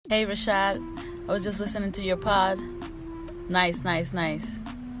Hey, Rashad. I was just listening to your pod. Nice.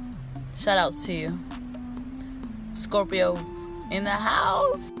 Shout outs to you. Scorpio in the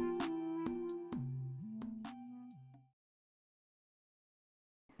house.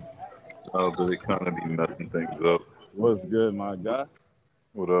 Oh, but it kind of be messing things up. What's good, my guy?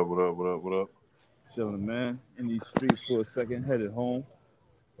 What up? Chilling, man. In these streets for a second, headed home.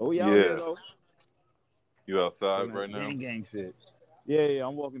 Oh, we out here, Yeah. though. You outside Doing right that now? gang shit. Yeah,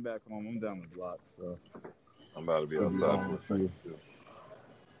 I'm walking back home. I'm down the block, so I'm about to be should be outside home for in a second, too.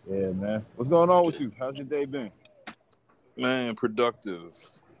 Yeah, man. What's going on with you? How's your day been? Man, productive, That's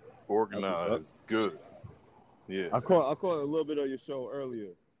what's up. organized, good. Yeah. I caught a little bit of your show earlier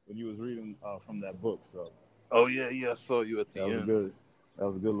when you was reading from that book, so Oh, yeah, I saw you at that the was a end.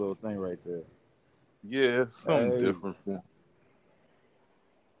 good little thing right there. Yeah, something Hey, different for him.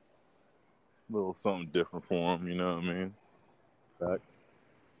 Little something different for him, you know what I mean? back.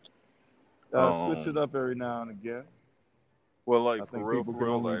 Switch it Um, up every now and again. well, I like, think for people can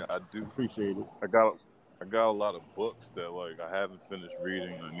real, only like, appreciate it. I got a lot of books that, like, I haven't finished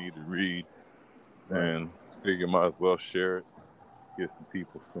reading and I need to read, Right. and figure might as well share it, give some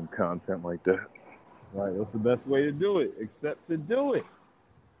people some content like that. Right, that's the best way to do it, except to do it.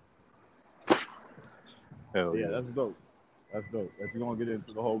 Hell Yeah, yeah. that's dope. That's dope. If you're gonna get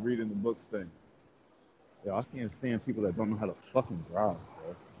into the whole reading the books thing. Yeah, I can't stand people that don't know how to fucking drive,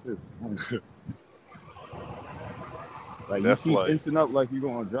 bro. Like you That's keep like inching up like you're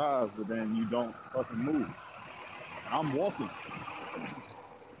gonna drive, but then you don't fucking move. I'm walking.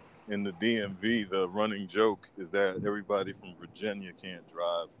 in the DMV, the running joke is that everybody from Virginia can't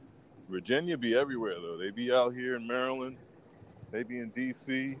drive. Virginia be everywhere though. They be out here in Maryland. They be in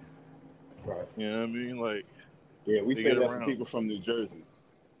DC. Right. You know what I mean? Like Yeah, we they say get that for around. people from New Jersey.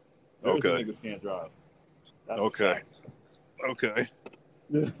 Jersey Okay. niggas can't drive. That's a Okay. fact. Okay.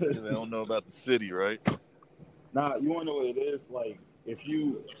 Yeah, they don't know about the city, right? Nah, you wanna know what it is? Like if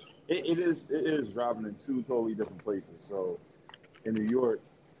you it is driving in two totally different places. So in New York,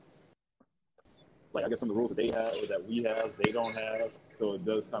 like I guess some of the rules that they have or that we have, they don't have. So it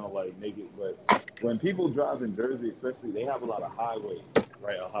does kind of like make it. But when people drive in Jersey, especially, they have a lot of highways,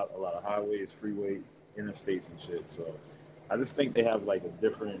 right? A lot of highways, freeways, interstates, and shit. So I just think they have like a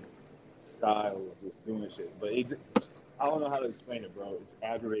different style of just doing shit. But I don't know how to explain it, bro. It's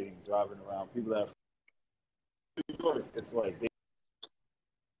aggravating driving around. People that are from New York, it's like they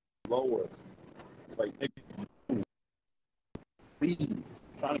lower. It's like they leave,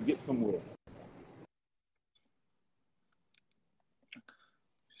 trying to get somewhere.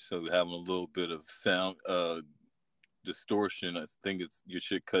 So we're having a little bit of sound distortion. I think it's your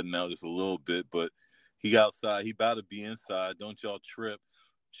shit cutting out just a little bit, but he outside. He about to be inside. Don't y'all trip.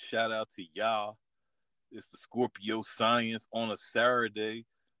 Shout out to y'all. It's the Scorpio Science on a Saturday.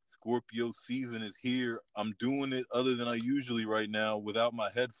 Scorpio season is here. I'm doing it other than I usually right now without my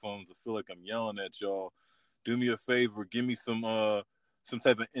headphones. I feel like I'm yelling at y'all. Do me a favor, give me some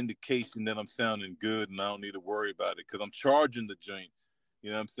type of indication that I'm sounding good and I don't need to worry about it because I'm charging the joint.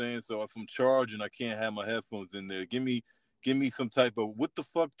 You know what I'm saying? So if I'm charging, I can't have my headphones in there. Give me some type of what the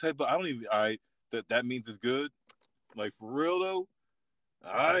fuck type of I don't even all right, that means it's good. Like for real though?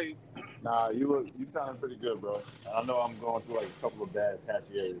 All right. Nah, you sounding pretty good, bro. I know I'm going through like a couple of bad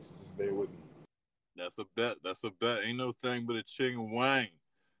patchy areas, so just bear with me. That's a bet. That's a bet. Ain't no thing but a chicken wang.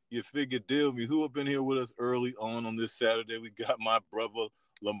 You figure deal me. Who up in here with us early on this Saturday? We got my brother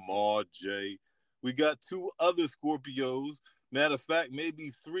Lamar J. We got two other Scorpios. Matter of fact, maybe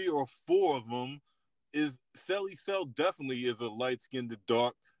 3 or 4 of them is Sally Cell definitely is a light-skinned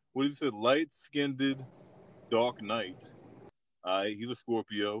dark. What is it? Light-skinned dark knight. All right, he's a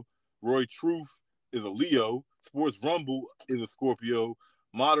Scorpio. Roy Truth is a Leo. Sports Rumble is a Scorpio.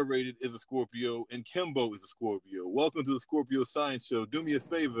 Moderated is a Scorpio. And Kimbo is a Scorpio. Welcome to the Scorpio Science Show. Do me a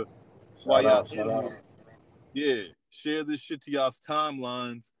favor while y'all in here. Yeah, share this shit to y'all's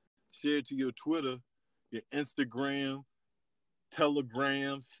timelines. Share it to your Twitter, your Instagram,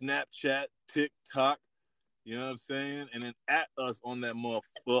 Telegram, Snapchat, TikTok. You know what I'm saying? And then at us on that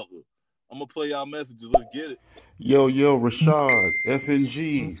motherfucker. I'm going to play y'all messages. Let's get it. Yo, Rashad,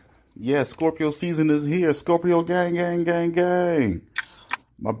 FNG. Yeah, Scorpio season is here. Scorpio gang, gang, gang, gang.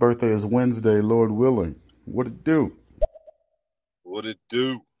 My birthday is Wednesday, Lord willing. What it do? What it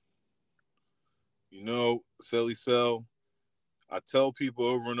do? You know, Sally Cell, I tell people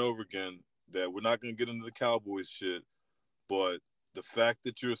over and over again that we're not going to get into the Cowboys shit, but the fact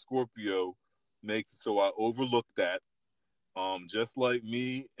that you're a Scorpio makes it so I overlook that. Just like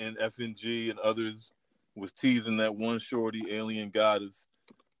me and FNG and others was teasing that one shorty alien goddess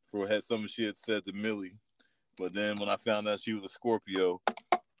for had something she had said to Millie. But then when I found out she was a Scorpio,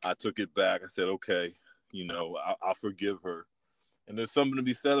 I took it back. I said, okay, I'll forgive her. And there's something to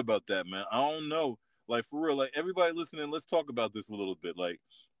be said about that, man. I don't know. Like, for real, like, everybody listening, let's talk about this a little bit. Like,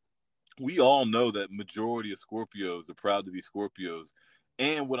 we all know that majority of Scorpios are proud to be Scorpios.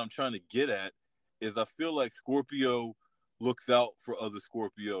 And what I'm trying to get at is I feel like Scorpio looks out for other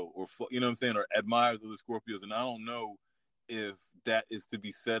Scorpio or, you know what I'm saying, or admires other Scorpios. And I don't know if that is to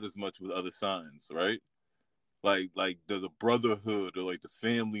be said as much with other signs, right? Like the brotherhood or like the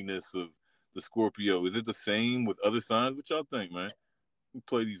familyness of the Scorpio. Is it the same with other signs? What y'all think, man? We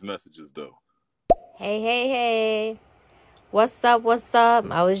play these messages, though. Hey. What's up?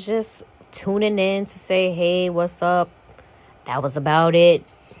 I was just tuning in to say, hey, what's up? That was about it.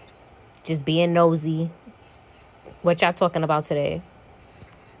 Just being nosy. What y'all talking about today?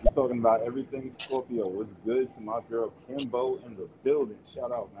 We're talking about everything Scorpio. What's good to my girl Kimbo in the building?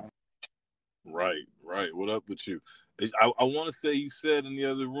 Shout out, man. Right. What up with you? I want to say you said in the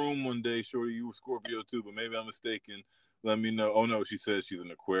other room one day, Shorty, you were Scorpio too, but maybe I'm mistaken. Let me know. Oh, no, she says she's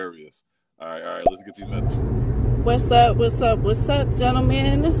an Aquarius. All right, let's get these messages. What's up,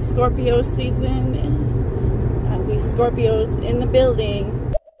 gentlemen? Scorpio season. We Scorpios in the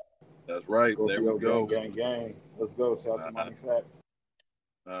building. That's right. Scorpio, there we go. Gang. Let's go. Shout out to Money Facts.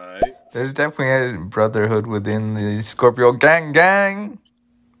 All right. There's definitely a brotherhood within the Scorpio gang.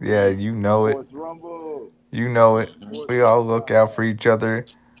 Yeah, you know it. You know it. We all look out for each other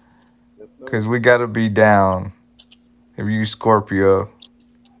because we got to be down if you Scorpio.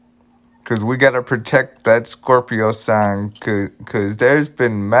 Because we got to protect that Scorpio sign because there's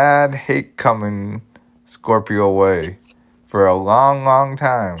been mad hate coming Scorpio way for a long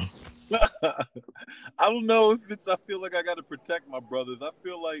time. I don't know if I feel like I got to protect my brothers. I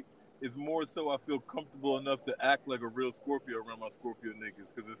feel like it's more so I feel comfortable enough to act like a real Scorpio around my Scorpio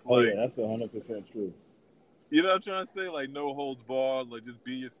niggas because it's like, that's 100% true. You know what I'm trying to say? Like, no holds barred. Like, just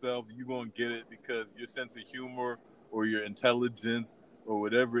be yourself. You're going to get it because your sense of humor or your intelligence or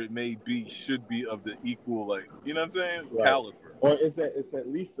whatever it may be should be of the equal, like, you know what I'm saying? Right. Caliber. Or it's at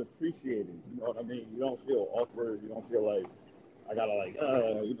least appreciated. You know what I mean? You don't feel awkward. You don't feel like I got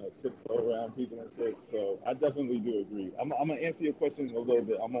to, tiptoe around people and shit. So I definitely do agree. I'm going to answer your question a little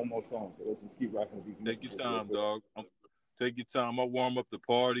bit. I'm almost on. So let's just keep rocking with these. Take your time, dog. Take your time. I'll warm up the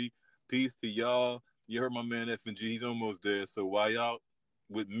party. Peace to y'all. You heard my man FNG. He's almost there. So while y'all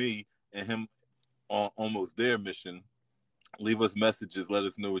with me and him on almost their mission, leave us messages. Let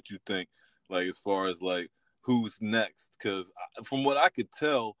us know what you think. Like, as far as like who's next, because from what I could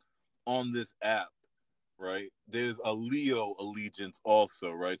tell on this app, right, there's a Leo allegiance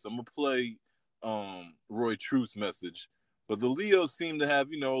also, right? So I'm gonna play Roy Truth's message, but the Leos seem to have,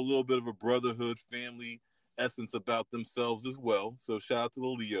 a little bit of a brotherhood, family essence about themselves as well. So shout out to the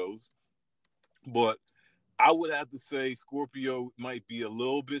Leos. But I would have to say Scorpio might be a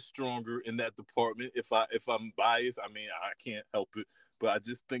little bit stronger in that department. If I'm biased, I mean, I can't help it, but I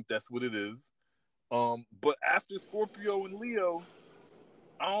just think that's what it is. But after Scorpio and Leo,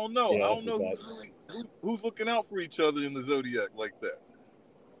 I don't know. I don't know who's looking out for each other in the zodiac like that.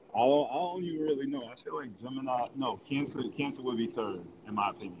 I don't even really know. I feel like Cancer would be third in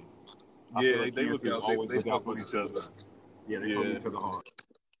my opinion. They look out. They fuck with each other. Yeah, they fuck with each other hard.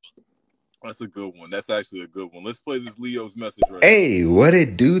 That's a good one. That's actually a good one. Let's play this Leo's message right Hey, what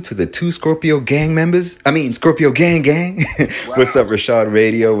it do to the two Scorpio gang members? Scorpio gang. Wow. What's up, Rashad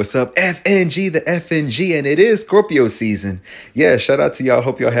Radio? What's up, FNG, the FNG? And it is Scorpio season. Yeah, shout out to y'all.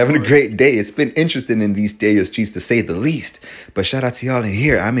 Hope y'all having a great day. It's been interesting in these Stereo streets, to say the least. But shout out to y'all in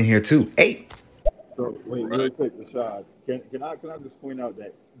here. I'm in here too. Hey. So, wait, real quick, Rashad. Can I just point out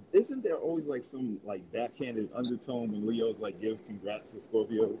that isn't there always like some like backhanded undertone when Leos like give congrats to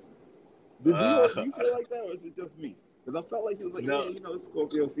Scorpios? Do you feel like that, or is it just me? Because I felt like it was like, it's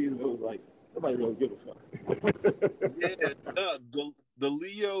Scorpio season. It was like nobody really give a fuck.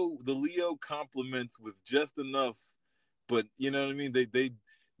 The Leo compliments with just enough, but you know what I mean. They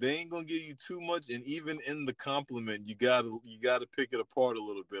ain't gonna give you too much, and even in the compliment, you gotta pick it apart a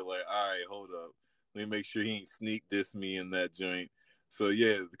little bit. Like, all right, hold up, let me make sure he ain't sneak diss me in that joint. So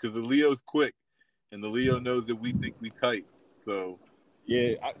yeah, because the Leo's quick, and the Leo knows that we think we tight. So.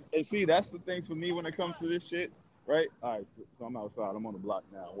 Yeah, and see, that's the thing for me when it comes to this shit, right? All right, so I'm outside. I'm on the block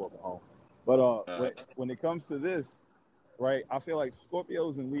now. I'm walking home. But when it comes to this, right, I feel like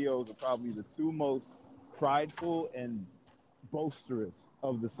Scorpios and Leos are probably the two most prideful and boisterous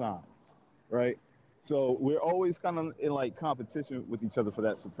of the signs, right? So we're always kind of in, like, competition with each other for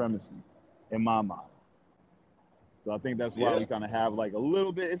that supremacy, in my mind. So I think that's why we kind of have, like, a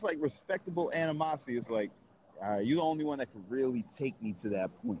little bit, it's like respectable animosity. It's like, all right, you're the only one that can really take me to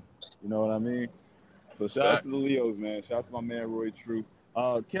that point. You know what I mean? So shout out to the Leos, man. Shout out to my man Roy Truth.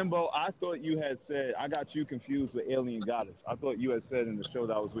 Kimbo, I thought you had said, I got you confused with Alien Goddess. I thought you had said in the show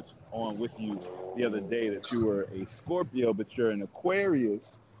that I was with you the other day that you were a Scorpio, but you're an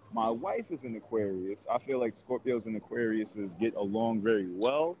Aquarius. My wife is an Aquarius. I feel like Scorpios and Aquariuses get along very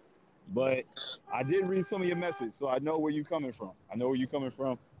well, but I did read some of your message, so I know where you're coming from.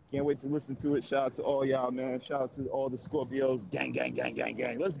 Can't wait to listen to it. Shout out to all y'all, man. Shout out to all the Scorpios. Gang, gang, gang, gang,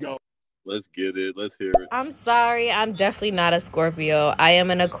 gang. Let's go. Let's get it. Let's hear it. I'm sorry. I'm definitely not a Scorpio. I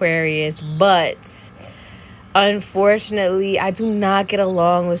am an Aquarius, but unfortunately, I do not get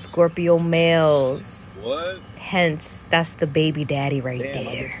along with Scorpio males. What? Hence, that's the baby daddy right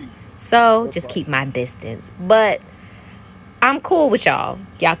there. So, just keep my distance. But I'm cool with y'all.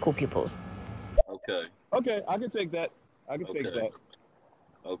 Y'all cool peoples. Okay. Okay, I can take that. Take that.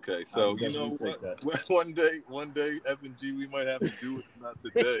 Okay, so you know what? One day, F&G, we might have to do it, not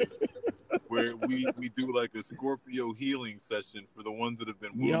today, where we do like a Scorpio healing session for the ones that have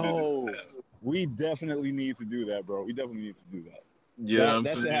been wounded. Yo, we definitely need to do that, bro. We definitely need to do that. Yeah,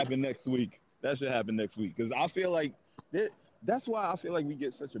 that should happen next week. Because I feel like that's why I feel like we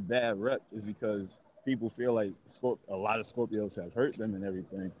get such a bad rep, is because people feel like a lot of Scorpios have hurt them and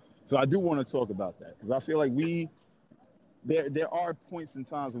everything. So I do want to talk about that, because I feel like there are points and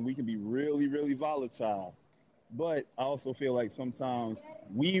times when we can be really, really volatile. But I also feel like sometimes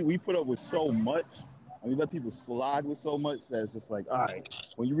we put up with so much, and we let people slide with so much, that it's just like, all right,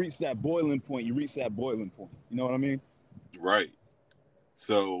 when you reach that boiling point, you know what I mean? Right.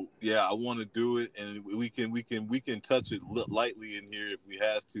 So yeah, I want to do it, and we can touch it lightly in here if we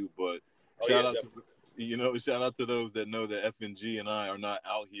have to. But shout out to those that know that F&G and I are not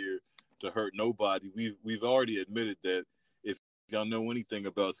out here to hurt nobody. We've already admitted that. If y'all know anything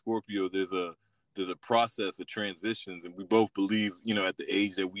about Scorpio, there's a process of transitions, and we both believe, at the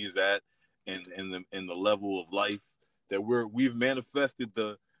age that we is at, and the level of life that we've manifested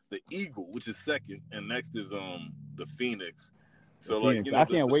the eagle, which is second, and next is the phoenix. So I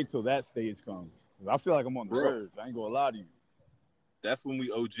can't wait till that stage comes. I feel like I'm on the verge. I ain't gonna lie to you. That's when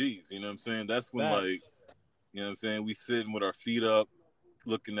we OGs. You know what I'm saying? That's when we sitting with our feet up,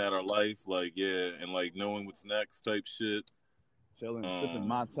 looking at our life, and knowing what's next type shit. Chilling, sipping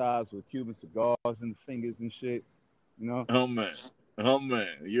Mai Tais with Cuban cigars in the fingers and shit. Oh man,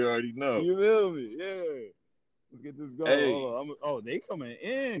 you already know. You feel me? Yeah. Let's get this going. Hey. Hold on. They coming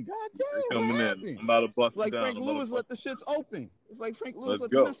in. God damn. They coming in. I'm about to bust like down. Frank Lewis let the shits open. It's like Frank Lewis let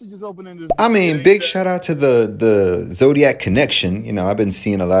the messages open in this. I mean, big shout out to the Zodiac Connection. I've been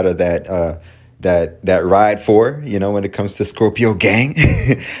seeing a lot of that that ride for, when it comes to Scorpio gang.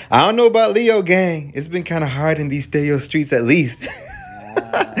 I don't know about Leo gang. It's been kind of hard in these stereo streets, at least.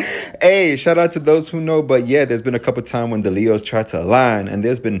 Hey, shout out to those who know. But yeah, there's been a couple times when the Leos tried to align, and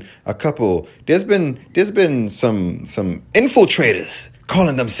there's been some infiltrators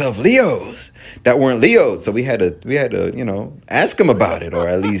calling themselves Leos that weren't Leos. So we had to ask them about it, or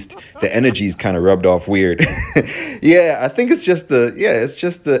at least the energies kind of rubbed off weird. Yeah, I think it's just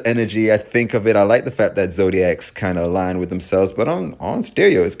the energy. I think of it. I like the fact that zodiacs kind of align with themselves, but on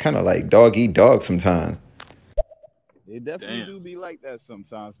stereo, it's kind of like dog eat dog sometimes. It definitely do be like that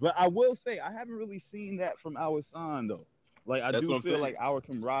sometimes. But I will say, I haven't really seen that from our sign, though. I do feel like our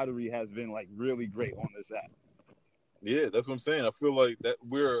camaraderie has been really great on this app. Yeah, that's what I'm saying. I feel like that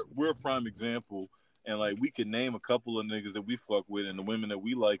we're a prime example, and we could name a couple of niggas that we fuck with, and the women that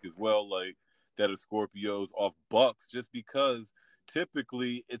we like as well, that are Scorpios off bucks, just because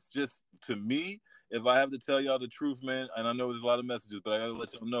typically it's just, to me, if I have to tell y'all the truth, man, and I know there's a lot of messages, but I gotta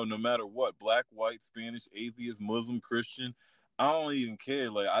let y'all know, no matter what, black, white, Spanish, atheist, Muslim, Christian, I don't even care.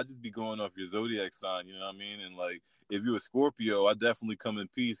 I just be going off your zodiac sign, you know what I mean? And if you're a Scorpio, I definitely come in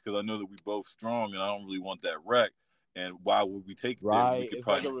peace, because I know that we both strong, and I don't really want that wreck. And why would we take it right? It's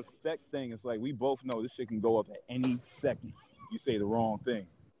like a respect thing. It's like we both know this shit can go up at any second. You say the wrong thing.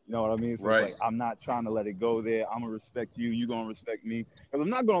 You know what I mean? So right. It's I'm not trying to let it go there. I'm gonna respect you. You gonna respect me. Because I'm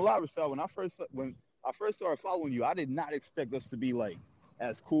not gonna lie, Rashad. When I first started following you, I did not expect us to be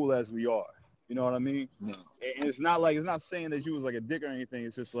as cool as we are. You know what I mean? No. And it's not saying that you was a dick or anything.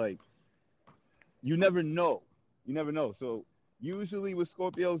 It's just you never know. You never know. So usually with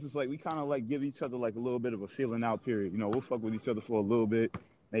Scorpios, it's we kind of give each other a little bit of a feeling out period. We'll fuck with each other for a little bit,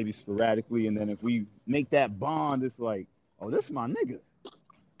 maybe sporadically, and then if we make that bond, it's oh, this is my nigga.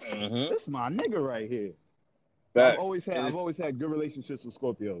 Mm-hmm. This is my nigga right here. Facts. I've always had good relationships with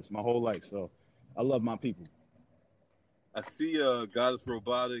Scorpios my whole life, so I love my people. I see Goddess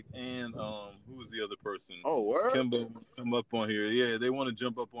Robotic and who was the other person? Oh, word? Kimbo come up on here. Yeah, they want to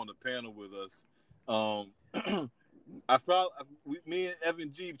jump up on the panel with us. I felt me and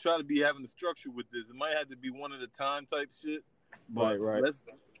Evan G try to be having the structure with this. It might have to be one at a time type shit. But Right. let's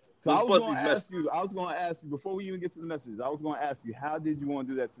So I was bust going these to messages. ask you before we even get to the messages. I was going to ask you, how did you want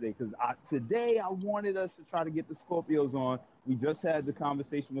to do that today? Because today I wanted us to try to get the Scorpios on. We just had the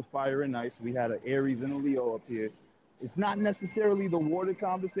conversation with Fire and Ice. We had an Aries and a Leo up here. It's not necessarily the water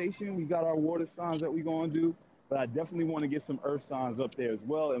conversation. We got our water signs that we're going to do, but I definitely want to get some earth signs up there as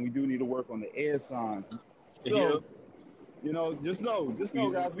well, and we do need to work on the air signs. So, just know,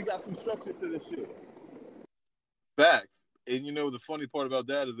 guys, we got some structure to this shit. Facts. And the funny part about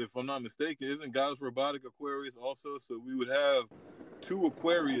that is, if I'm not mistaken, isn't Goddess Robotic Aquarius also? So we would have 2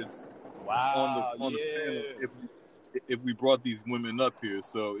 Aquarius on the panel if we brought these women up here.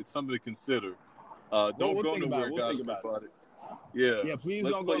 So it's something to consider. Don't go nowhere, Goddess Robotic. Yeah, please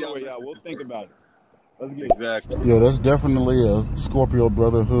don't go nowhere, y'all. We'll think about it. Let's get exactly. Yeah, that's definitely a Scorpio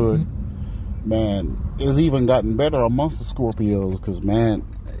brotherhood. Man, it's even gotten better amongst the Scorpios because, man,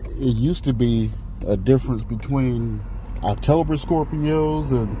 it used to be a difference between October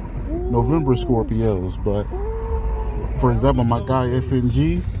Scorpios and November Scorpios. But, for example, my guy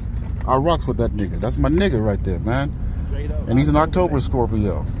FNG, I rocks with that nigga. That's my nigga right there, man. And he's an October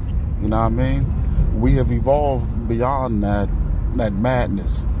Scorpio. You know what I mean? We have evolved beyond that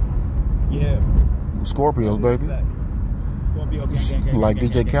madness. Yeah. Scorpios, baby. Scorpio, like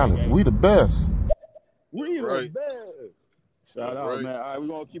DJ Khaled. We the best. We the best. Shout out, man. All right, we're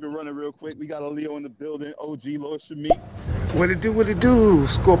going to keep it running real quick. We got a Leo in the building. OG Lord Shamik. What it do?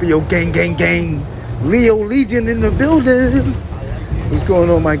 Scorpio gang. Leo Legion in the building. What's going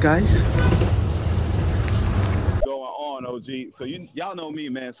on, my guys? Going on, OG. So y'all know me,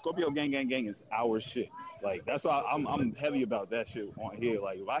 man. Scorpio gang is our shit. Like, that's why I'm heavy about that shit on here.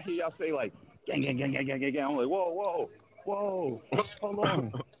 Like, if I hear y'all say, like, gang, I'm like, whoa. Hold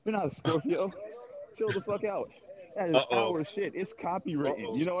on. We're not a Scorpio. Chill the fuck out. That is our shit. It's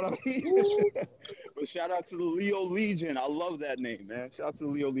copywritten. You know what I mean? But shout out to the Leo Legion. I love that name, man. Shout out to the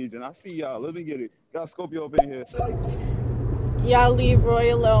Leo Legion. I see y'all. Let me get it. Got Scorpio up in here. Y'all leave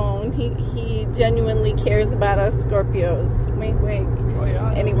Roy alone. He genuinely cares about us Scorpios. Wink, wink. Oh,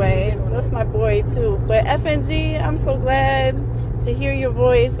 yeah, anyway, that's my boy too. But FNG, I'm so glad to hear your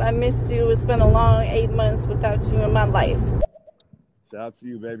voice. I missed you. It's been a long 8 months without you in my life. Shout out to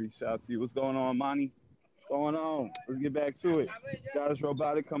you, baby. Shout out to you. What's going on, Monty? Going on. Let's get back to it. Goddess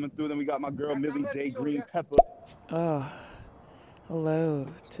Robotic coming through. Then we got my girl Millie J. Green Pepper. Oh, hello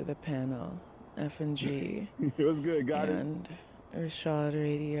to the panel, FNG. What's good, Goddess? And Rashad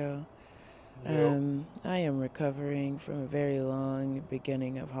Radio. I am recovering from a very long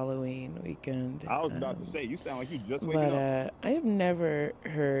beginning of Halloween weekend. I was about to say, you sound like you just waking up. But I have never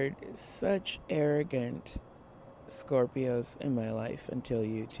heard such arrogant Scorpios in my life until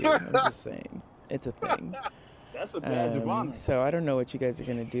you two. I'm just saying. It's a thing. That's a badge of honor. So I don't know what you guys are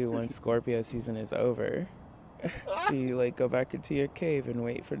going to do once Scorpio season is over. Do you, go back into your cave and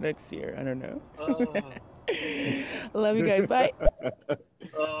wait for next year? I don't know. Love you guys. Bye.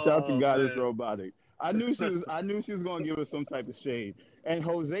 Shout out to Goddess Robotic. I knew she was going to give us some type of shade. And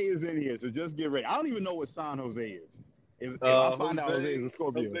Jose is in here, so just get ready. I don't even know what sign Jose is. If I find out Jose is a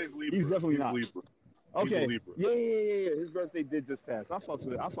Scorpio, he's definitely not. Libra. Okay. Yeah. His birthday did just pass. I fucks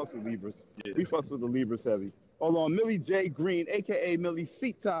with Libras. Yeah. We fucks with the Libras heavy. Hold on, Millie J. Green, aka Millie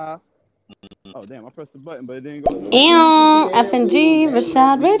Sita. Oh damn, I pressed the button, but it didn't go. FNG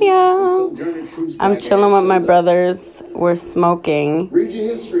Rashad Radio. I'm chilling with my brothers. We're smoking.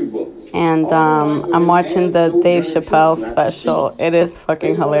 And I'm watching the Dave Chappelle special. It is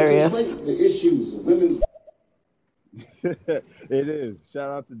fucking hilarious. It is.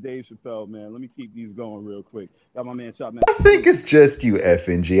 Shout out to Dave Chappelle, man. Let me keep these going real quick. Got my man Shot Man. I think it's just you,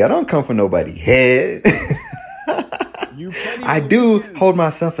 FNG. I don't come from nobody's head. I do hold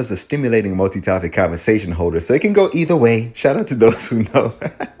myself as a stimulating multi-topic conversation holder, so it can go either way. Shout out to those who know.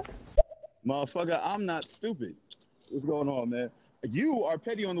 Motherfucker, I'm not stupid. What's going on, man? You are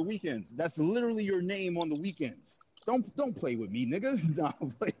petty on the weekends. That's literally your name on the weekends. Don't play with me, nigga. Nah,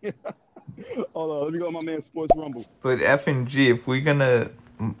 I'm playing. Hold on, let me go to my man Sports Rumble. But FNG, if we're gonna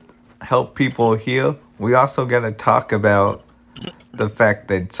help people heal, we also gotta talk about the fact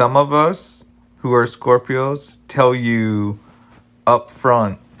that some of us who are Scorpios tell you up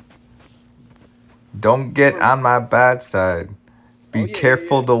front, don't get on my bad side. Be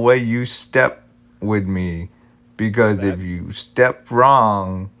careful the way you step with me, because if you step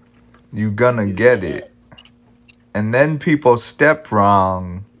wrong, you're gonna get it. And then people step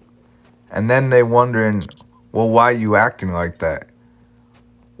wrong, and then they wondering, well, why you acting like that?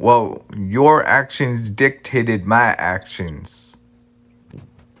 Well, your actions dictated my actions.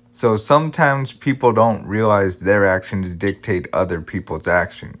 So sometimes people don't realize their actions dictate other people's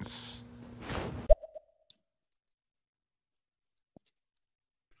actions.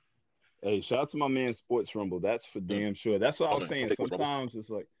 Hey, shout out to my man Sports Rumble. That's for damn sure. That's what I was saying. Sports Rumble. Sometimes it's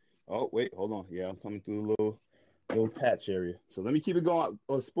like, oh wait, hold on. Yeah, I'm coming through the little patch area. So let me keep it going.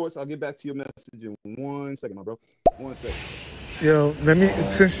 Sports, I'll get back to your message in 1 second, my bro. 1 second. Yo, let me,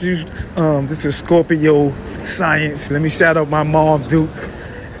 since you, this is Scorpio Science, let me shout out my mom, Duke.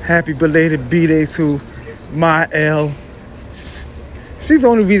 Happy belated B-Day to my L. She's the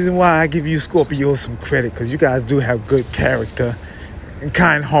only reason why I give you Scorpio some credit, because you guys do have good character and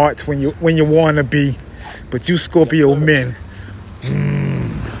kind hearts when you want to be. But you Scorpio men,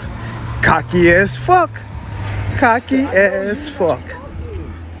 cocky as fuck. Cocky as fuck.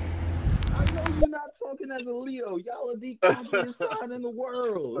 I know you're not talking as a Leo. Y'all are the cockiest sign in the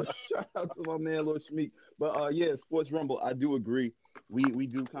world. Shout out to my man Lil Shmeek. But yeah, Sports Rumble, I do agree. We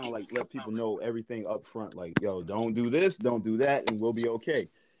do kind of like let people know everything up front. Like, yo, don't do this, don't do that, and we'll be okay.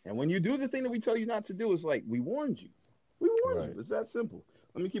 And when you do the thing that we tell you not to do, it's like, we warned you. We warned you. It's that simple.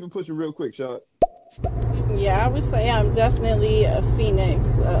 Let me keep it pushing real quick, Shot. Yeah, I would say I'm definitely a Phoenix,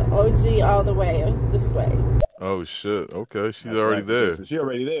 OG all the way this way. Oh shit! Okay, she's already there. So she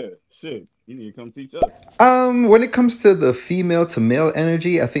already there. Shit, you need to come teach us. When it comes to the female to male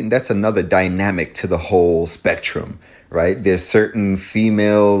energy, I think that's another dynamic to the whole spectrum, right? There's certain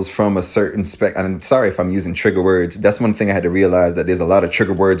females from a certain I'm sorry if I'm using trigger words. That's one thing I had to realize, that there's a lot of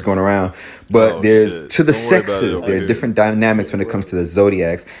trigger words going around. But there's to the sexes, there are different dynamics when it comes to the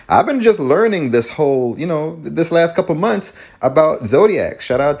zodiacs. I've been just learning this whole, this last couple months about zodiacs.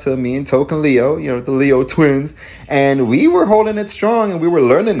 Shout out to me and Token Leo, the Leo twins. And we were holding it strong and we were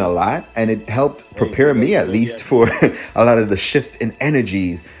learning a lot. And it helped prepare me at least for a lot of the shifts in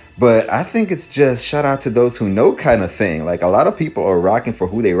energies. But I think it's just shout out to those who know kind of thing. Like, a lot of people are rocking for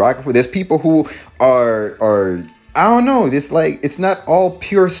who they rocking for. There's people who are I don't know. It's not all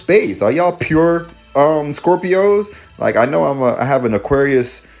pure space. Are y'all pure Scorpios? Like, I know I have an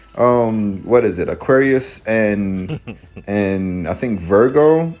Aquarius. What is it? Aquarius and I think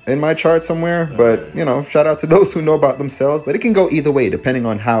Virgo in my chart somewhere. But shout out to those who know about themselves. But it can go either way depending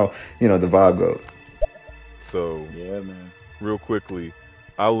on how the vibe goes. So yeah, man. Real quickly,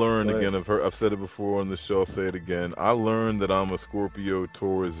 I learned again. I've said it before on the show. I'll say it again. I learned that I'm a Scorpio,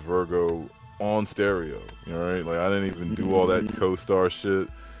 Taurus, Virgo on stereo. Right? Like, I didn't even do all that co-star shit,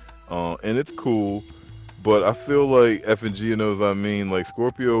 and it's cool. But I feel like F&G knows what I mean. Like,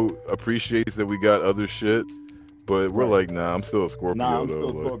 Scorpio appreciates that we got other shit, but we're like, nah, I'm still a Scorpio. Nah, I'm though.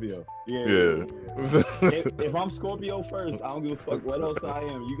 still Scorpio. Yeah. If I'm Scorpio first, I don't give a fuck what else I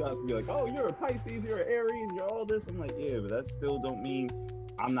am. You guys can be like, oh, you're a Pisces, you're an Aries, you're all this. I'm like, yeah, but that still don't mean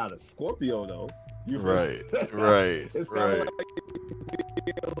I'm not a Scorpio, though. Right. It's kind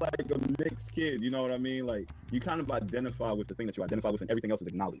of like a mixed kid, you know what I mean? Like, you kind of identify with the thing that you identify with, and everything else is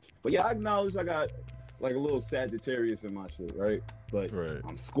acknowledged. So yeah, I acknowledge I got like a little Sagittarius in my shit, right? But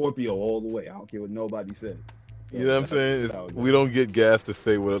I'm Scorpio all the way. I don't care what nobody says. So you know what I'm saying? We don't get gas to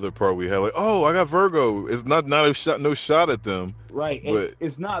say what other part we have. Like, oh, I got Virgo. It's not a shot, no shot at them. Right. But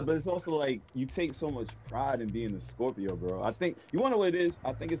it's not, but it's also like you take so much pride in being a Scorpio, bro. I think you want to know what it is?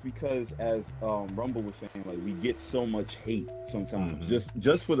 I think it's because, as Rumble was saying, like, we get so much hate sometimes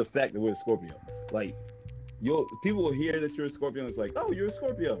just for the fact that we're a Scorpio. Like, people will hear that you're a Scorpio and it's like, oh, you're a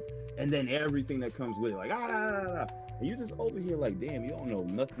Scorpio. And then everything that comes with it, like, and you just over here like, damn, you don't know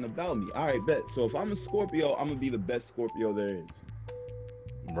nothing about me. All right, bet. So if I'm a Scorpio, I'm gonna be the best Scorpio there is.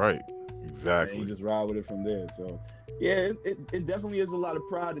 Right. Exactly. And you just ride with it from there. So yeah, it definitely is a lot of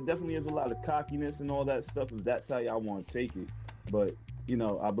pride. It definitely is a lot of cockiness and all that stuff, if that's how y'all want to take it. But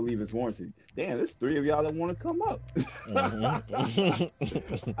I believe it's warranted. Damn, there's 3 of y'all that want to come up.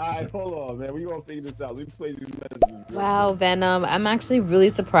 All right, hold on, man. We gonna figure this out. Let me play these messages. Wow, Venom. I'm actually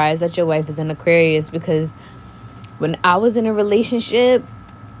really surprised that your wife is an Aquarius, because when I was in a relationship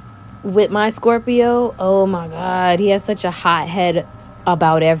with my Scorpio, oh my God, he has such a hot head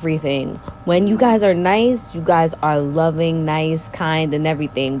about everything. When you guys are nice, you guys are loving, nice, kind, and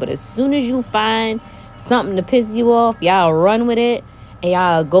everything. But as soon as you find something to piss you off, y'all run with it, and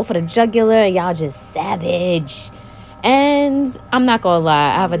y'all go for the jugular, and y'all just savage. And I'm not gonna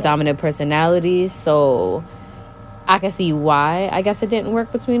lie, I have a dominant personality, so I can see why I guess it didn't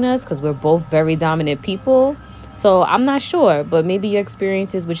work between us, because we're both very dominant people. So I'm not sure, but maybe your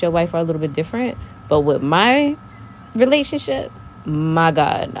experiences with your wife are a little bit different. But with my relationship, my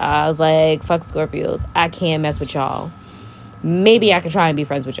God, I was like, fuck Scorpios. I can't mess with y'all. Maybe I could try and be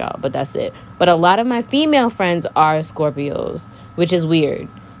friends with y'all, but that's it. But a lot of my female friends are Scorpios, which is weird.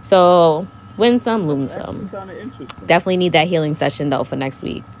 So win some, lose some. Definitely need that healing session, though, for next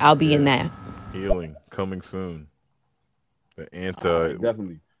week. I'll be in that. Healing coming soon. The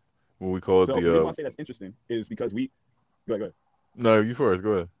definitely. What we call it, the reason why I say that's interesting is because go ahead. No, you first.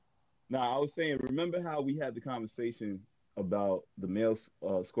 Go ahead. Nah, I was saying, remember how we had the conversation about the male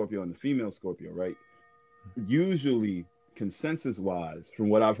Scorpio and the female Scorpio, right? Usually, consensus-wise, from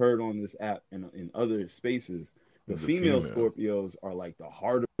what I've heard on this app and in other spaces, the female Scorpios are like the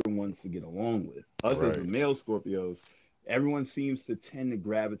harder ones to get along with. Us as the male Scorpios, everyone seems to tend to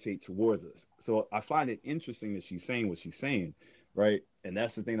gravitate towards us. So I find it interesting that she's saying what she's saying, right? And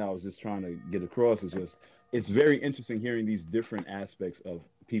that's the thing that I was just trying to get across, is just, it's very interesting hearing these different aspects of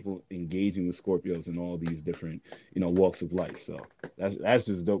people engaging with Scorpios in all these different, walks of life. So that's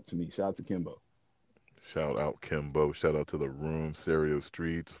just dope to me. Shout out to Kimbo. Shout out Kimbo. Shout out to the room, Stereo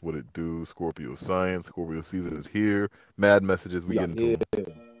Streets, What It Do, Scorpio Science. Scorpio season is here. Mad messages we get into them.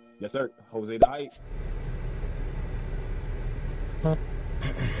 Yes, sir. Jose the Hype. Oh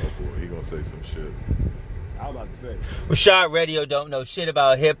boy, he gonna say some shit. I was about to say. Rashad Radio don't know shit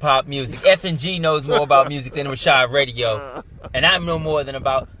about hip hop music. F&G knows more about music than Rashad Radio, and I know more than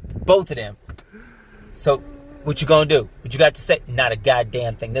about both of them. So, what you gonna do? What you got to say? Not a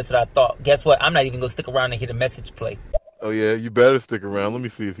goddamn thing. That's what I thought. Guess what? I'm not even gonna stick around and hear the message play. Oh yeah, you better stick around. Let me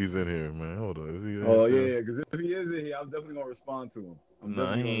see if he's in here, man. Hold on. Is he because if he is in here, I'm definitely gonna respond to him.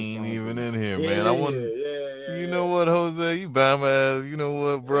 Nah, he ain't even in here, man. I want. You know what, Jose? You buy my ass. You know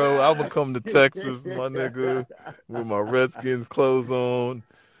what, bro? I'm gonna come to Texas, my nigga, with my Redskins clothes on,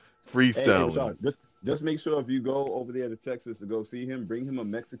 freestyling. Hey, just make sure if you go over there to Texas to go see him, bring him a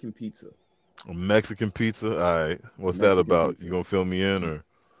Mexican pizza. A Mexican pizza? All right. What's that about? Pizza. You gonna fill me in or?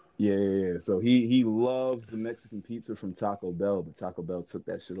 Yeah. So he loves the Mexican pizza from Taco Bell, but Taco Bell took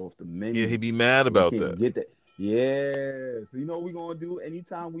that shit off the menu. Yeah, he'd be mad about that. Get that. Yeah. So you know what we're gonna do?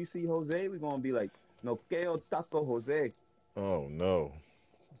 Anytime we see Jose, we're gonna be like, no queo taco Jose. Oh no.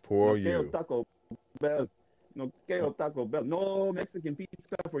 Poor you. No queo Taco Bell. No queo Taco Bell. No Mexican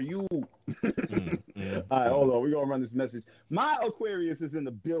pizza for you. All right, hold on. We're gonna run this message. My Aquarius is in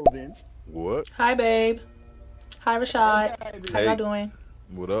the building. What? Hi, babe. Hi, Rashad. How y'all doing?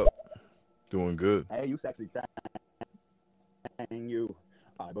 What up? Doing good. Hey, you sexy thing, you.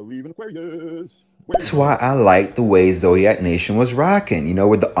 I believe in Aquarius. That's why I like the way Zodiac Nation was rocking,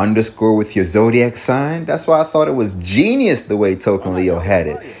 with the underscore with your Zodiac sign. That's why I thought it was genius the way Token Leo had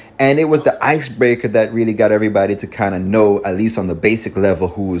it. And it was the icebreaker that really got everybody to kind of know, at least on the basic level,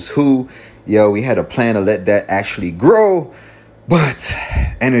 who was who. We had a plan to let that actually grow. But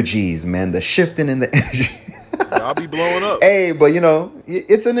energies, man, the shifting in the energy. I'll be blowing up. Hey, but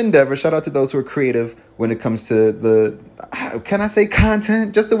it's an endeavor. Shout out to those who are creative when it comes to the, can I say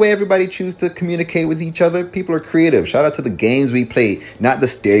content? Just the way everybody chooses to communicate with each other. People are creative. Shout out to the games we play, not the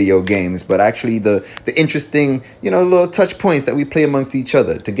stereo games, but actually the interesting, little touch points that we play amongst each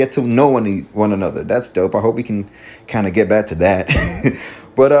other to get to know one another. That's dope. I hope we can kind of get back to that.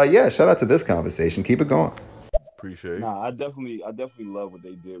 But shout out to this conversation. Keep it going. Appreciate it. Nah, I definitely love what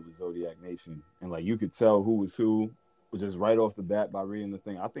they did with Zodiac Nation, and you could tell who was who just right off the bat by reading the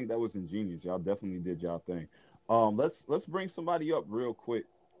thing. I think that was ingenious. Y'all definitely did y'all thing. Let's bring somebody up real quick,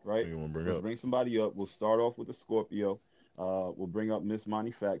 right? Let's bring somebody up. We'll start off with the Scorpio. We'll bring up Miss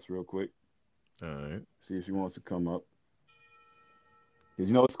Monty Facts real quick. All right. See if she wants to come up.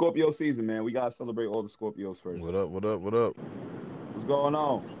 Because it's Scorpio season, man. We gotta celebrate all the Scorpios first. What up? What's going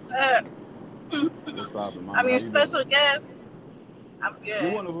on? I'm your special guest. I'm good.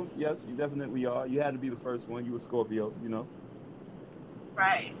 You're one of them. Yes, you definitely are. You had to be the first one. You were Scorpio,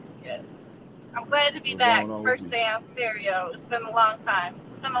 Right. Yes. I'm glad to be back. First day on stereo. It's been a long time.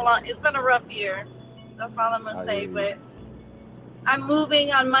 It's been a rough year. That's all I'm gonna say. But I'm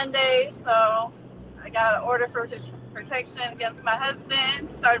moving on Monday, so I got an order for protection against my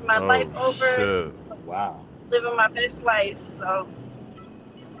husband. Started my life over. Shit. Wow. Living my best life. So.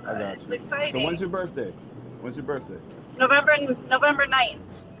 I got you. It's exciting. So when's your birthday? November 9th.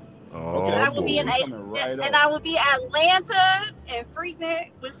 Oh, and I will be in I will be Atlanta and Freaknik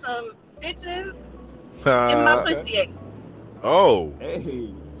with some bitches in my pussy. Oh.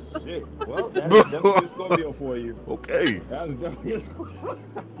 Hey, shit. Well, that's definitely a Scorpio for you. Okay. That's definitely a Scorpio.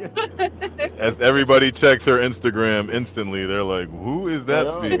 As everybody checks her Instagram instantly, they're like, "Who is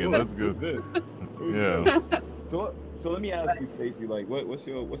that speaking?" That's good. Yeah. So let me ask you, Stacey, what's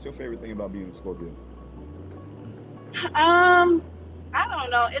your favorite thing about being a Scorpio? I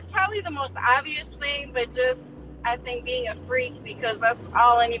don't know. It's probably the most obvious thing, but just I think being a freak, because that's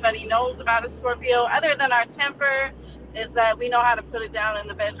all anybody knows about a Scorpio, other than our temper, is that we know how to put it down in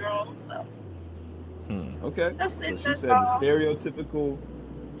the bedroom. So. Okay. That's so she said the stereotypical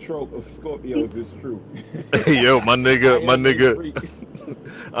trope of Scorpios is true. Hey, yo, my nigga.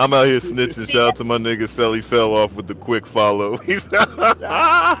 I'm out here snitching. Shout out to my nigga Selly Sell Off with the quick follow.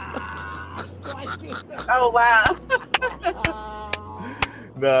 Oh wow.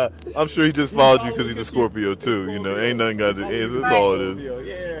 Nah, I'm sure he just followed you because he's a Scorpio too. You know, ain't nothing got to do. That's all it is.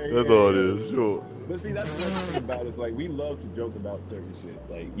 That's all it is. Sure. But see, that's the thing about it. It's like we love to joke about certain shit.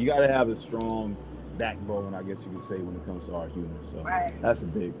 Like you got to have a strong backbone, I guess you could say, when it comes to our humor. So that's a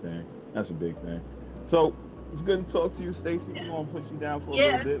big thing. So it's good to talk to you, Stacey. We're gonna put you down for a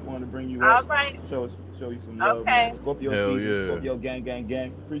little bit. Want to bring you up. All right. Show you some love. Man. Scorpio season, Scorpio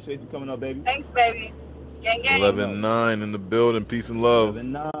gang. Appreciate you coming up, baby. Thanks, baby. Gang. 11-9 in the building. Peace and love.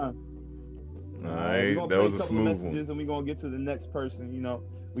 11-9. All right, that was a smooth one. And we're gonna get to the next person. You know,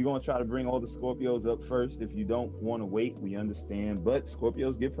 we're gonna try to bring all the Scorpios up first. If you don't want to wait, we understand. But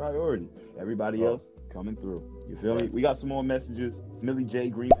Scorpios get priority. Everybody else coming through. You feel me? We got some more messages. Millie J.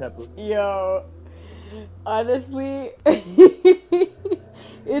 Green Pepper. Yo, honestly,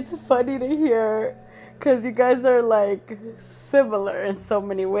 it's funny to hear because you guys are like similar in so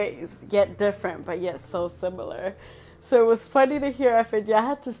many ways, yet different, but yet so similar. So it was funny to hear FNG. I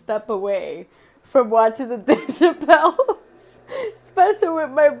had to step away from watching the Dave Chappelle special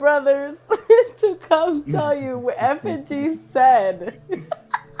with my brothers to come tell you what FNG said.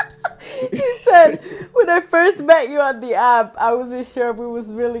 He said, when I first met you on the app, I wasn't sure if we was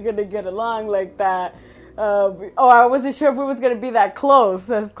really going to get along like that. I wasn't sure if we was going to be that close,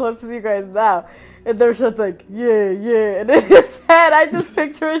 as close as you guys now. And then Sean's like, yeah. And in his head, I just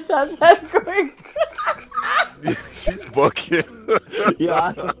picture Sean's head going. She's bucking.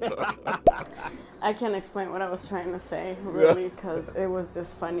 Yeah. I can't explain what I was trying to say, really, because it was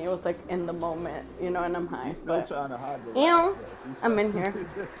just funny. It was like in the moment, and I'm high. But I'm in here.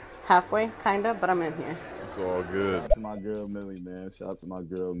 Halfway, kind of, but I'm in here. It's all good. Shout out to my girl Millie, man. Shout out to my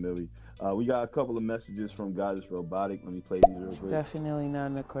girl Millie. We got a couple of messages from Goddess Robotic. Let me play these real quick. Definitely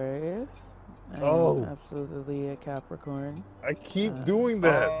not an Aquarius. I'm absolutely a Capricorn. I keep doing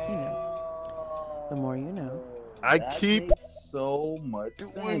that. The more you know. I keep so much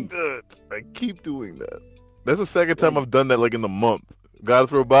doing that. I keep doing that. That's the second time I've done that, like in the month.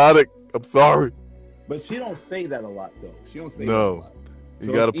 Goddess Robotic. I'm sorry. But she don't say that a lot, though. She don't say that a lot. You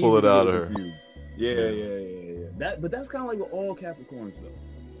so gotta pull it out of her. Yeah. That's kind of like with all Capricorns, though.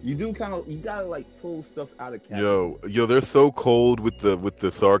 You gotta like pull stuff out of Capricorn. Yo, they're so cold with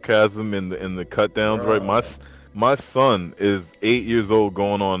the sarcasm and the cut downs, right? My son is 8 years old,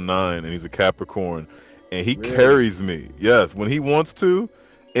 going on 9, and he's a Capricorn, and he carries me. Yes, when he wants to,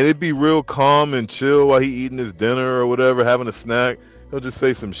 and it'd be real calm and chill while he eating his dinner or whatever, having a snack. He'll just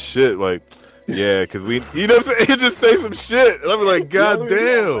say some shit like, "Yeah, because we," you know what I'm saying? He'll just say some shit, and I'm like, "God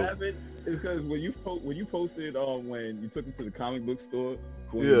damn." It's because when you posted when you took him to the comic book store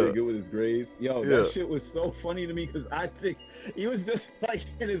when he did good with his grades, that shit was so funny to me because I think he was just like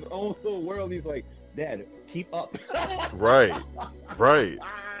in his own little world. He's like, "Dad, keep up." Right.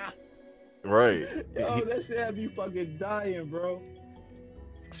 Yo, that shit had me fucking dying, bro.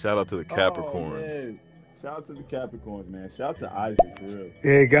 Shout out to the Capricorns. Shout out to the Capricorns, man. Shout out to Isaac, for real.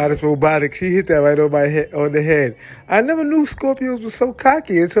 Yeah, Goddess Robotic. She hit that right on the head. I never knew Scorpios were so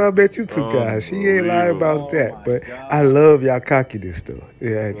cocky until I met you two guys. She ain't lying about that. But God. I love y'all cockiness, though.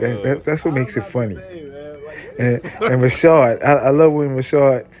 Yeah, that's what makes it funny. And Rashad, I love when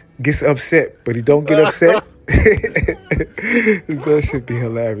Rashad gets upset, but he don't get upset. That should be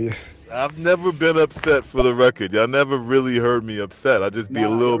hilarious. I've never been upset, for the record. Y'all never really heard me upset. I just be a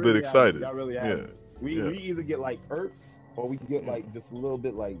little bit excited. Y'all really haven't. We either get like irked or we get like just a little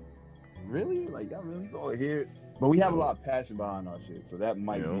bit like, really? Like, y'all really go here? But we have a lot of passion behind our shit. So that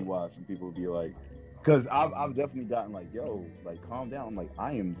might be why some people would be like, because I've definitely gotten like, yo, like, calm down. I'm like,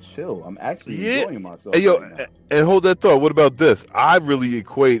 I am chill. I'm actually enjoying myself. Hey, yo, right and hold that thought. What about this? I really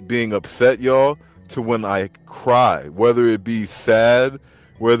equate being upset, y'all, to when I cry, whether it be sad,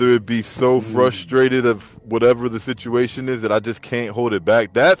 whether it be so frustrated of whatever the situation is that I just can't hold it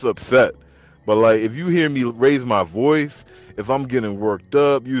back. That's upset. But like, if you hear me raise my voice, if I'm getting worked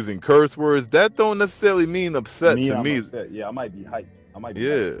up, using curse words, that don't necessarily mean upset to me. Upset. Yeah, I might be hyped.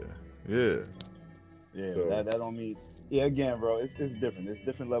 Yeah. So. That don't mean. Yeah, again, bro, it's different. There's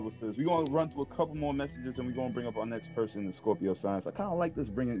different levels to this. We're gonna run through a couple more messages, and we're gonna bring up our next person in Scorpio signs. I kind of like this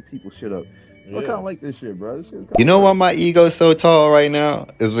bringing people shit up. I kind of like this shit, bro. This shit you know why my ego's so tall right now?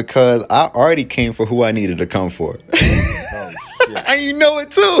 Is because I already came for who I needed to come for. Oh, shit. And you know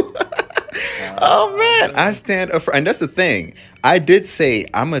it too. Oh man, I stand up for, and that's the thing. I did say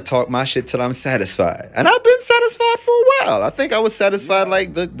I'm gonna talk my shit till I'm satisfied, and I've been satisfied for a while. I think I was satisfied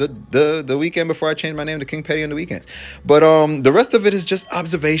like the weekend before I changed my name to King Petty on the weekends. But the rest of it is just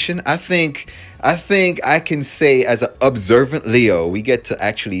observation. I think I can say as an observant Leo, we get to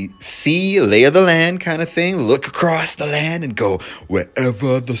actually see, lay of the land kind of thing, look across the land and go,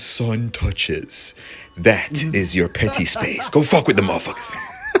 wherever the sun touches, that is your petty space. Go fuck with the motherfuckers.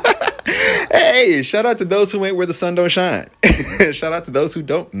 Hey, shout out to those who ain't where the sun don't shine. Shout out to those who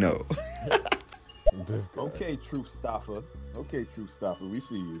don't know. Okay, Truth Staffer. We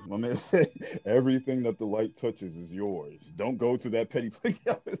see you. My man said everything that the light touches is yours. Don't go to that petty place,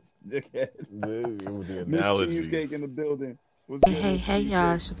 dickhead. The Miss analogy. Cheesecake in the building. Hey,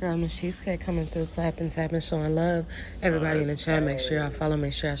 y'all. It's your girl, Miss Cheesecake, coming through, clapping, tapping, showing love. Everybody in the chat, make sure y'all follow,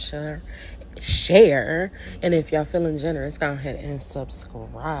 make sure y'all share. And if y'all feeling generous, go ahead and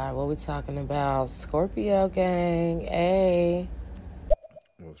subscribe. What we talking about? Scorpio gang. Hey.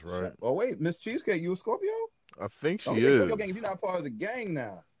 That's right. Oh, wait, Miss Cheesecake, you a Scorpio? I think she is. is. Scorpio gang, you're not part of the gang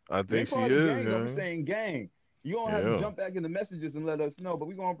now. I think she is. Gang, I'm saying gang. You don't have to jump back in the messages and let us know, but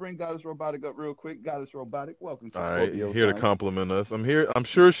we're going to bring Goddess Robotic up real quick. Goddess Robotic, welcome to Scorpio. Here to compliment us. I'm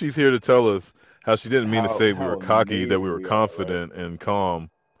sure she's here to tell us how she didn't mean to say we were cocky, that we were confident and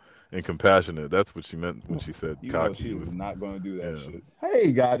calm and compassionate. That's what she meant when she said cocky. She was not going to do that shit.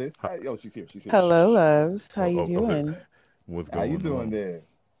 Hey, Goddess. Yo, she's here. Hello, loves. How you doing? Okay. What's going on? How you doing there?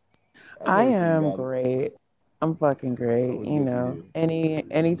 I am great. I'm fucking great. You know,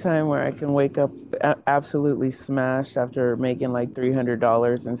 anytime where I can wake up absolutely smashed after making like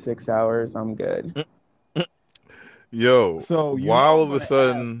 $300 in 6 hours, I'm good. Yo, so while all of a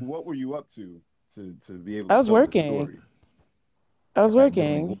sudden, what were you up to be able to I was tell working. the story? I was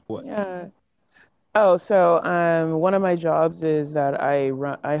working. What? Yeah. Oh, so one of my jobs is that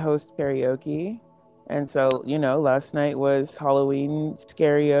I host karaoke. And so, you know, last night was Halloween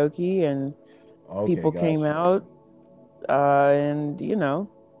karaoke and people came out, and you know,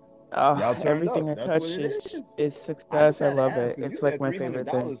 everything I touch is success. I love it. It's like my favorite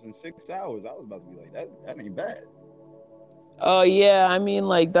thing. In 6 hours, I was about to be like, that ain't bad. Oh yeah, I mean,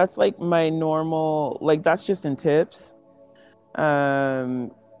 like that's like my normal, like that's just in tips,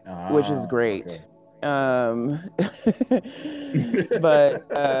 which is great. Okay.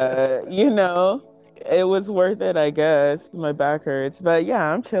 But you know. It was worth it, I guess. My back hurts. But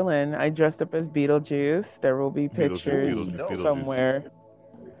yeah, I'm chilling. I dressed up as Beetlejuice. There will be pictures somewhere.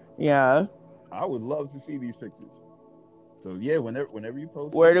 Yeah. I would love to see these pictures. So yeah, whenever you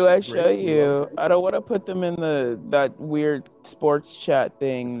post. Where do I show you? I don't want to put them in that weird sports chat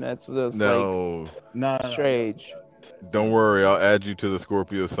thing. That's just strange. Don't worry, I'll add you to the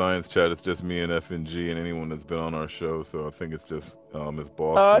Scorpio Science chat. It's just me and FNG and anyone that's been on our show. So I think it's just Miss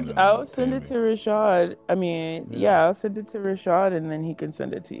Boston. I'll send it to Rashad. I mean, I'll send it to Rashad and then he can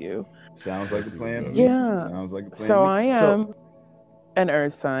send it to you. Sounds like a plan. Yeah. Sounds like a plan. So I am an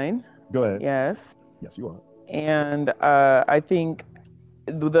Earth sign. Go ahead. Yes. Yes, you are. And I think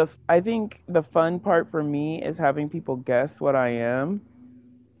the fun part for me is having people guess what I am.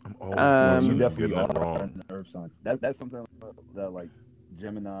 I'm always you definitely getting that wrong. An Earth sign. That's something that like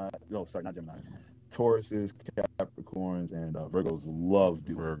Gemini. No, sorry, not Gemini. Tauruses, Capricorns, and Virgos love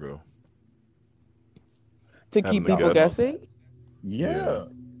doing. Virgo. To keep people guessing. Yeah,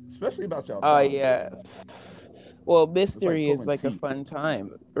 especially about y'all. Oh yeah. Well, mystery is like a fun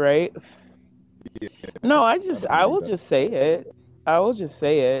time, right? Yeah. No, I will just say it.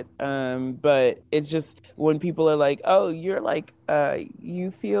 But it's just when people are like, "Oh, you're like,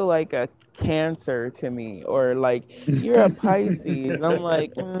 you feel like a Cancer to me," or like, "You're a Pisces." I'm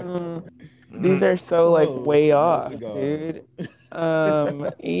like, these are so like way off, dude.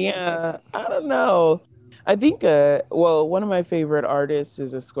 Yeah, I don't know. I think, one of my favorite artists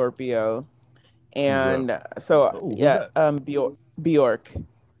is a Scorpio, and so Bjork.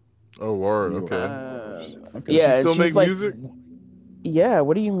 Oh, word. Okay. Yeah, does she still make music? Yeah,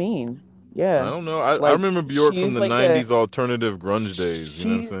 what do you mean? Yeah. I don't know. I remember Bjork from the 90s alternative grunge days. You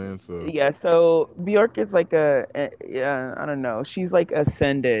know what I'm saying? So yeah, so Bjork is like I don't know. She's like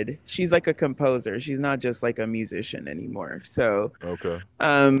ascended. She's like a composer. She's not just like a musician anymore. So okay.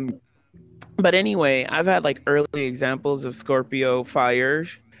 But anyway, I've had like early examples of Scorpio fire.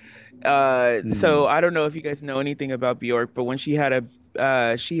 So I don't know if you guys know anything about Bjork, but when she had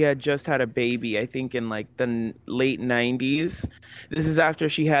just had a baby, I think in like the late 90s. This is after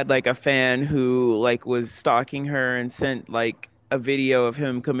she had like a fan who like was stalking her and sent like a video of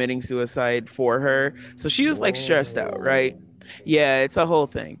him committing suicide for her. So she was like stressed out, right? Yeah, it's a whole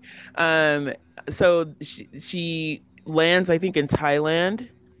thing. So she lands, I think, in Thailand.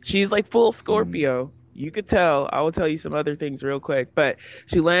 She's like full Scorpio. You could tell. I will tell you some other things real quick. But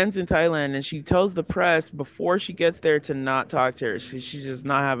she lands in Thailand and she tells the press before she gets there to not talk to her. She's just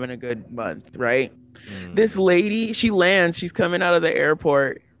not having a good month, right? This lady, she lands. She's coming out of the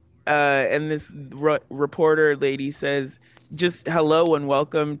airport. And this reporter lady says, just hello and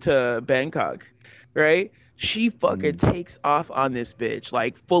welcome to Bangkok, right? she fucking takes off on this bitch,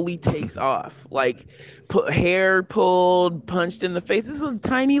 like fully takes off, like hair pulled, punched in the face. This is a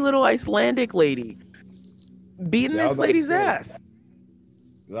tiny little Icelandic lady beating this lady's ass.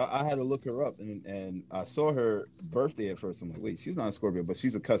 I had to look her up, and I saw her birthday at first. I'm like, wait, she's not a Scorpio, but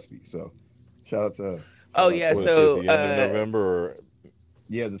she's a Cuspy. So shout out to her. Oh yeah, so at the end of November, or...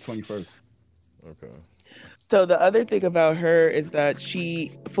 yeah, the 21st. Okay. So the other thing about her is that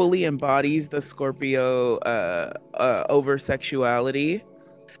she fully embodies the Scorpio over-sexuality,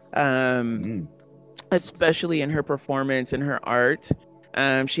 especially in her performance and her art.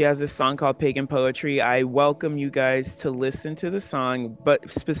 She has this song called Pagan Poetry. I welcome you guys to listen to the song, but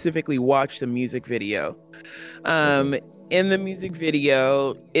specifically watch the music video. In the music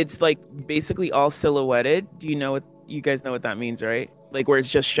video, it's like basically all silhouetted. Do you know what you guys know what that means, right? Like where it's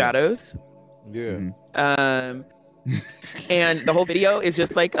just shadows. Yeah. And the whole video is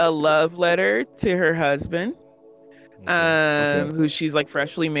just like a love letter to her husband, who she's like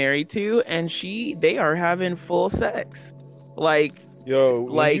freshly married to, and they are having full sex. Like, yo,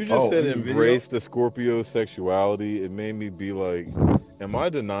 when you just said embrace the Scorpio sexuality, it made me be like, am I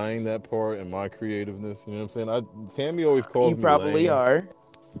denying that part in my creativeness? You know what I'm saying? Tammy always calls me You probably lame. are.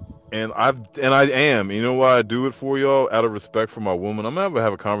 And I am. You know why I do it for y'all? Out of respect for my woman. I'm gonna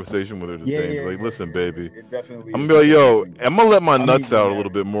have a conversation with her today. Listen, baby. I'm gonna be like, yo, I'm gonna let my nuts out a little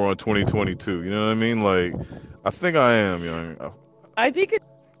bit more on 2022. You know what I mean? Like, I think I am, young. I think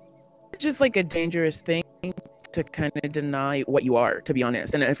it's just like a dangerous thing to kind of deny what you are, to be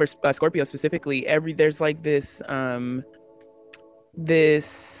honest. And for Scorpio specifically, there's like this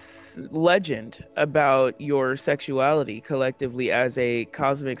legend about your sexuality collectively as a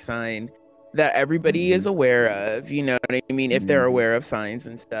cosmic sign that everybody is aware of, you know what I mean, if they're aware of signs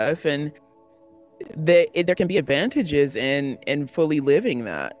and stuff, and there can be advantages in fully living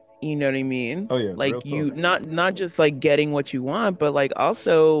that, you know what I mean? Oh yeah, like you not just like getting what you want, but like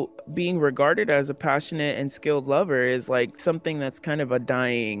also being regarded as a passionate and skilled lover is like something that's kind of a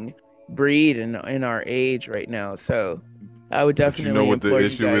dying breed in our age right now. So I would definitely. But you know what the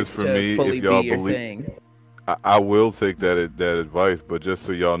issue is for me? If y'all believe, I will take that advice. But just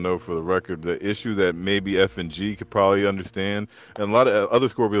so y'all know, for the record, the issue that maybe F and G could probably understand, and a lot of other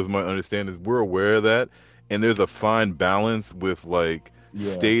Scorpios might understand, is we're aware of that, and there's a fine balance with like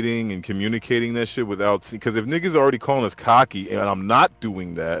stating and communicating that shit without. Because if niggas are already calling us cocky, and I'm not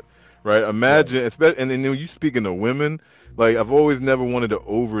doing that, right? Imagine, especially, and then you speaking to women. Like, I've always never wanted to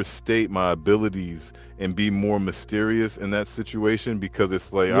overstate my abilities and be more mysterious in that situation, because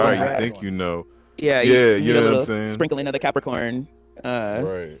it's like, all right, you think you know. Yeah, you know what I'm saying? Sprinkling of the Capricorn.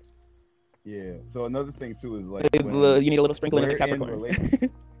 Right. Yeah. So another thing too is like you need a little sprinkling of the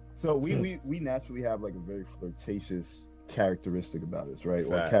Capricorn. So we naturally have like a very flirtatious characteristic about us, right?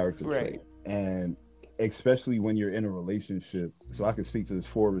 Or Facts. character trait. And especially when you're in a relationship, so I can speak to this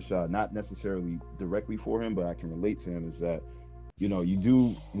for Rashad, not necessarily directly for him, but I can relate to him, is that, you know, you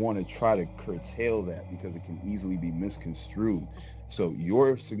do want to try to curtail that because it can easily be misconstrued. So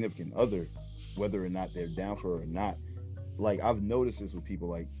your significant other, whether or not they're down for it or not, like I've noticed this with people,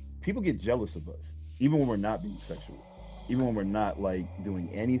 like people get jealous of us, even when we're not being sexual, even when we're not like doing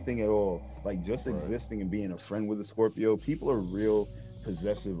anything at all, like just existing and being a friend with a Scorpio. People are real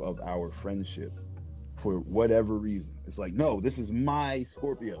possessive of our friendship. For whatever reason, it's like, no, this is my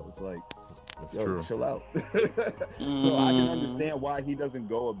Scorpio. It's like, yo, chill out. So I can understand why he doesn't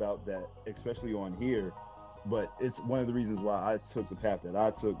go about that, especially on here. But it's one of the reasons why I took the path that I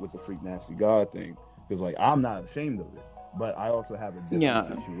took with the Freak Nasty God thing, because like I'm not ashamed of it, but I also have a different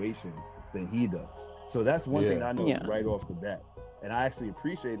situation than he does. So that's one thing I know right off the bat, and I actually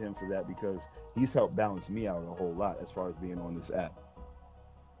appreciate him for that, because he's helped balance me out a whole lot as far as being on this app.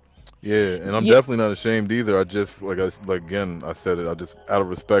 Yeah, and I'm definitely not ashamed either. I just like again, I said it. I just, out of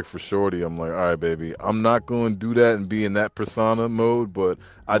respect for Shorty, I'm like, all right, baby, I'm not going to do that and be in that persona mode. But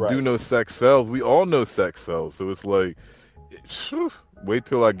I do know sex sells. We all know sex sells. So it's like, wait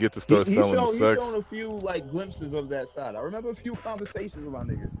till I get to start selling the sex. He's shown a few like glimpses of that side. I remember a few conversations with my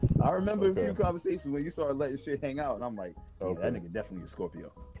nigga. I remember a few conversations when you started letting shit hang out, and I'm like, that nigga definitely a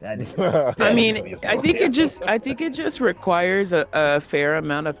Scorpio. That nigga, I mean, I think it just requires a fair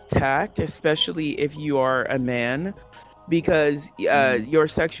amount of tact, especially if you are a man, because your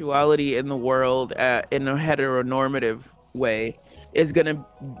sexuality in the world in a heteronormative way is going to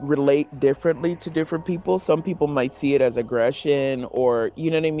relate differently to different people. Some people might see it as aggression, or you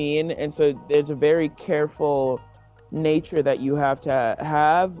know what I mean? And so there's a very careful nature that you have to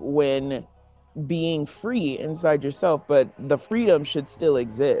have when being free inside yourself, but the freedom should still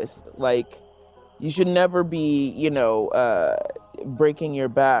exist. Like, you should never be, breaking your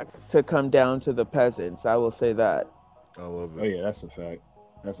back to come down to the peasants. I will say that. I love it. Oh yeah, that's a fact.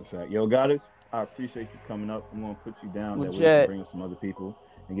 That's a fact. Yo, Goddess, I appreciate you coming up. I'm gonna put you down. That way we can bring some other people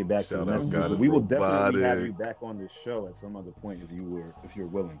and get back to the message. We will definitely have you back on this show at some other point if you're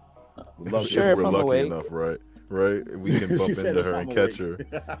willing. We'd love if we're lucky enough, right? We can bump into her and catch her.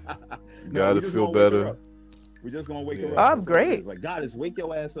 Goddess, feel better. We're just gonna wake her up. I'm great. It's like, Goddess, wake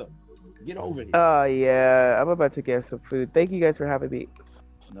your ass up. Get over here. Oh yeah, I'm about to get some food. Thank you guys for having me.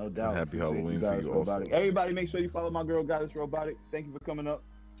 No doubt. Happy Halloween to you also. Everybody, make sure you follow my girl Goddess Robotic. Thank you for coming up.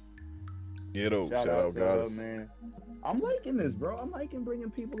 Yeah, though. Shout out Goddess. Man. I'm liking this, bro. I'm liking bringing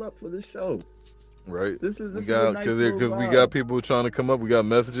people up for this show. Right. This is we got people trying to come up. We got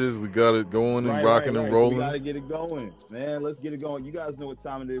messages. We got it going and rocking and rolling. We got to get it going, man. Let's get it going. You guys know what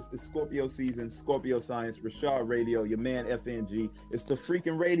time it is. It's Scorpio season. Scorpio Science. Rashad Radio. Your man FNG. It's the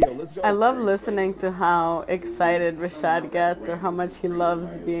freaking radio. Let's go. I love listening to how excited Rashad gets or how much he loves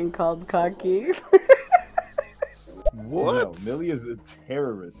being called cocky. What? No, Millie is a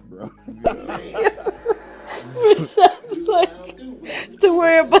terrorist, bro. Rashad's like, don't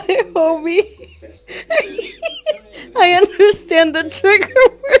worry about it, homie. I understand the trigger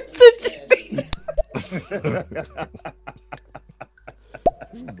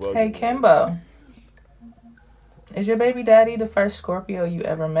words. Hey, Kimbo. Is your baby daddy the first Scorpio you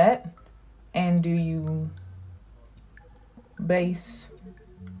ever met? And do you base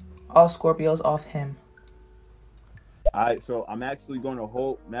all Scorpios off him? So I'm actually going to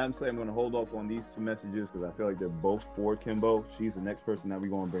hold. Madam Slay, I'm going to hold off on these two messages because I feel like they're both for Kimbo. She's the next person that we're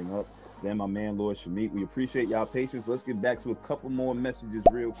going to bring up. Then my man Lord Shamik. We appreciate y'all patience. Let's get back to a couple more messages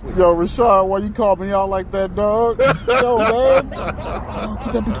real quick. Yo, Rashad, why you call me out like that, dog? Yo, man,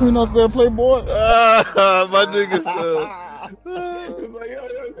 put that between us there, Playboy. My nigga said. It's like,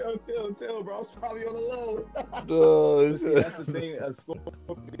 yo, chill, bro. I was probably on the low. That's the thing. As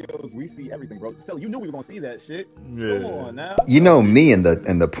Scorpios, we see everything, bro. Still, you knew we were gonna see that shit. Yeah. Come on now. You know me and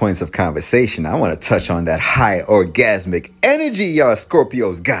the points of conversation. I want to touch on that high orgasmic energy y'all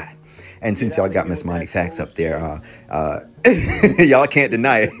Scorpios got. And since y'all got Miss Monty Facts up there, y'all can't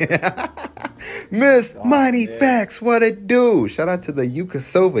deny it. Miss Monty Facts, what it do? Shout out to the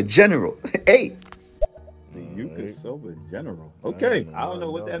Yukosova General. Hey. Yukosova General. Okay, I don't know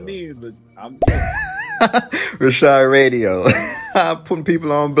what that means, but I'm Rashad Radio. I'm putting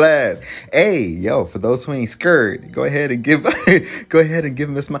people on blast. Hey, yo, for those who ain't scared, go ahead and give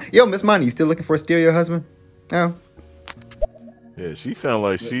Miss Monty. Yo, Miss Monty, you still looking for a stereo husband? No. Yeah, she sound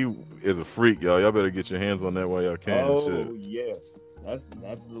like she is a freak, y'all. Y'all better get your hands on that while y'all can. Oh, yeah.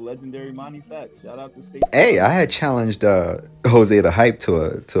 That's the legendary Monty Facts. Shout out to Stacey. Hey, I had challenged Jose the Hype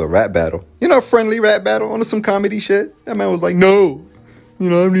to a rap battle. You know, a friendly rap battle on some comedy shit. That man was like, no. You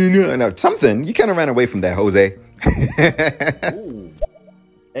know, I mean, something. You kind of ran away from that, Jose. Ooh.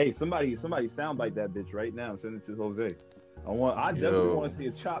 Hey, somebody soundbite that bitch right now and send it to Jose. I definitely want to see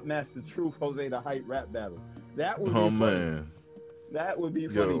a Chop Master Truth Jose the Hype rap battle. That would be funny. Man. That would be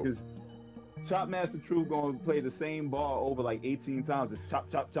funny because Chop Master Truth going to play the same bar over like 18 times. Just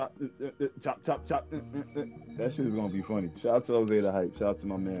chop, chop, chop, chop, chop, chop. That shit is going to be funny. Shout out to Jose the Hype. Shout out to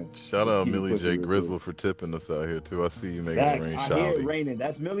my man. Shout out Millie J. Grizzle for tipping us out here too. I see you making it rain. I hear it raining.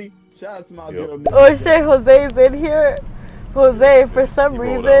 That's Millie. Shout out to my girl Millie. Oh shit, Jose's in here. Jose, for some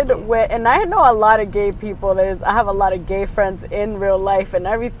reason, and I know a lot of gay people. I have a lot of gay friends in real life and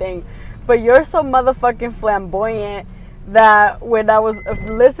everything, but you're so motherfucking flamboyant that when I was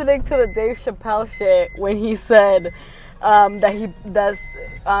listening to the Dave Chappelle shit, when he said that he does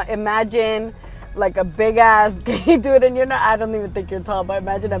imagine like a big ass gay dude, and I don't even think you're tall, but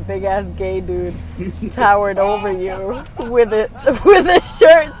imagine a big ass gay dude towered over you with a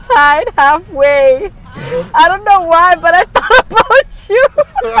shirt tied halfway. I don't know why, but I thought about you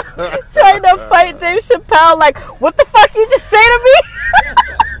trying to fight Dave Chappelle. Like, what the fuck you just say to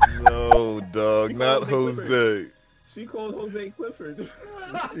me? No, dog, not Jose. She called Jose Clifford.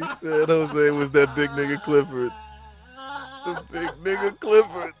 She said Jose was that big nigga Clifford. The big nigga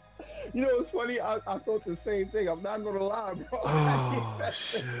Clifford. You know what's funny? I thought the same thing. I'm not gonna lie, bro. Oh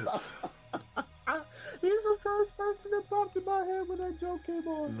shit. He's the first person that popped in my head when that joke came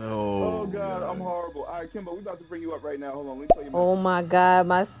on. No. Oh God, I'm horrible. All right, Kimbo, we about to bring you up right now. Hold on, let me tell you. Oh my God,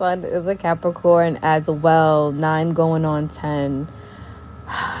 my son is a Capricorn as well. 9 going on 10.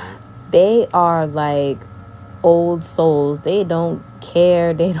 They are like old souls. They don't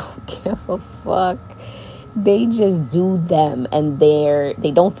care. They don't give a fuck. They just do them, and they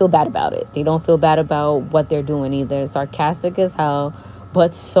don't feel bad about it. They don't feel bad about what they're doing either. Sarcastic as hell,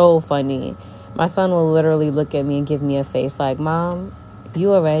 but so funny. My son will literally look at me and give me a face like, Mom,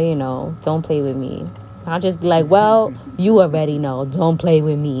 you already know. Don't play with me. I'll just be like, well, you already know. Don't play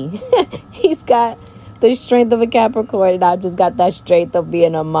with me. He's got the strength of a Capricorn, and I just got that strength of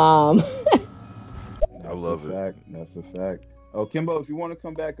being a mom. I love it. That's a fact. Oh, Kimbo, if you want to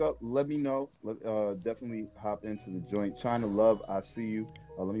come back up, let me know. Definitely hop into the joint. China Love, I see you.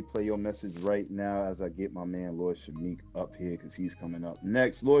 Let me play your message right now as I get my man Lord Shamik up here because he's coming up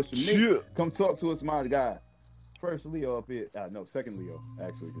next. Lord Shamik, come talk to us, my guy. First Leo up here. No, second Leo,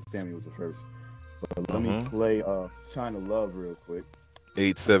 actually, because Tammy was the first. But let me play China Love real quick.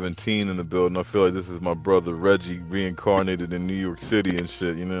 817 in the building. I feel like this is my brother Reggie reincarnated in New York City and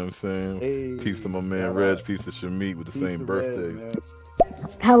shit. You know what I'm saying? Hey, peace to my man Reg. Peace to Shamik with the same birthday.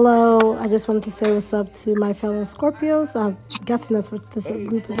 Hello. I just wanted to say what's up to my fellow Scorpios. I'm guessing that's what this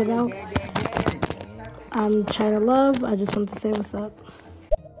group is about. I'm China Love. I just wanted to say what's up.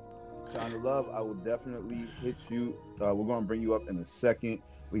 China Love, I will definitely hit you. We're going to bring you up in a second.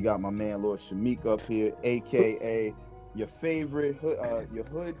 We got my man Lord Shamik up here, a.k.a. your favorite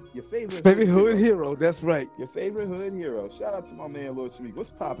favorite hood hero. That's right. Your favorite hood hero. Shout out to my man Lord Shamik. What's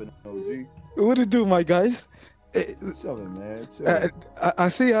popping, OG? What it do, my guys? Chilling, man. Chilling. I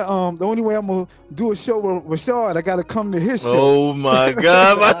see. The only way I'm gonna do a show with Rashad, I gotta come to his show. Oh my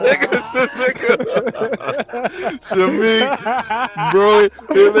God, my nigga, Shamik, bro.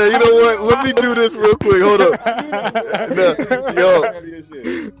 Hey, man, you know what? Let me do this real quick. Hold up.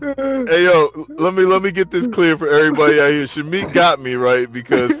 Yo, let me get this clear for everybody out here. Shamik got me right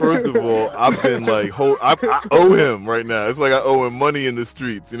because first of all, I've been like, I owe him right now. It's like I owe him money in the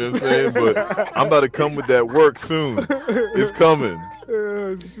streets. You know what I'm saying? But I'm about to come with that work soon. It's coming.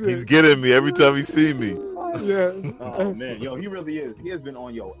 He's getting me every time he see me. Yeah. Oh man, yo, he really is. He has been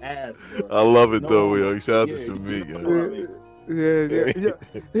on your ass, bro. I love it though, yo. Shout out to Shamik. Yeah.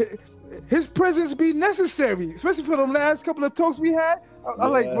 His presence be necessary, especially for the last couple of talks we had. I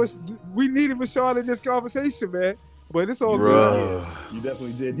like, we needed Rashad in this conversation, man. But it's all good. You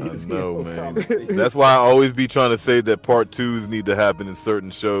definitely did. I know, man. That's why I always be trying to say that part 2s need to happen in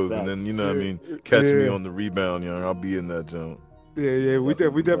certain shows, and then what I mean, catch me on the rebound, young. I'll be in that jump. Yeah, we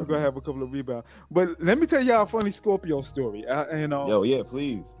definitely gonna have a couple of rebounds. But let me tell y'all a funny Scorpio story. Yo, yeah,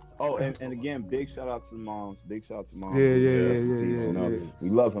 please. Oh, and again, big shout out to the moms. Big shout out to moms. Yeah. We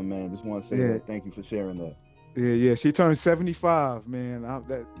love her, man. Just want to say that. Thank you for sharing that. Yeah. She turned 75, man.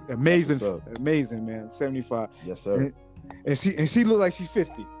 That amazing, man. 75. Yes, sir. And she looked like she's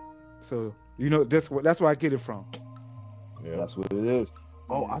 50. So that's where I get it from. Yeah, that's what it is.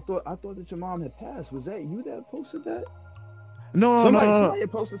 Oh, I thought that your mom had passed. Was that you that posted that? No. Somebody had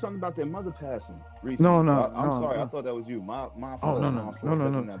posted something about their mother passing recently. No. I'm sorry. I thought that was you. My fault. No.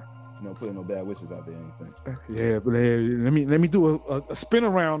 Putting no bad wishes out there or anything. Yeah, but let me do a spin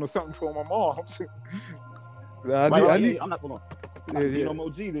around or something for my mom. I'm not going on. You know,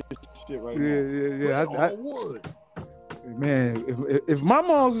 Moji this shit right now. Man, if my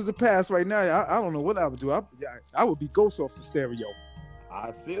mom's was to pass right now, I don't know what I would do. I would be ghost off the stereo.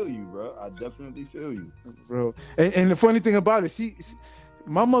 I feel you, bro. I definitely feel you, bro. And the funny thing about it,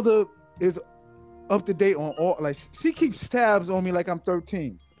 my mother is up to date on all. Like she keeps tabs on me like I'm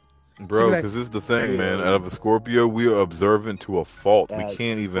 13. Bro, because this is the thing, man. Out of a Scorpio, we are observant to a fault. We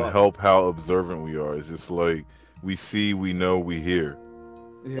can't even help how observant we are. It's just like we see, we know, we hear.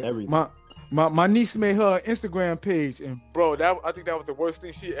 Yeah, everything. My niece made her Instagram page, and bro, I think that was the worst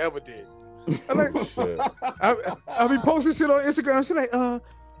thing she ever did. I be posting shit on Instagram. She's like,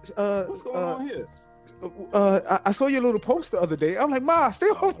 what's going on here? I saw your little post the other day. I'm like, Ma, stay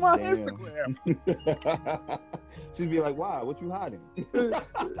off my Instagram. She'd be like, why? What you hiding?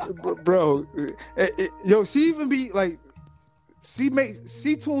 Bro, yo, she even be like, she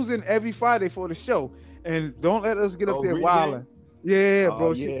tunes in every Friday for the show, and don't let us get up there wilding. Yeah,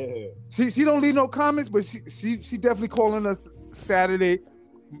 bro. She don't leave no comments, but she definitely calling us Saturday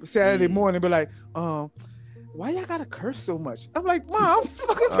morning, be like, why y'all gotta curse so much? I'm like, Mom, I'm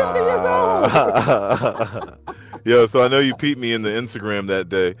fucking 50 years old. Yo, so I know you peeped me in the Instagram that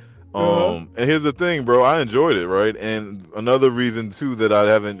day. And here's the thing, bro. I enjoyed it, right? And another reason too that I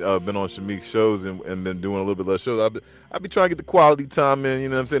haven't been on Shamik's shows and been doing a little bit less shows, I be trying to get the quality time in. You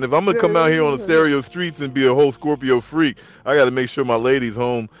know what I'm saying? If I'm gonna come out here on the stereo streets and be a whole Scorpio freak, I got to make sure my lady's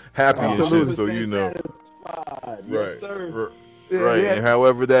home happy and shit. So you know, right. And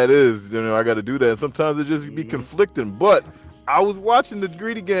however that is, I got to do that. And sometimes it just be conflicting, but. I was watching the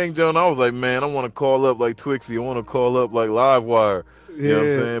Greedy Gang, John. I was like, man, I want to call up like Twixie. I want to call up like Livewire. You know what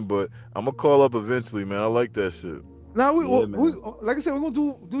I'm saying? But I'm going to call up eventually, man. I like that shit. Now, we like I said, we're going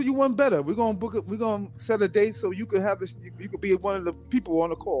to do you one better. We're going to book it. We're going to set a date so you could have this. You could be one of the people on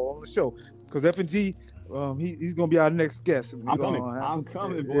the call, on the show. Because F&G, he's going to be our next guest. I'm coming, boy.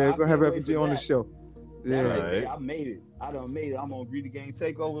 Yeah, we're going to have F&G on the show. Yeah, right. I made it. I done made it. I'm on Greedy Gang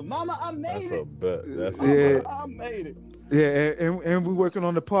Takeover. Mama, I made it. That's a bet. I made it. Yeah, and we're working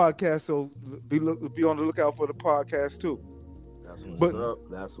on the podcast, so be on the lookout for the podcast too. That's what's up.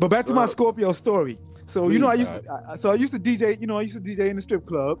 But back to my Scorpio story. So please, I used to DJ. I used to DJ in the strip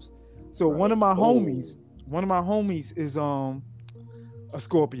clubs. So one of my homies is a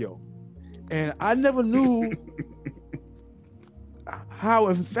Scorpio, and I never knew how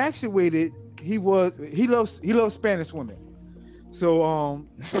infatuated he was. He loves Spanish women. So on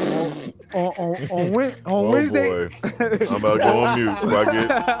Wednesday, boy. I'm about to go on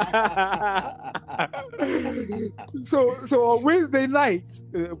mute. So on Wednesday nights,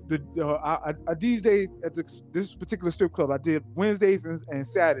 I DJ at this particular strip club. I did Wednesdays and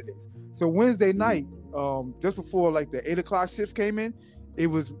Saturdays. So Wednesday night, just before like the 8 o'clock shift came in, it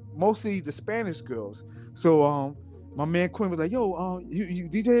was mostly the Spanish girls. So my man Quinn was like, "Yo, you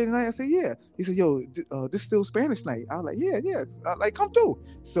DJ tonight?" I said, "Yeah." He said, "Yo, this still Spanish night." I was like, "Yeah." Like, come through.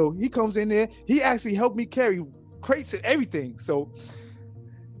 So he comes in there. He actually helped me carry crates and everything. So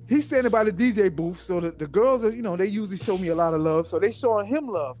he's standing by the DJ booth. So the girls are, they usually show me a lot of love. So they showing him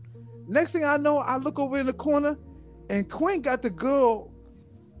love. Next thing I know, I look over in the corner, and Quinn got the girl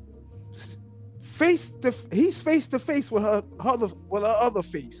face to face with her other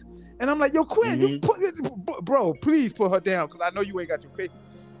face. And I'm like, "Yo, Quinn, you bro, please put her down, because I know you ain't got your face.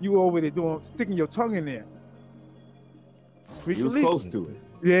 You over there sticking your tongue in there." He was close to it.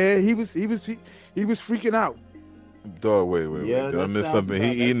 Yeah, he was freaking out. Dog, wait. Did I miss something?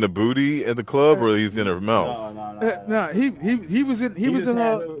 He eating the booty at the club, or he's in her mouth? No. He was in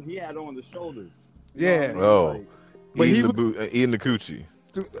her. He had on the shoulders. Yeah. But eating the coochie.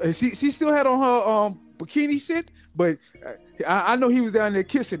 She still had on her bikini shit, but I know he was down there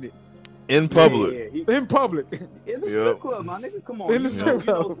kissing it. In public. In public. In the strip club, my nigga. Come on. In the strip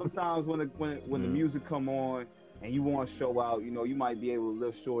club. Sometimes when the music come on and you want to show out, you might be able to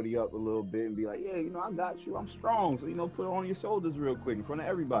lift shorty up a little bit and be like, "Yeah, I got you. I'm strong." So put it on your shoulders real quick in front of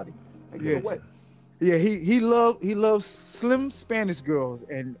everybody. And get away. Yeah, he loves slim Spanish girls,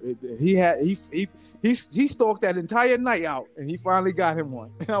 and he stalked that entire night out, and he finally got him one.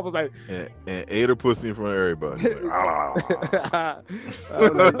 And I was like, and ate her pussy in front of everybody.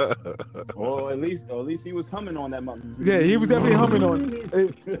 Well, at least he was humming on that. Yeah, he was definitely humming on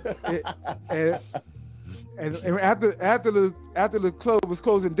it. And after the club was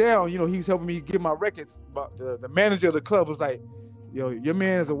closing down, he was helping me get my records. But the manager of the club was like, "Yo, your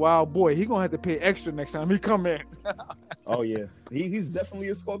man is a wild boy. He gonna have to pay extra next time he come in." Oh yeah, he's definitely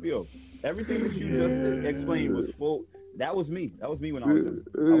a Scorpio. Everything that you just explained was full. That was me. That was me when I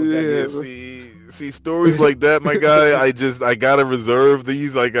was see stories like that, my guy. I gotta reserve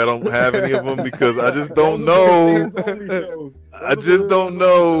these. Like, I don't have any of them because I just don't know. I just don't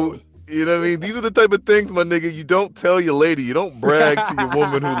know. You know what I mean? These are the type of things, my nigga, you don't tell your lady. You don't brag to your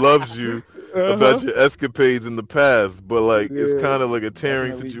woman who loves you about your escapades in the past. But, like, it's kind of like a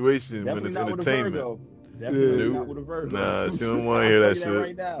tearing situation when it's entertainment. Nah, she don't want to hear that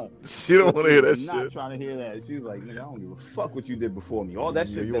shit. She don't want to hear that shit. Not trying to hear that. She's like, "Nigga, I don't give a fuck what you did before me. All that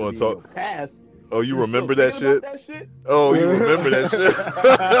shit you want to talk past." Oh, you remember that shit? Oh, you remember that shit?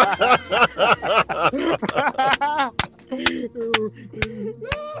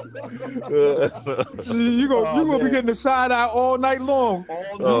 You gonna be getting the side eye all night long.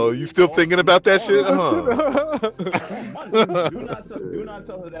 Oh, you still thinking about that shit? Do not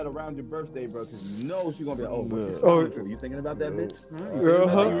tell her that around your birthday, bro, because she's gonna be like, "Oh, you thinking about that bitch?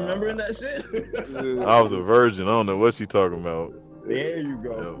 You remembering that shit?" I was a virgin. I don't know what she talking about. There you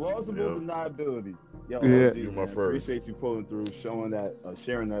go. Plausible deniability. Yo, you're my first. Appreciate you pulling through, sharing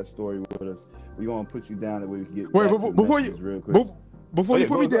that story with us. We gonna put you down that way we can get. Wait, before you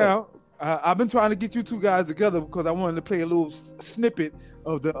put me down, I've been trying to get you two guys together because I wanted to play a little snippet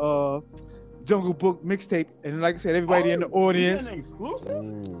of the Jungle Book mixtape, and like I said, everybody in the audience,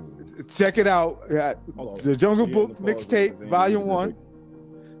 check it out. The Jungle Book mixtape, Volume 1.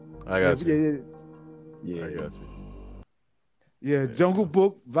 I got you. Yeah, I got you. Yeah, Jungle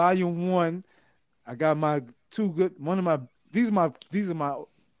Book Volume 1. I got my these are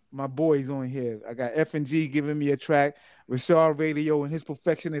my boys on here. I got F&G giving me a track, Rashad Radio and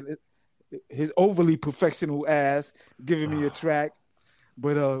his overly professional ass giving me a track.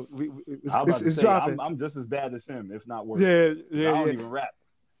 But it's dropping. I'm just as bad as him, if not worse. Yeah. I don't even rap.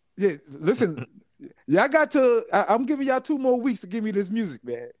 Yeah, listen, I'm giving y'all 2 more weeks to give me this music,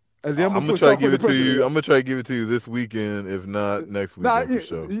 man. I'm gonna try to give it to you. I'm gonna try to give it to you this weekend, if not next weekend for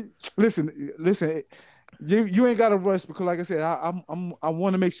sure. Listen. You ain't got to rush because, like I said, I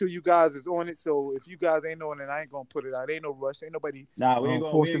want to make sure you guys is on it. So if you guys ain't on it, I ain't gonna put it out. Ain't no rush. Ain't nobody. Nah, we ain't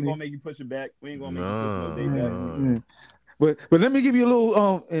gonna make you push it back. We ain't gonna make you push no day back. But let me give you a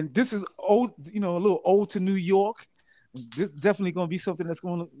little and this is old, a little old to New York. This is definitely gonna be something that's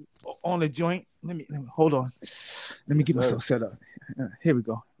going on the joint. Let me hold on. Let me get myself set up. Here we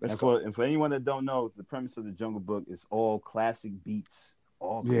go. Let's go. And for anyone that don't know, the premise of the Jungle Book is all classic beats.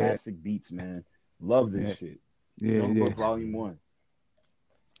 All classic beats, man. Love this shit. Yeah, Jungle Book Volume 1.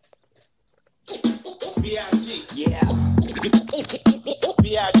 B.I.G. Yeah.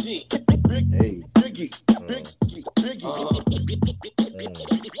 B.I.G. Hey. Biggie.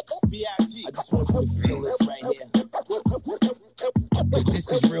 B.I.G. I just want you to feel this right here. Cause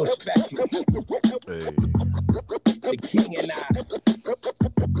this is real special. Hey. The king and I.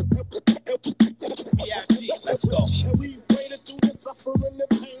 B.I.G. Let's go. We waited through the suffering and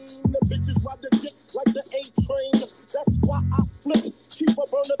pain. The bitches ride the dick like the A train. That's why I flip. Keep a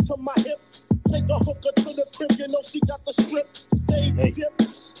burner to my hip. Take a hooker to the crib. You know she got the strip. Stay dip.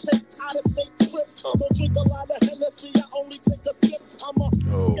 Take out of state trips. Don't drink a lot of Hennessy. I only take a sip. I'm a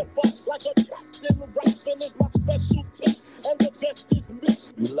skipper like a captain. Rapping is my specialty. And the best is me.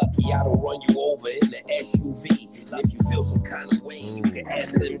 You lucky I don't run you over in the SUV. If you feel some kind of way, you can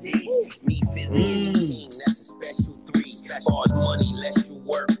SMD. Me, Fizzy, and the king, that's a special 3. Hard money, less you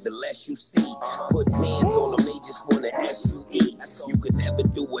work, the less you see. Put hands on them, they just want to SUE. You could never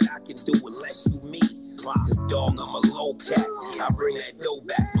do what I can do unless you me. Cause dog, I'm a low cat. I bring that dough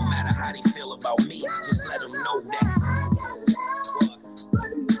back, no matter how they feel about me. Just let them know that.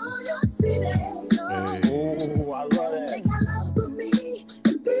 Oh, I love that. They got love for me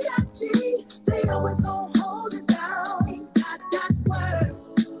and B.I.G. They always gon' hold us down. Ain't got that word.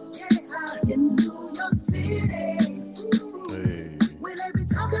 Yeah, in New York City. When they be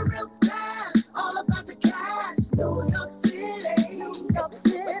talking real fast, all about the cash. New York City, New York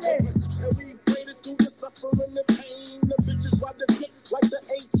City. And we waited through the suffering and pain. The bitches ride the dick like the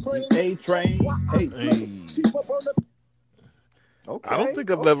A train. A-train. Okay. I don't think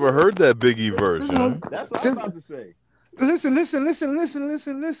I've ever heard that Biggie verse. That's what I'm about to say. Listen. This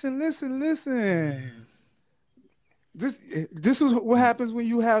is what happens when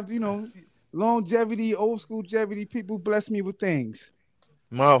you have, longevity, old school longevity. People bless me with things.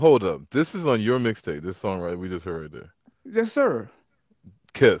 Ma, hold up. This is on your mixtape. This song right we just heard there. Yes, sir.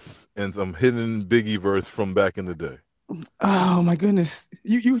 Kiss and some hidden Biggie verse from back in the day. Oh my goodness.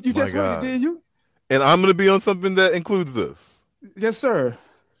 You just heard it, did you? And I'm gonna be on something that includes this. Yes, sir.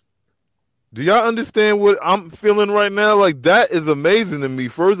 Do y'all understand what I'm feeling right now? Like, that is amazing to me.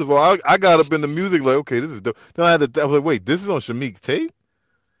 First of all, I got up in the music like, okay, this is dope. Then I was like, wait, this is on Shamik's tape?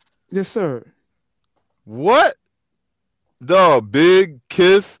 Yes, sir. What? Dog, Big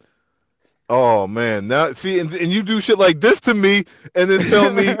Kiss. Oh, man. Now, see, and you do shit like this to me and then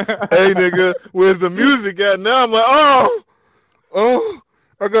tell me, hey, nigga, where's the music at? Now I'm like, oh,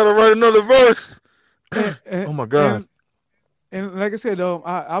 I got to write another verse. Oh, my God. And like I said,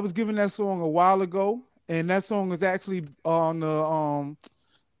 I was given that song a while ago, and that song was actually on the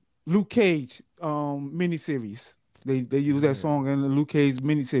Luke Cage miniseries. They used that song in the Luke Cage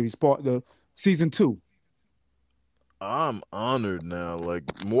miniseries, the season 2. I'm honored now. Like,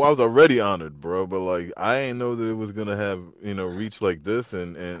 I was already honored, bro, but like I ain't know that it was gonna have reach like this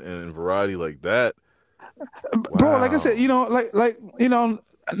and variety like that. Bro, like I said,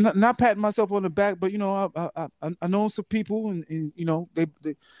 not patting myself on the back, but I know some people, and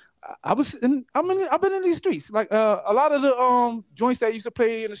I've been in these streets. Like a lot of the joints that I used to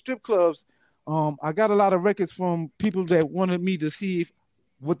play in the strip clubs. I got a lot of records from people that wanted me to see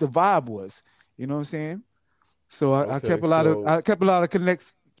what the vibe was. You know what I'm saying? So I kept a lot of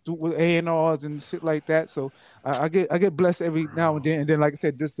connects with A&Rs and shit like that. So I get blessed every now and then. And then, like I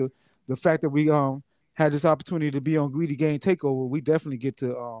said, just the fact that we had this opportunity to be on Greedy Gang Takeover, we definitely get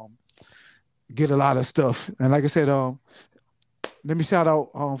to get a lot of stuff. And like I said, let me shout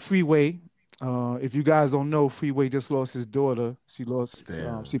out Freeway. If you guys don't know, Freeway just lost his daughter. She lost.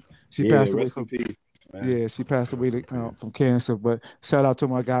 She passed away from peace, she passed away from cancer. But shout out to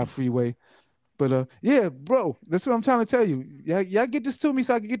my guy Freeway. But yeah, bro, that's what I'm trying to tell you. Y'all get this to me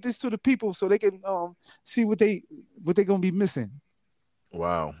so I can get this to the people so they can see what they gonna be missing.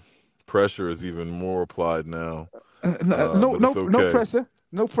 Wow. Pressure is even more applied now. No pressure.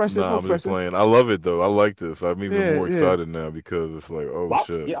 No pressure. Nah, I'm just playing. I love it though. I like this. I'm even more excited now because it's like,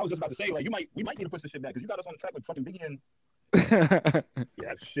 shit. Yeah, I was just about to say, like, we might need to push this shit back because you got us on the track with fucking Biggie and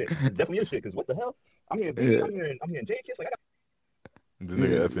yeah, shit. It definitely is shit. Because what the hell? I'm hearing Biggie. I'm hearing Jay Kiss. Like, the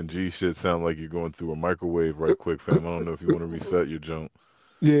nigga F&G shit sound like you're going through a microwave right quick, fam. I don't know if you want to reset your jump.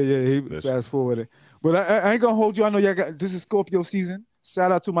 He fast forwarded. But I ain't gonna hold you. I know y'all got this is Scorpio season.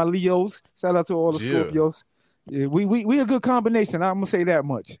 Shout out to my Leos. Shout out to all the Scorpios. Yeah, we a good combination. I'm gonna say that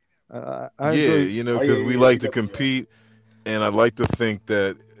much. Because we like to compete, and I like to think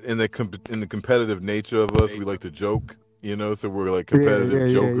that in the competitive nature of us, we like to joke. So we're like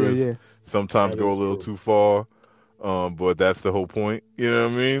competitive jokers. Sometimes go a little too far, but that's the whole point. You know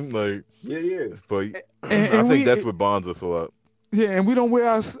what I mean? Like, But I think that's what bonds us a lot. Yeah, and we don't wear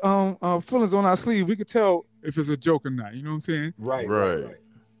our feelings on our sleeve. We can tell if it's a joke or not. You know what I'm saying? Right.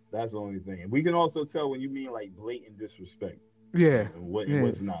 That's the only thing. And we can also tell when you mean like blatant disrespect. Yeah. And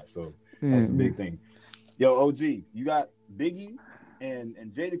what's not. So that's a big thing. Yo, OG, you got Biggie and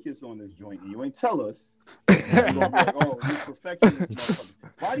Jadakiss on this joint, and you ain't tell us. You're like, oh, you perfectionist.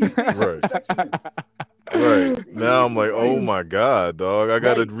 Why do you think perfectionist? Right. Now I'm like, oh my God, dog. I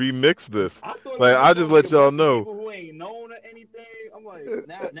gotta remix this. I just let y'all know. People who ain't known or anything. I'm like,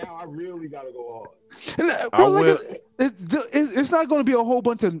 now I really gotta go hard. It's not gonna be a whole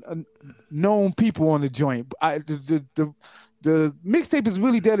bunch of known people on the joint. The mixtape is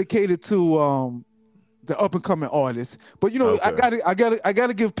really dedicated to the up and coming artists. But I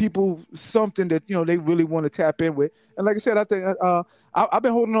gotta give people something that they really want to tap in with. And like I said, I think I've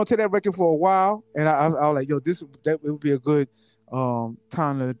been holding on to that record for a while, and I was like, that would be a good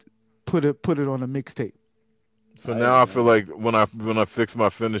time to put it on a mixtape. So now I feel like when I fix my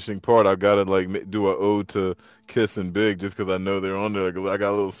finishing part, I gotta do an ode to Kiss and Big, just because I know they're on there. I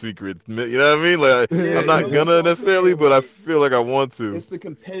got a little secret, you know what I mean? I'm not gonna necessarily, but I feel like I want to. It's the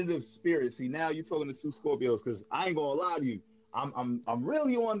competitive spirit. See, now you're talking to two Scorpios, because I ain't gonna lie to you. I'm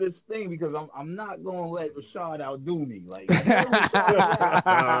really on this thing because I'm not gonna let Rashad outdo me. Like I'm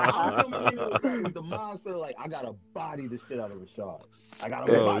coming in with the mindset like I gotta body the shit out of Rashad. I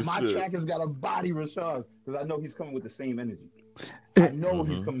gotta my track has gotta body Rashad's because I know he's coming with the same energy. He's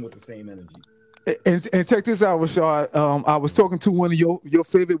coming with the same energy. And check this out, Rashad. I was talking to one of your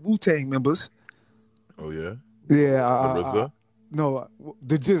favorite Wu-Tang members. Oh yeah. Yeah. The RZA? No,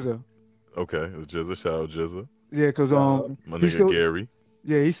 the GZA. Okay, the GZA. Shout out GZA. Yeah, because my nigga Gary.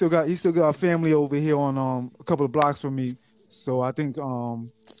 Yeah, he still got a family over here on a couple of blocks from me. So I think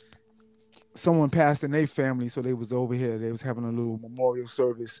someone passed in their family, so they was over here. They was having a little memorial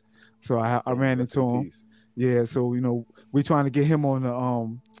service. So I ran into him. Yeah, so we trying to get him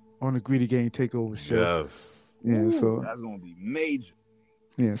on the Greedy Gang Takeover show. Yes. Yeah, so that's gonna be major.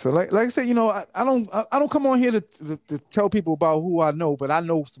 Yeah, so like I said, I don't come on here to tell people about who I know, but I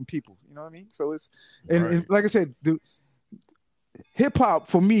know some people. You know what I mean? So it's and like I said, the hip hop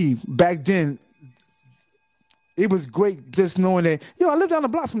for me back then, it was great just knowing that I lived down the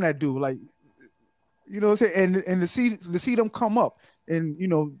block from that dude. Like, what I'm saying, and to see them come up and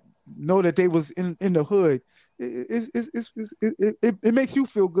know that they was in the hood, it makes you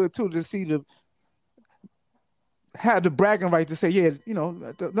feel good too to see had the bragging right to say,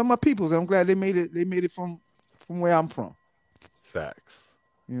 they're my peoples. I'm glad they made it from where I'm from. Facts.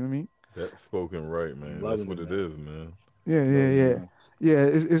 You know what I mean? That's spoken right, man. That's what it is, man. Yeah.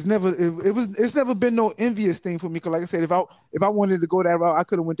 It's never been no envious thing for me. Cause like I said, if I wanted to go that route, I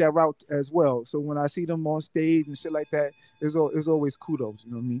could have went that route as well. So when I see them on stage and shit like that, it's always kudos.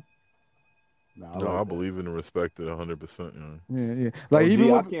 You know what I mean? No, I believe in and respect it 100%. Yeah. Like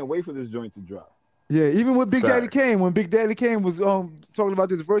I can't wait for this joint to drop. Yeah, even with Big Daddy Kane, when Big Daddy Kane was talking about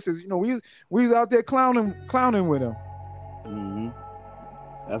this verses, we was out there clowning with him. Mm-hmm.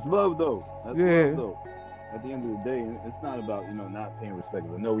 That's love though. That's love though. At the end of the day, it's not about not paying respect.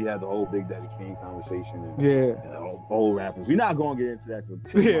 I know we had the whole Big Daddy Kane conversation and old rappers. We're not gonna get into that.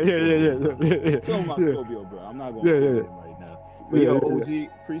 Yeah. Still my Scorpio, bro. I'm not gonna get in right now. But yo, OG,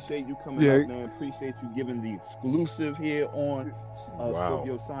 appreciate you coming out, man. Appreciate you giving the exclusive here on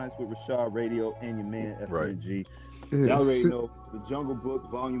Scorpio Science with Rashad Radio and your man FNG. Y'all already know the Jungle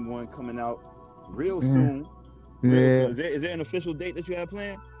Book Volume 1 coming out real soon. Yeah. Is there an official date that you have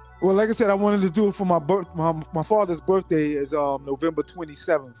planned? Well, like I said, I wanted to do it for my father's birthday is November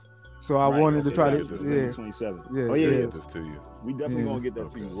 27th. So I wanted to try to 27th. Yeah. Oh yeah. Get this to you. We definitely gonna get that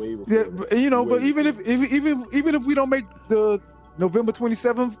to you way before. Yeah, but even if we don't make the November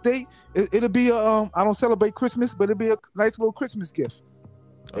 27th date, it'll be I don't celebrate Christmas, but it'll be a nice little Christmas gift.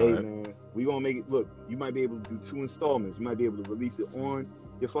 Hey man, we gonna make it. Look, you might be able to do 2 installments. You might be able to release it on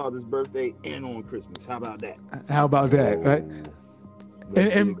your father's birthday and on Christmas. How about that? Right?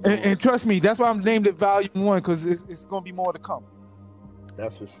 And trust me, that's why I'm named it Volume 1 because it's gonna be more to come.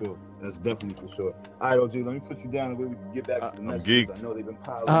 That's for sure. That's definitely for sure. All right, OG, let me put you down where we can get back to the messages. I know they've been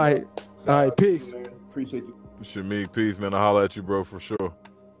piling up. All right, peace. Man. Appreciate you. Shamik, peace, man. I'll holler at you, bro, for sure. All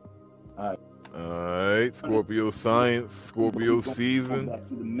right. All right, Scorpio science, Scorpio season. Back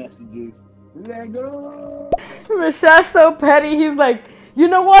to the messages. Let go. Rashad's so petty. He's like, you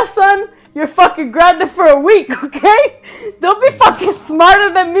know what, son? You're fucking grounded for a week, okay? Don't be fucking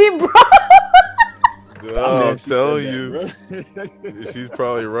smarter than me, bro. I'm telling you, she's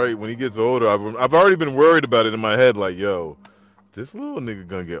probably right. When he gets older, I've already been worried about it in my head. Like, yo, this little nigga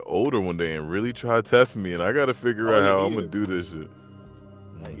gonna get older one day and really try to test me, and I gotta figure out how I'm gonna do this shit.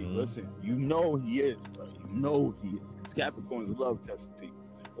 Hey, listen, you know he is, bro. You know he is. Because Capricorns love testing people.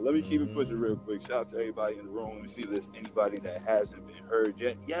 But let me keep it pushing real quick. Shout out to everybody in the room. Let me see if there's anybody that hasn't been heard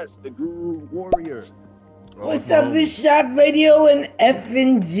yet. Yes, the Guru Warrior. What's up, it's Shop Radio and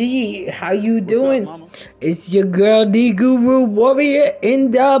FNG. How you doing? Up, it's your girl, the Guru Warrior,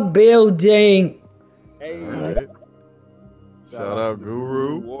 in the building. Hey, right. Shout out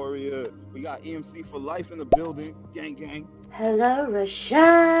Guru Warrior. We got EMC for life in the building. Gang, gang. Hello,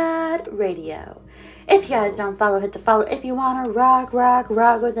 Rashad Radio. If you guys don't follow, hit the follow. If you want to rock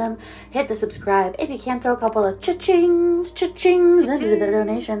with them, hit the subscribe. If you can, throw a couple of cha-chings into the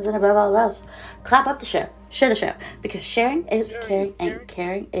donations. And above all else, clap up the show. Share the show. Because sharing is caring and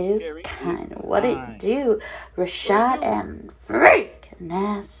caring is kind. What it do? Rashad and Freak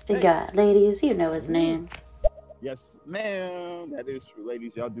Nasty God. Ladies, you know his name. Yes, ma'am. That is true.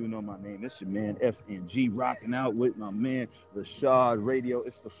 Ladies, y'all do know my name. It's your man, FNG, rocking out with my man, Rashad Radio.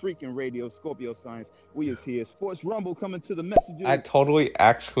 It's the freaking radio, Scorpio Science. We is here. Sports Rumble coming to the messages. I totally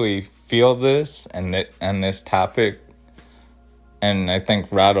actually feel this and this topic. And I think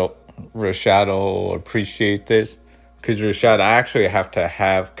Rashad will appreciate this. Because Rashad, I actually have to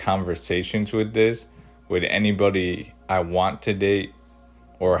have conversations with this with anybody I want to date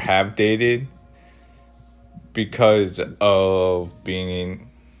or have dated. Because of being in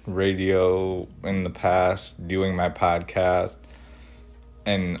radio in the past, doing my podcast,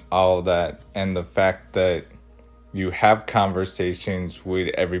 and all that, and the fact that you have conversations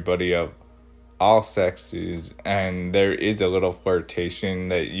with everybody of all sexes, and there is a little flirtation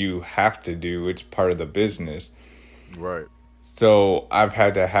that you have to do. It's part of the business. Right. So I've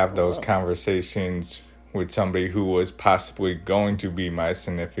had to have those conversations with somebody who was possibly going to be my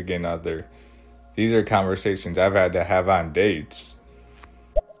significant other. These are conversations I've had to have on dates.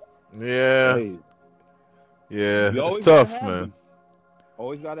 Yeah. Hey, yeah, it's tough, man.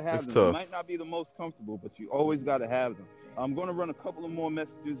 Always got to have it's them. Tough. It might not be the most comfortable, but you always got to have them. I'm going to run a couple of more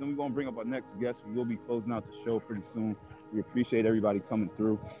messages, and we're going to bring up our next guest. We will be closing out the show pretty soon. We appreciate everybody coming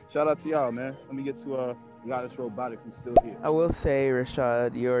through. Shout out to y'all, man. Let me get to Goddess Robotic, who's still here. I will say,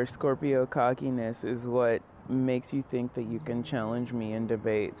 Rashad, your Scorpio cockiness is what makes you think that you can challenge me in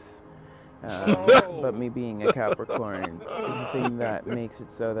debates. But me being a Capricorn is the thing that makes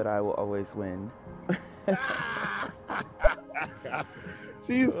it so that I will always win.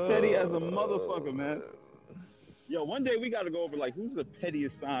 She's petty as a motherfucker, man. Yo, one day we got to go over, like, who's the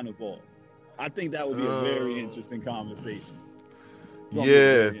pettiest sign of all? I think that would be a very interesting conversation.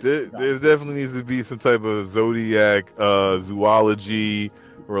 Yeah, there definitely needs to be some type of zodiac zoology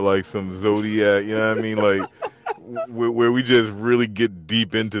or like some zodiac, you know what I mean? Like where we just really get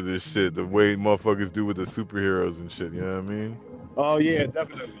deep into this shit, the way motherfuckers do with the superheroes and shit, you know what I mean? Oh yeah,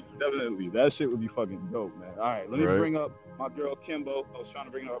 definitely. That shit would be fucking dope, man. All right, let me bring up my girl Kimbo. I was trying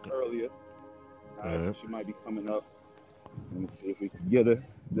to bring her up earlier. So she might be coming up. Let me see if we can get her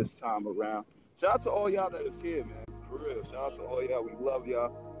this time around. Shout out to all y'all that is here, man. For real. Shout out to all y'all. We love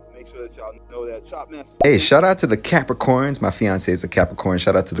y'all. Make sure that y'all know that. Chopmaster. Hey, shout out to the Capricorns. My fiance is a Capricorn.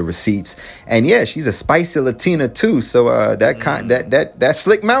 Shout out to the Receipts. And yeah, she's a spicy Latina too. So that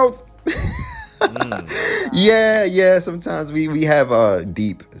slick mouth. Yeah. Sometimes we have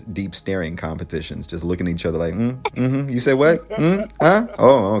deep staring competitions, just looking at each other like, You say what? Huh?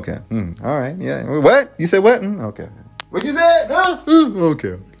 Oh, okay. All right. Yeah. What? You say what? Okay. What you said? Huh?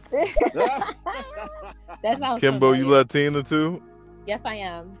 Okay. That sounds Kimbo, so you Latina too? Yes, I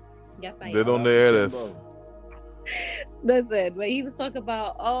am. They don't air this. Listen, but he was talking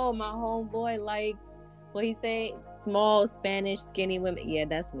about, my homeboy likes, what he say, small Spanish skinny women. Yeah,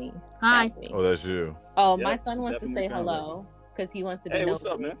 that's me. Hi. That's me. Oh, that's you. Oh, my son wants to say hello because he wants to be Hey, nosy. what's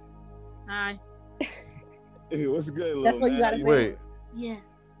up, man? Hi. Hey, what's good, little That's what man? you gotta say. Wait. Yeah.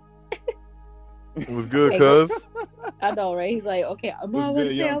 What's good, cuz? I know, right? He's like, okay, I want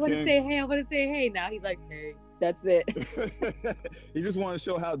to say hey. Now he's like, hey. That's it. He just wanted to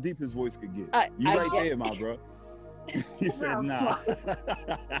show how deep his voice could get. I there, my bro. He said, nah.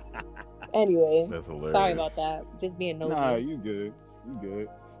 Anyway, that's hilarious. Sorry about that. Just being nosy. Nah, you good.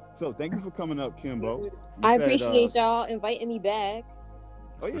 So thank you for coming up, Kimbo. I appreciate y'all inviting me back.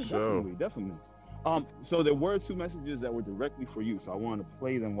 Oh yeah, sure. definitely. So there were 2 messages that were directly for you, so I wanted to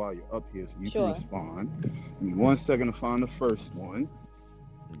play them while you're up here so you can respond. Give me 1 second to find the first one.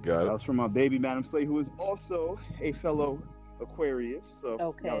 You got it. That was from my baby, Madam Slay, who is also a fellow Aquarius. So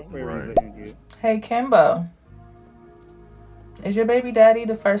Aquarius in here. Hey, Kimbo. Is your baby daddy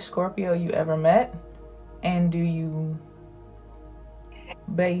the first Scorpio you ever met? And do you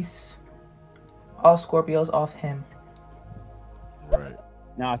base all Scorpios off him? Right.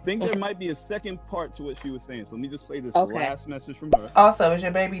 Now, I think there might be a second part to what she was saying. So let me just play this last message from her. Also, is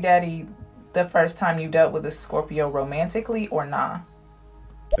your baby daddy the first time you dealt with a Scorpio romantically or nah?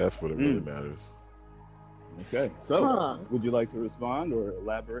 That's what it really matters. Okay. So, would you like to respond or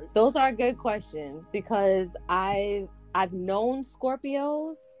elaborate? Those are good questions because I've known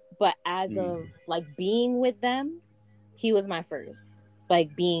Scorpios, but as of like being with them, he was my first.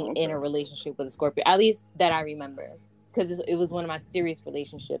 Like being in a relationship with a Scorpio, at least that I remember. Because it was one of my serious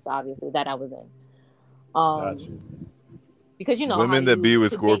relationships, obviously, that I was in. Because you know, women that be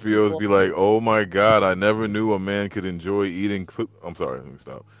with Scorpios be like, "Oh my God, I never knew a man could enjoy eating." I'm sorry, let me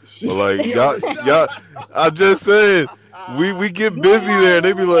stop. But like, y'all, I'm just saying, we get busy there, and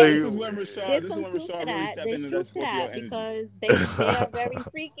they be like, "There's some truth to that. There's truth to that because they are very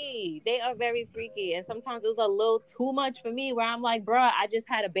freaky. They are very freaky, and sometimes it was a little too much for me. Where I'm like, "Bruh, I just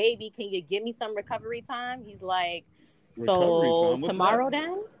had a baby. Can you give me some recovery time?" He's like, "So tomorrow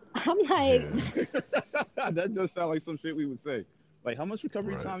then?" I'm like, that does sound like some shit we would say. Like, how much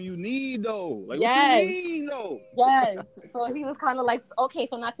recovery time you need though? Like, yes. What you mean though? Yes. So he was kind of like, okay,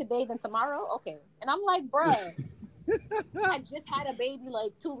 so not today, then tomorrow, okay. And I'm like, bruh, I just had a baby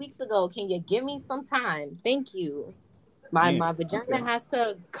like 2 weeks ago. Can you give me some time? Thank you. My vagina has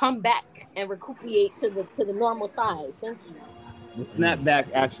to come back and recuperate to the normal size. Thank you. The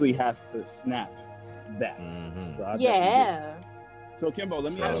snapback actually has to snap back. So So Kimbo,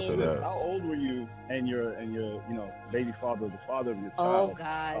 let me ask you this: how old were you and your baby father, the father of your child? Oh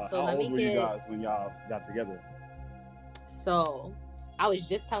God! So how old were you guys when y'all got together? So I was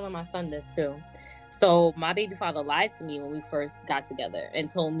just telling my son this too. So my baby father lied to me when we first got together and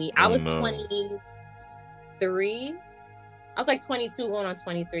told me I was 23. I was like 22 going on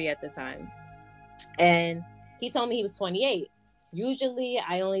 23 at the time. And he told me he was 28. Usually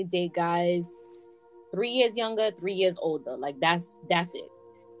I only date guys 3 years younger, 3 years older. Like that's it.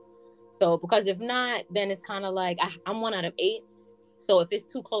 So because if not, then it's kind of like I'm 1 out of 8. So if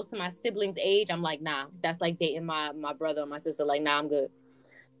it's too close to my siblings' age, I'm like, nah, that's like dating my brother or my sister. Like, nah, I'm good.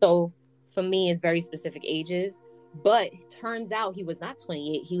 So for me, it's very specific ages. But it turns out he was not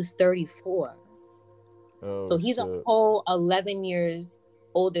 28. He was 34. So he's a whole 11 years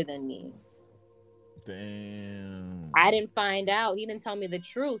older than me. Damn. I didn't find out. He didn't tell me the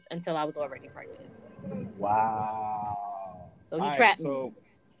truth until I was already pregnant. Wow. So he trapped me. So,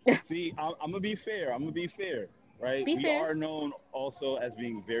 see, I'm going to be fair. Right? We are known also as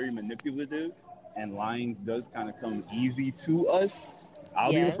being very manipulative, and lying does kind of come easy to us.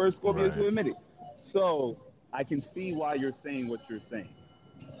 I'll be the first Scorpio to admit it. So I can see why you're saying what you're saying.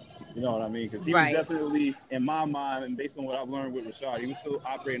 You know what I mean? Because he was definitely, in my mind, and based on what I've learned with Rashad, he was still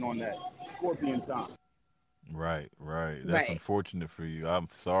operating on that Scorpion time. Right. That's unfortunate for you. I'm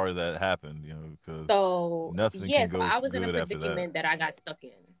sorry that happened, because nothing can go I was in a good after predicament that I got stuck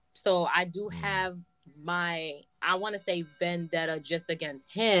in. So I do have I want to say vendetta just against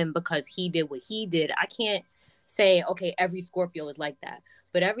him because he did what he did. I can't say, okay, every Scorpio is like that.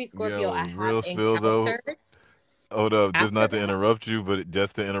 But every Scorpio I have encountered... Hold up, just not to interrupt you, but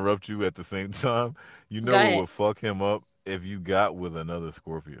just to interrupt you at the same time. You know what would fuck him up if you got with another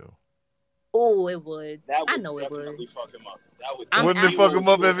Scorpio? Oh, it would. I know it would. Fuck him up. Wouldn't it fuck him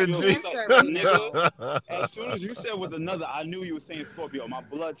up, FNG? As soon as you said with another, I knew you were saying Scorpio. My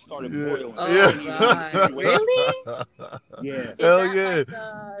blood started boiling. God. Really? Yeah. Hell yeah.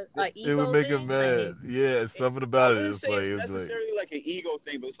 Like it would make him mad. Yeah, something about it. It's like it's necessarily like an ego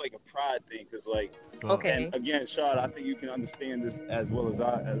thing, but it's like a pride thing. Because and again, Shad, I think you can understand this as well as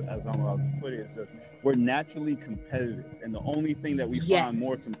I'm about to put it. It's just we're naturally competitive, and the only thing that we find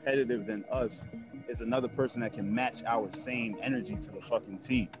more competitive than us is another person that can match our same energy to the fucking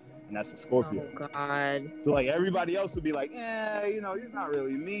T, and that's a Scorpio. Oh God. So like everybody else would be like, you're not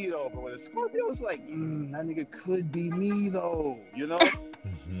really me though. But when a Scorpio is like, that nigga could be me though,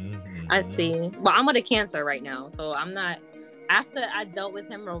 I see. Well, I'm with a Cancer right now, so I'm not. After I dealt with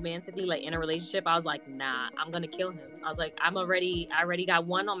him romantically, like in a relationship, I was like, nah, I'm gonna kill him. I was like, I already got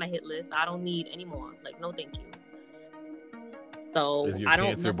one on my hit list. I don't need any more. Like, no, thank you. So is your I don't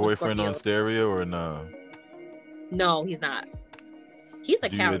Cancer boyfriend on stereo or no? No, he's not. He's a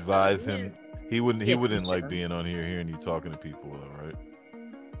character. Do you advise him? He wouldn't like being on here hearing you talking to people, though, right?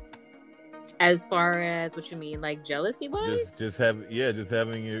 As far as what you mean, like jealousy wise? Just having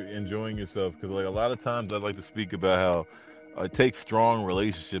you enjoying yourself, because like a lot of times I like to speak about how it takes strong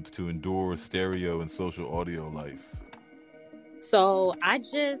relationships to endure stereo and social audio life. So my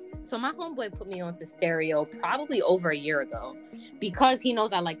homeboy put me onto stereo probably over a year ago because he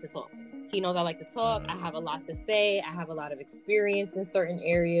knows I like to talk. He knows I like to talk. I have a lot to say. I have a lot of experience in certain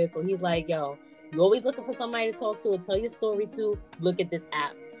areas. So he's like, yo, you're always looking for somebody to talk to or tell your story to. Look at this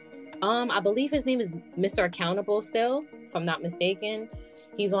app. I believe his name is Mr. Accountable still, if I'm not mistaken.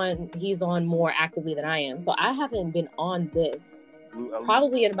 He's on more actively than I am. So I haven't been on this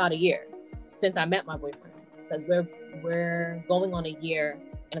probably in about a year since I met my boyfriend, because we're going on a year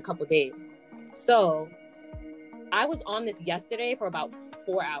in a couple days. So I was on this yesterday for about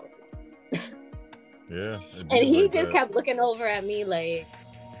 4 hours. Yeah. And he just kept looking over at me like,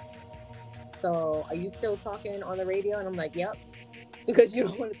 so are you still talking on the radio? And I'm like, yep. Because you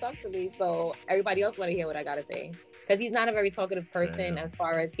don't want to talk to me. So everybody else want to hear what I got to say. Because he's not a very talkative person as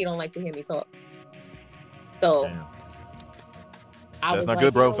far as he don't like to hear me talk. So that's not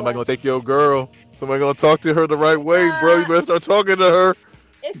good, bro. Somebody going to take your girl. Somebody going to talk to her the right way, bro. You better start talking to her.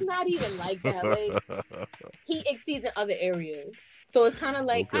 It's not even like that. Like, he exceeds in other areas. So it's kind of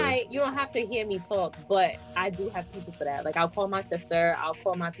like, you don't have to hear me talk, but I do have people for that. Like, I'll call my sister, I'll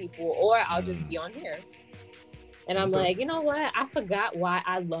call my people, or I'll just be on here. And I'm like, you know what? I forgot why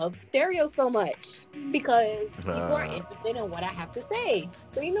I loved stereo so much, because people are interested in what I have to say.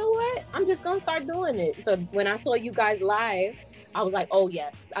 So you know what? I'm just going to start doing it. So when I saw you guys live, I was like, oh,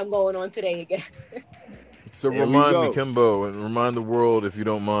 yes, I'm going on today again. So remind me, Kimbo, and remind the world, if you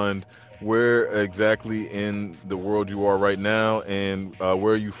don't mind, where exactly in the world you are right now, and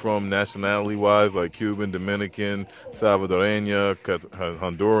where are you from nationality-wise, like Cuban, Dominican, Salvadoreña,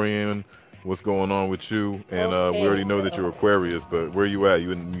 Honduran? What's going on with you? And we already know that you're Aquarius, but where are you at?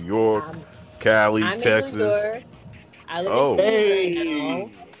 You in New York, Cali, Texas? In New York. I live in New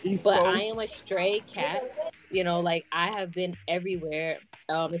York now, but I am a stray cat. You know, like, I have been everywhere.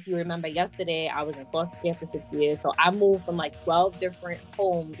 If you remember yesterday, I was in foster care for 6 years. So I moved from like 12 different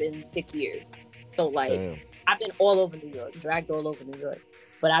homes in 6 years. So like, I've been all over New York, dragged all over New York.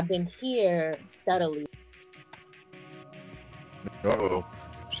 But I've been here steadily. Uh-oh.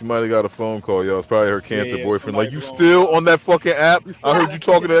 She might have got a phone call, y'all. It's probably her cancer boyfriend. Like, you still on that fucking app? I heard you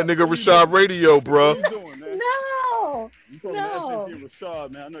talking to that nigga Rashad Radio, bro. No. You talking to FNG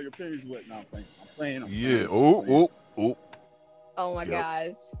Rashad, man. I know your penny's wet now. I'm playing. Yeah. Oh. Oh my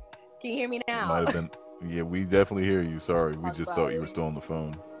gosh. Can you hear me now? Might have been. Yeah, we definitely hear you. Sorry. We just thought you were still on the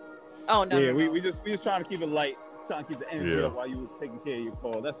phone. Oh, no. Yeah, no. We just trying to keep it light. Trying to keep the energy up while you was taking care of your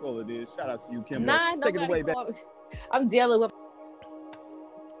call. That's all it is. Shout out to you, Kim. Take it away back. I'm dealing with.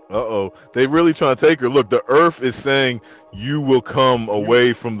 Uh-oh. They really trying to take her. Look, the earth is saying you will come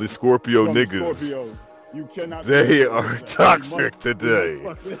away from the Scorpio niggas. You cannot. They are toxic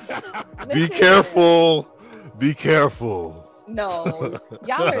today. Be careful. Be careful. No,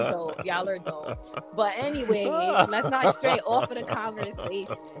 y'all are dope. But anyway, let's not stray off of the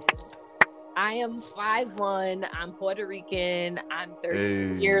conversation. I am 5'1". I'm Puerto Rican. I'm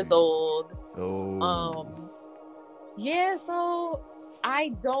 13 years old. Yeah, so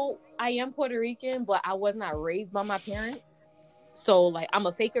I am Puerto Rican, but I was not raised by my parents. So like, I'm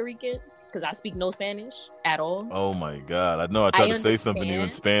a fake Rican because I speak no Spanish at all. Oh my God. I know I tried to say something to you in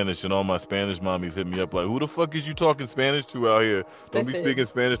Spanish, and all my Spanish mommies hit me up like, who the fuck is you talking Spanish to out here? Don't be speaking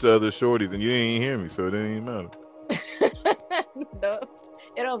Spanish to other shorties, and you didn't even hear me, so it didn't even matter. No,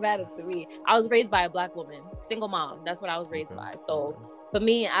 it don't matter to me. I was raised by a Black woman, single mom. That's what I was raised by. So for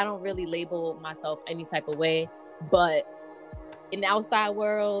me, I don't really label myself any type of way, but in the outside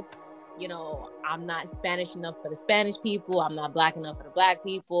world, you know, I'm not Spanish enough for the Spanish people. I'm not Black enough for the Black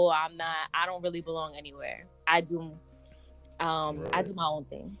people. I don't really belong anywhere. I do my own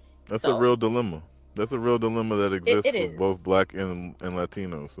thing. That's a real dilemma. That's a real dilemma that exists for both Black and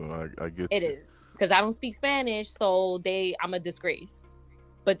Latino. So I get it. It is. Because I don't speak Spanish, so I'm a disgrace.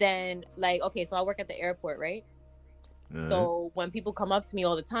 But then, like, okay, so I work at the airport, right? So when people come up to me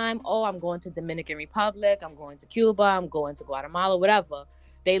all the time, oh, I'm going to Dominican Republic, I'm going to Cuba, I'm going to Guatemala, whatever.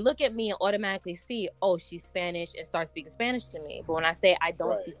 They look at me and automatically see, oh, she's Spanish, and start speaking Spanish to me. But when I say I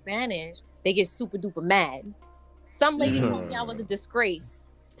don't speak Spanish, they get super duper mad. Some lady told me I was a disgrace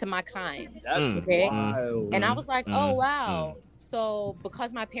to my kind. That's wild. And I was like, oh, wow. So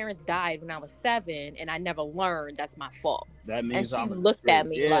because my parents died when I was 7 and I never learned, that's my fault. That means and she looked at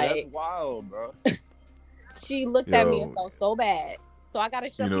me like, that's wild, bro. She looked at me and felt so bad. So I gotta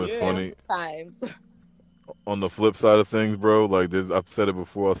shut you down funny. Sometimes. On the flip side of things, bro, like I've said it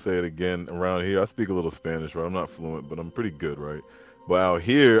before, I'll say it again. Around here, I speak a little Spanish, right? I'm not fluent, but I'm pretty good, right? But out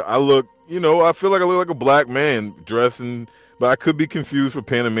here, I look, I feel like I look like a black man dressing, but I could be confused for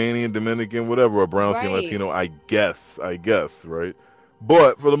Panamanian, Dominican, whatever, or brown skin Latino. I guess, right?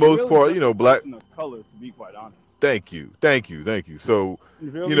 But for the most part, black color, to be quite honest. Thank you. So,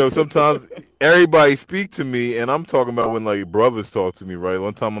 sometimes everybody speak to me, and I'm talking about when like brothers talk to me, right?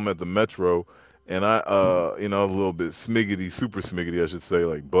 One time I'm at the Metro, and I, a little bit super smiggity, I should say,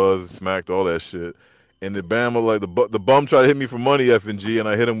 like buzzed, smacked, all that shit. And the Bama, like the bum tried to hit me for money, F&G, and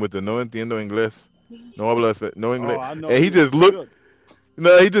I hit him with the no entiendo inglés, no hablo no inglés, and he just looked.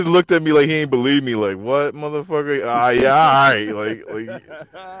 No, he just looked at me like he ain't believe me. Like, what, motherfucker? Yeah, all right.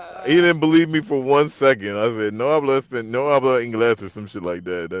 Like he didn't believe me for 1 second. I said, no habla inglés or some shit like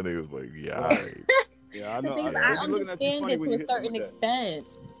that. That nigga was like, yeah, all right. Yeah, I know. The thing is, I understand it to a certain extent.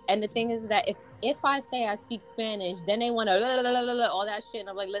 And the thing is that if I say I speak Spanish, then they want to all that shit. And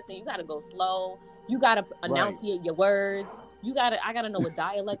I'm like, listen, you got to go slow. You got to enunciate your words. I got to know what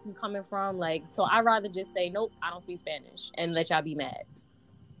dialect you coming from. Like, so I'd rather just say, nope, I don't speak Spanish and let y'all be mad.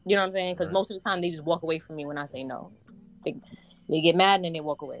 You know what I'm saying? Because most of the time they just walk away from me when I say no. They get mad and then they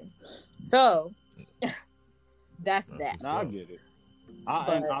walk away. So that's that. No, I get it.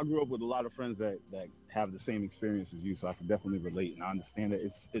 I grew up with a lot of friends that have the same experience as you, so I can definitely relate, and I understand that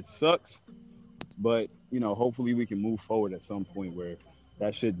it sucks, but hopefully we can move forward at some point where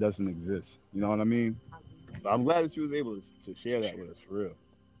that shit doesn't exist. You know what I mean? So I'm glad that you was able to share that with us for real.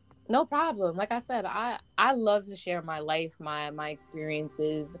 No problem. Like I said, I love to share my life, my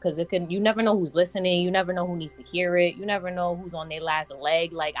experiences, because you never know who's listening. You never know who needs to hear it. You never know who's on their last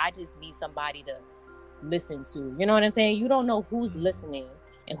leg. Like, I just need somebody to listen to. You know what I'm saying? You don't know who's listening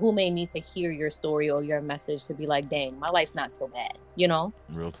and who may need to hear your story or your message to be like, dang, my life's not so bad.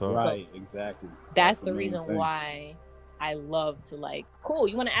 Real talk. Right, exactly. That's the reason why I love to, like, cool,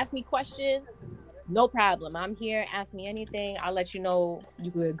 you want to ask me questions? No problem. I'm here. Ask me anything. I'll let you know.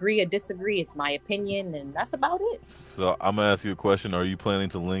 You could agree or disagree. It's my opinion, and that's about it. So I'm going to ask you a question. Are you planning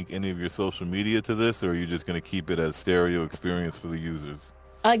to link any of your social media to this, or are you just going to keep it as stereo experience for the users?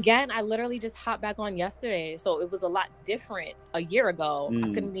 Again, I literally just hopped back on yesterday, so it was a lot different a year ago.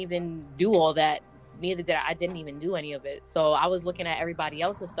 I couldn't even do all that. Neither did I didn't even do any of it. So I was looking at everybody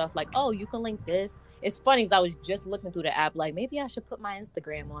else's stuff like, oh, you can link this. It's funny because I was just looking through the app like, maybe I should put my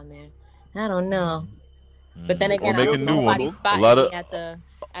Instagram on there. I don't know. But then again, or make a new one. A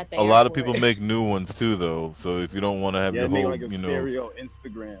lot of people make new ones too, though. So if you don't want to have your whole, like a stereo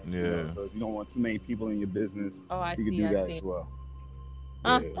Instagram. Yeah. So if you don't want too many people in your business, you can do that as well.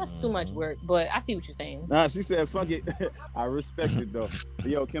 That's too much work, but I see what you're saying. Nah, she said, fuck it. I respect it, though. But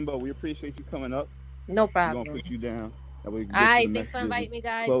yo, Kimbo, we appreciate you coming up. No problem. We're going to put you down. All right, thanks for inviting me,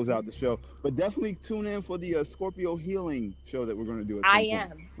 guys. Close out the show. But definitely tune in for the Scorpio Healing show that we're going to do. Yeah,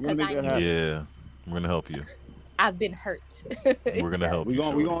 we're going to help you. I've been hurt. We're going to help you.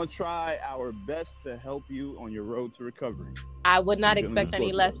 We're going to try our best to help you on your road to recovery. I would not expect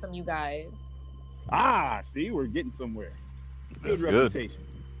any less from you guys. See, we're getting somewhere. That's good.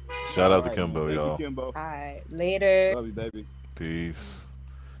 Shout out to Kimbo, y'all. Kimbo. All right, later. Love you, baby. Peace.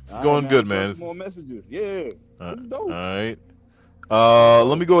 It's going good, man. More messages. Yeah. This is dope. All right.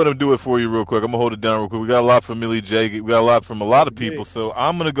 Let me go ahead and do it for you real quick. I'm going to hold it down real quick. We got a lot from Millie J. We got a lot from a lot of people. So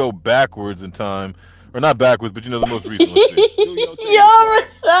I'm going to go backwards in time. Or not backwards, but the most recent. Yo,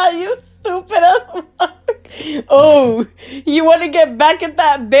 Rashad, you stupid as fuck. Oh, you want to get back at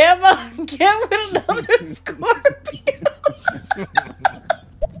that Bama? Get with another Scorpio.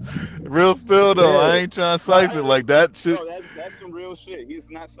 Real spill, though. I ain't trying to size it like that shit. No, that's some real shit. He's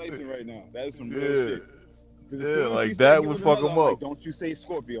not sizing right now. That is some real shit. Yeah, like that would fuck him up. Like, don't you say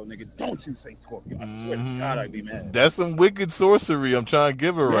Scorpio, nigga. Don't you say Scorpio. I swear to God, I'd be mad. That's some wicked sorcery I'm trying to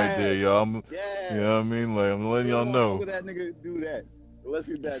give her right there, y'all. You know what I mean? Like, I'm letting y'all know. Let that nigga do that. Let's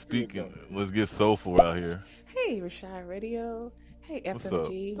get back to it, let's get soulful out here. Hey, Rashad Radio. Hey,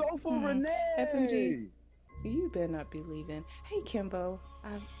 FMG. Soulful Renee. FMG. You better not be leaving. Hey, Kimbo.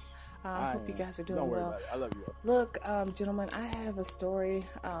 I hope you guys are doing Don't worry well. about it. I love you. Look, gentlemen, I have a story.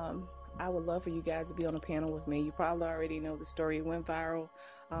 I would love for you guys to be on a panel with me. You probably already know the story. It went viral.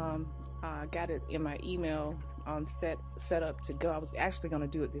 I got it in my email set up to go. I was actually going to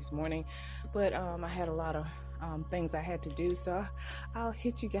do it this morning, but I had a lot of things I had to do. So I'll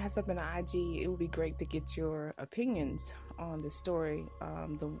hit you guys up in the IG. It would be great to get your opinions on the story.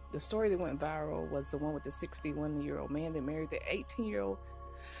 The story that went viral was the one with the 61-year-old man that married the 18-year-old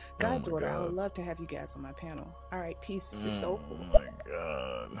goddaughter. I would love to have you guys on my panel. All right, peace. This is Soulful. Oh my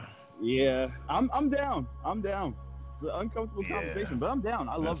God. Yeah, I'm down. I'm down. It's an uncomfortable conversation, but I'm down.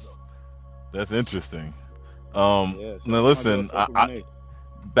 I love those. That's interesting. Now listen, I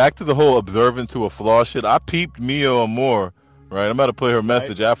back to the whole observant to a flaw shit. I peeped Mio Amor Right, I'm about to play her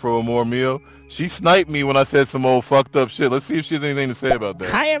message, Afro Amore Meal. She sniped me when I said some old fucked up shit. Let's see if she has anything to say about that.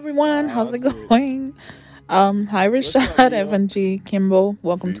 Hi everyone, how's it going? Hi Rashad, FNG, Kimbo,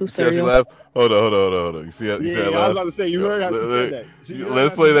 welcome to Stereo. Hold on. You see how I was about to say, you heard how she said that.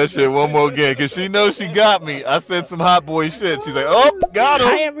 Let's play that shit one more again, because she knows she got me. I said some hot boy shit. She's like, oh, got him.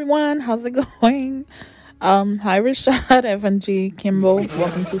 Hi everyone, how's it going? Hi Rashad, FNG, Kimbo,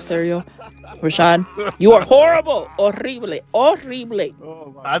 welcome to Stereo. Rashad, you are horrible, horrible. Oh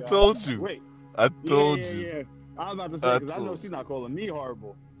I told you. Wait. I told you. Yeah. I was about to say, because I know she's not calling me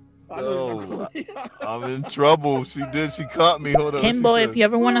horrible. I'm in trouble. She caught me. Hold on. Kimbo, if you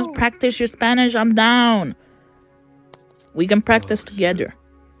ever want to practice your Spanish, I'm down. We can practice together.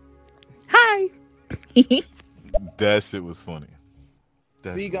 Hi. That shit was funny.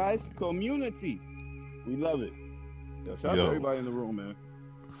 See, guys, community. We love it. Shout out to everybody in the room, man.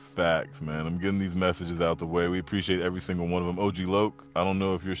 Facts, man. I'm getting these messages out the way. We appreciate every single one of them. OG Loke, I don't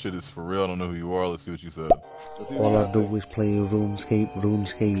know if your shit is for real. I don't know who you are. Let's see what you said. All I do is play RuneScape,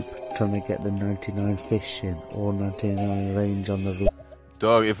 trying to get the 99 fishing or 99 range on the roof.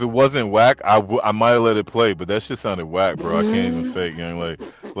 Dog, if it wasn't whack, I might have let it play, but that shit sounded whack, bro. I can't even fake, you know?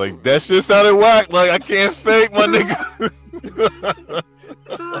 Like that shit sounded whack. Like I can't fake, my nigga.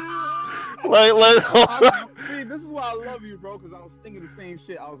 See, this is why I love you, bro, because I was thinking the same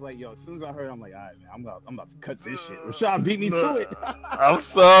shit. I was like, yo, as soon as I heard it, I'm like, all right, man, I'm about to cut this shit. Rashad beat me to it. I'm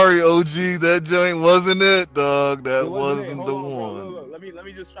sorry, OG. That joint wasn't it, dog. That wasn't the one. Look. Let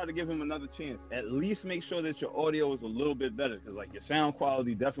me just try to give him another chance. At least make sure that your audio is a little bit better, because like your sound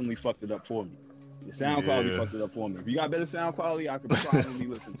quality definitely fucked it up for me. Your sound quality fucked it up for me. If you got better sound quality, I could probably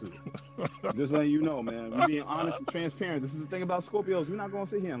listen to it. Just letting you know, man. We're being honest and transparent. This is the thing about Scorpios. We're not going to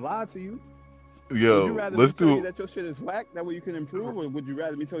sit here and lie to you. Yo, would you rather let's me tell do you that your shit is whack, that way you can improve, or would you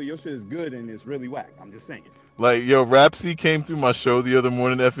rather me tell you your shit is good and it's really whack? I'm just saying. Like, yo, Rapsy came through my show the other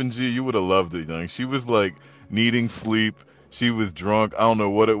morning, FNG. You would have loved it, young. She was like needing sleep. She was drunk. I don't know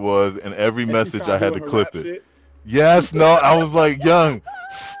what it was. And every message I had to clip it. Shit? Yes, no. I was like, young,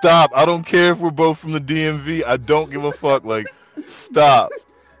 stop. I don't care if we're both from the DMV. I don't give a fuck. Like, stop.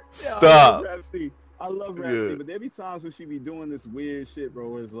 Stop. I love Rapsy, but there be times when she be doing this weird shit, bro,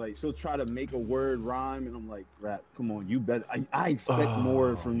 where it's like she'll try to make a word rhyme, and I'm like, Rap, come on, you better. I expect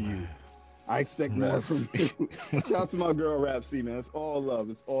more from you. I expect more from you. Shout out to my girl Rapsy, man. It's all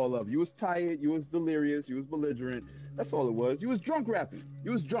love. It's all love. You was tired. You was delirious. You was belligerent. That's all it was. You was drunk rapping.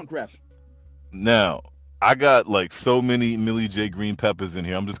 Now, I got like so many Millie J. Green peppers in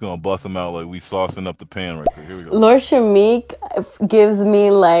here. I'm just gonna bust them out like we saucing up the pan right there. Here we go. Lord Shamik gives me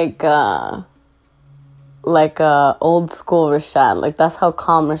like old school Rashad. Like that's how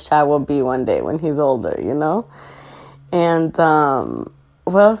calm Rashad will be one day when he's older, you know? And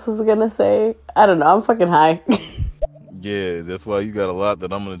what else was I gonna say? I don't know. I'm fucking high. Yeah, that's why you got a lot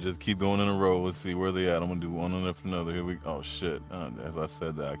that I'm gonna just keep going in a row. Let's see where they at. I'm gonna do one after another. Here we go. Oh shit. As I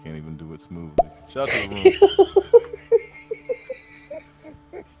said that, I can't even do it smoothly. Shout out to the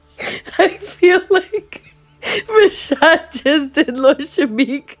room. I feel like Rashad just did Lord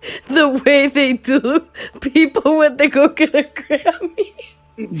Shamik the way they do people when they go get a Grammy.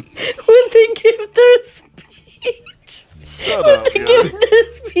 When they give their speech. When they give their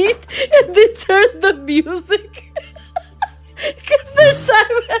speech and they turn the music. Because their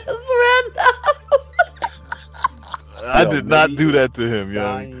time has ran out. I did not do that to him,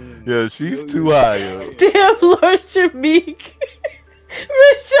 yo. Yeah, she's too high, yo. Damn, Lord Shamik.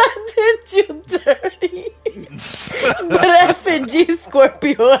 Rashad did you dirty. But FNG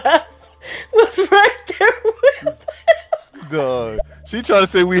Scorpio ass was right there with him. Dog. She trying to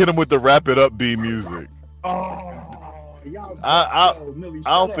say we hit him with the Wrap It Up B music. I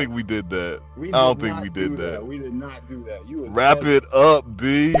don't think we did that. I don't think we did that. We did not do that. Wrap It Up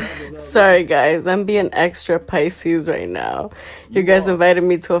B. Sorry guys, I'm being extra Pisces right now. You guys invited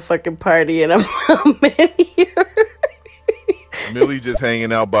me to a fucking party and I'm in here. Millie just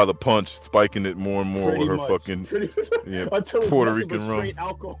hanging out by the punch, spiking it more and more with her fucking Puerto Rican rum.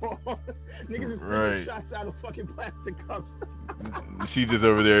 Alcohol. Niggas is taking shots out of fucking plastic cups. She just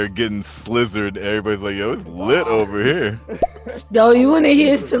over there getting slizzard. Everybody's like, yo, it's lit over here. Yo, you want to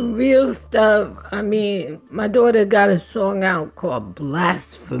hear some real stuff? I mean, my daughter got a song out called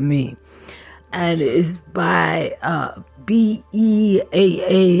Blasphemy. And it's by BEAASTMOBB.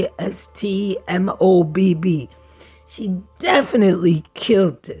 She definitely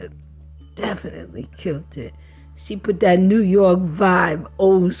killed it. She put that New York vibe,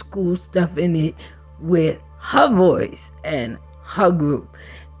 old school stuff in it with her voice and her group.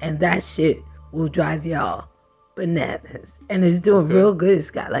 And that shit will drive y'all bananas, and it's doing real good.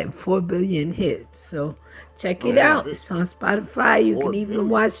 It's got like 4 billion hits, so check it out. It's on Spotify. You can even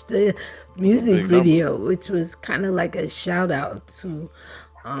watch the music video, which was kind of like a shout out to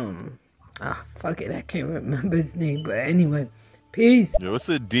fuck it, I can't remember his name, but anyway, peace. Yo, it's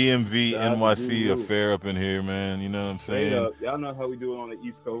a DMV NYC affair up in here, man. You know what I'm saying? Y'all know how we do it on the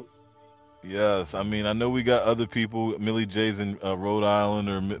East Coast. Yes, I mean, I know we got other people. Millie J's in Rhode Island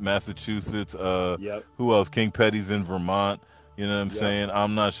or Massachusetts. Who else? King Petty's in Vermont. You know what I'm saying?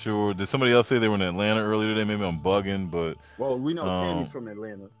 I'm not sure. Did somebody else say they were in Atlanta earlier today? Maybe I'm bugging, but well, we know Tammy's from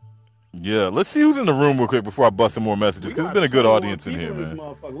Atlanta. Yeah, let's see who's in the room real quick before I bust some more messages, because it's been a good audience in here, man.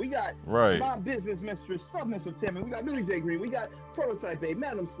 We got My Business Mistress, Subness of Timmy. We got Millie J. Green. We got Prototype A,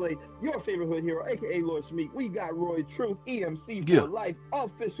 Madam Slay, your favorite hood hero, a.k.a. Lord Shmeek. We got Roy Truth, EMC for life,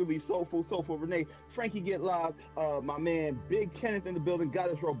 officially Soulful Renee, Frankie Get Live, my man Big Kenneth in the building,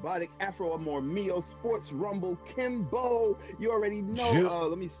 Goddess Robotic, Afro Amor Mio, Sports Rumble, Kimbo. You already know.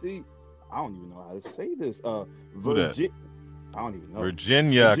 Let me see. I don't even know how to say this. I don't even know.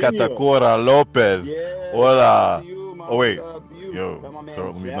 Virginia Catacora Lopez. Yeah, hola. Oh wait, yo.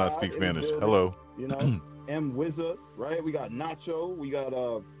 So let me not speak Spanish. Hello. You know, M Wizard, right? We got Nacho. We got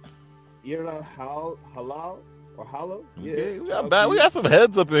Ira Halal or Hallow. Yeah, we got some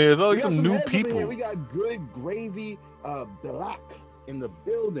heads up in here. There's like some new people. We got Good Gravy Black in the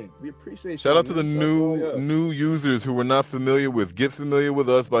building. We appreciate. Shout out to the new users who were not familiar with. Get familiar with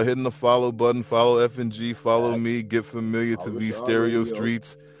us by hitting the follow button. Follow FNG. Follow me. Get familiar to these stereo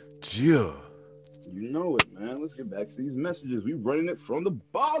streets. Yeah. You know it, man. Let's get back to these messages. We running it from the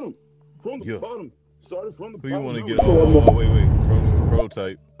bottom. Bottom. Started from the bottom. Who you want to get? Oh, wait.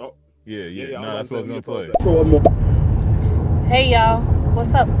 Prototype. Oh. Yeah. Nah, that's what I was gonna play. Hey y'all,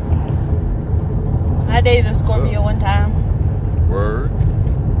 what's up? I dated a Scorpio one time. Word.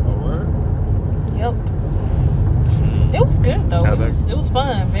 Yep. It was good though. It was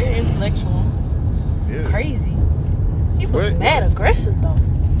fun. Very intellectual. Yeah. Crazy. He was mad aggressive though.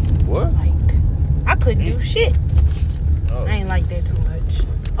 What? Like, I couldn't do shit. I ain't like that too much.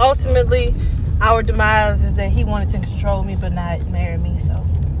 Ultimately, our demise is that he wanted to control me but not marry me, so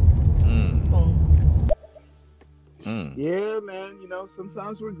boom. Yeah, man, you know,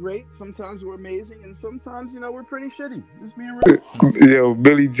 sometimes we're great, sometimes we're amazing, and sometimes, you know, we're pretty shitty. Just being real. Yo,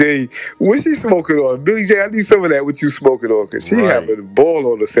 Billy J, what's she smoking on? Billy J, I need some of that, what you smoking on, because she having a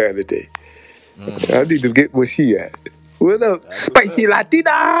ball on a Saturday. I need to get where she at. What up, Spicy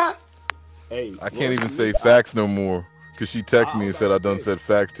Latina? Hey, I can't even say facts no more, because she texted me and said I done said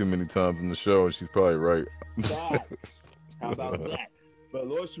facts too many times in the show, and she's probably right. How about that? But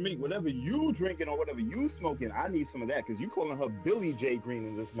Lord Shmeek, whatever you drinking or whatever you smoking, I need some of that, because you calling her Billy J. Green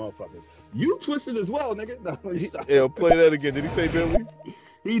in this motherfucker. You twisted as well, nigga. Yo, play that again. Did he say Billy?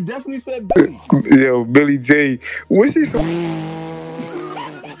 He definitely said Billy. Yo, Billy J. What's he?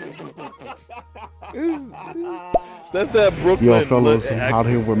 That's that Brooklyn. Yo, fellas, out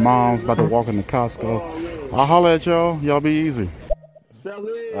here with moms about to walk into Costco. I'll holler at y'all. Y'all be easy.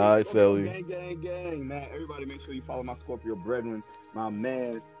 Sally. All right, Sally. Gang, man. Everybody make sure you follow my Scorpio brethren. My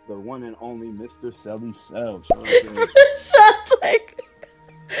man, the one and only Mr. Sally Self. Shut like,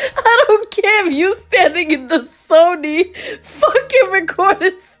 I don't care if you standing in the Sony fucking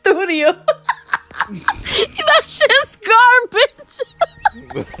recording studio. That shit's garbage.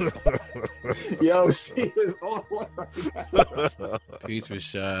 Yo, she is all Peace,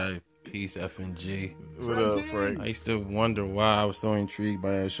 Rashad. Peace, FNG. What up, Frank? I used to wonder why I was so intrigued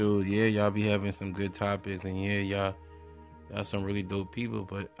by that show. Yeah, y'all be having some good topics, and yeah, y'all some really dope people.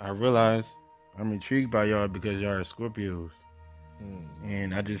 But I realized I'm intrigued by y'all because y'all are Scorpios.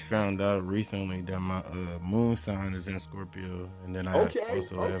 And I just found out recently that my moon sign is in Scorpio, and then I also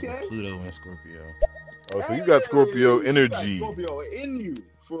have a Pluto in Scorpio. Oh, so you got Scorpio energy. You got Scorpio in you.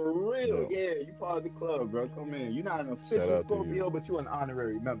 For real, yeah, you part of the club, bro. Come in. You're not an official Scorpio, but you're an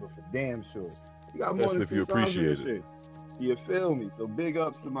honorary member for damn sure. You got more than if you appreciate it. Shit. You feel me? So big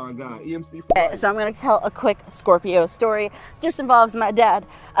ups to my guy, EMC. So I'm going to tell a quick Scorpio story. This involves my dad.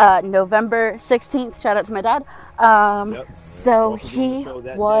 November 16th, shout out to my dad. So he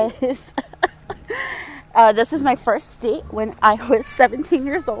was, this is my first date when I was 17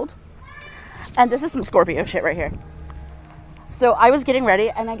 years old. And this is some Scorpio shit right here. So I was getting ready,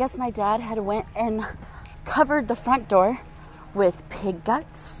 and I guess my dad had went and covered the front door with pig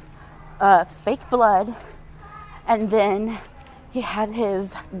guts, fake blood, and then he had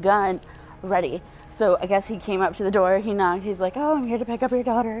his gun ready. So I guess he came up to the door, he knocked, he's like, "Oh, I'm here to pick up your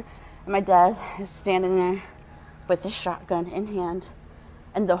daughter." And my dad is standing there with his shotgun in hand.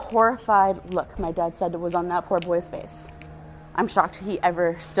 And the horrified look my dad said was on that poor boy's face. I'm shocked he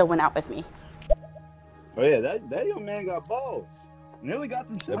ever still went out with me. Oh yeah, that young man got balls. Nearly got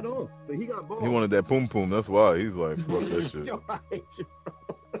them shot off, but he got balls. He wanted that poom poom. That's why he's like, fuck that shit. Yo, I hate you,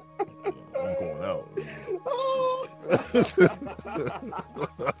 I'm going out.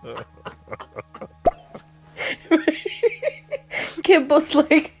 Kimball's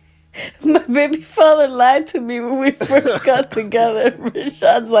like, my baby father lied to me when we first got together.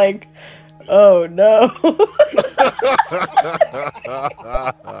 Rashad's like, oh no.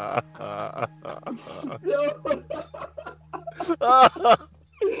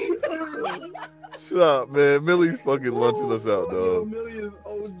 Shut up, man. Millie's fucking lunching us out, dog.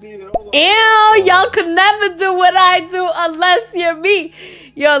 Ew, y'all could never do what I do unless you're me.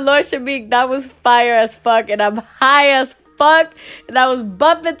 Yo, Lord Shamik, that was fire as fuck, and I'm high as fuck, and I was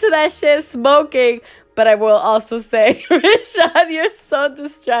bumping to that shit smoking. But I will also say, Rashad, you're so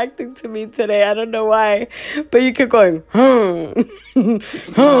distracting to me today. I don't know why, but you keep going, Yeah.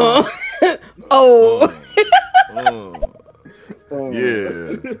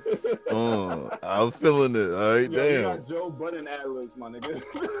 I'm feeling it. All right, damn. You got Joe Budden ad-libs, my nigga.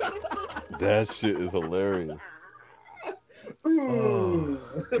 That shit is hilarious.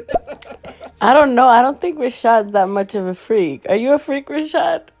 I don't know. I don't think Rashad's that much of a freak. Are you a freak,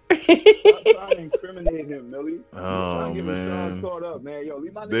 Rashad? Stop trying to incriminate him, Millie. Oh, man. Caught up, man. Yo,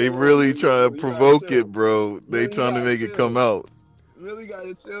 they really trying to provoke it, bro. They trying to make it come out. Really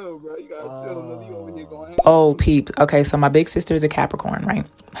gotta chill, bro. You gotta chill, Millie. You over here going. Oh, peep. Okay, so my big sister is a Capricorn, right?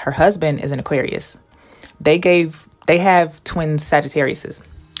 Her husband is an Aquarius. They have twin Sagittariuses.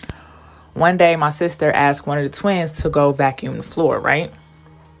 One day, my sister asked one of the twins to go vacuum the floor, right?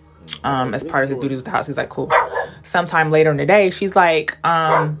 As part of his duties with the house. He's like, cool. Sometime later in the day, she's like,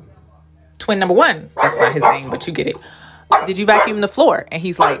 twin number one. That's not his name, but you get it. Did you vacuum the floor? And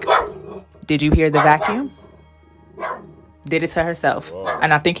he's like, did you hear the vacuum? Did it to herself.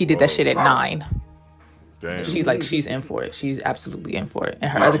 And I think he did that shit at 9. Damn. She's in for it. She's absolutely in for it.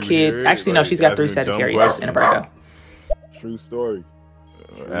 And her other kid, actually, no, she's got 3 Sagittarius and a Virgo. True story.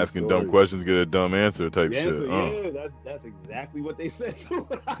 Asking dumb questions, get a dumb answer type shit. Yeah, that's exactly what they said too.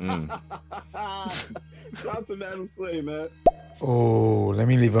 Shout out to Madam Slay, man. Oh, let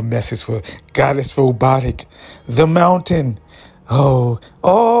me leave a message for Goddess Robotic, the mountain. Oh,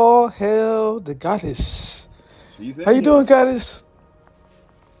 all hail the goddess. How you doing, Goddess?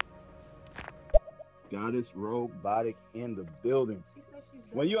 Goddess Robotic in the building.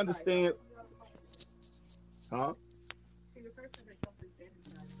 When you understand, huh?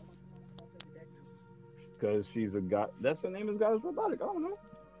 Because she's a god. That's her name is Goddess Robotic. I don't know.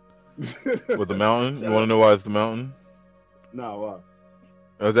 With the mountain? You want to know why it's the mountain? No.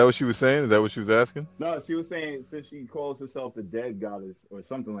 Is that what she was saying? Is that what she was asking? No, she was saying since she calls herself the dead goddess or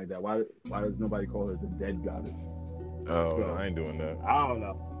something like that. Why does nobody call her the dead goddess? Oh, so, I ain't doing that. I don't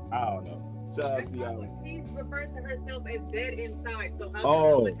know. She refers to herself as dead inside, so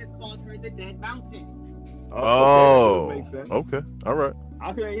how has called her the dead mountain. Okay. All right.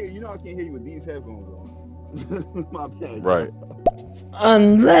 I can't hear you. I can't hear you with these headphones on. My bad. Right.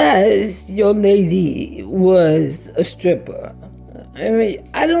 Unless your lady was a stripper. I mean,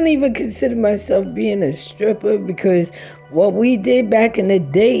 I don't even consider myself being a stripper because what we did back in the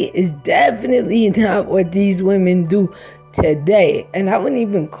day is definitely not what these women do today. And I wouldn't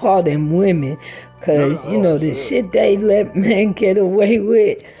even call them women because, the shit they let men get away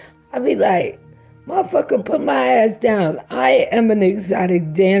with. I'd be like, motherfucker, put my ass down. I am an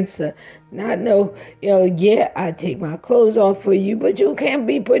exotic dancer. Not I take my clothes off for you, but you can't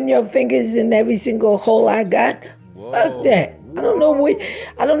be putting your fingers in every single hole I got. Whoa. Fuck that. I don't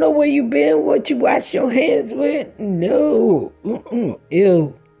know where you been, what you wash your hands with. No.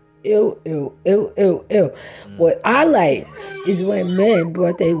 Ew. What I like is when men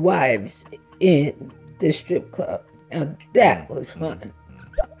brought their wives in the strip club. Now that was fun.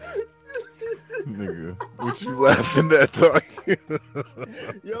 Nigga, what you laughing at, talking?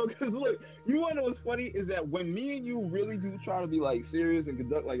 Yo, because look, you want to know what's funny is that when me and you really do try to be like serious and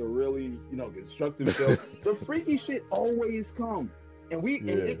conduct like a really constructive show, the freaky shit always comes, and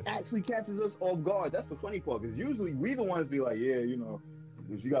it actually catches us off guard. That's the funny part, because usually we the ones be like,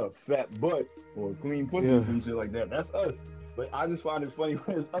 if you got a fat butt or a clean pussy and some shit like that, that's us. But I just find it funny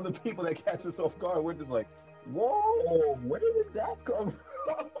when there's other people that catch us off guard. We're just like, whoa, where did that come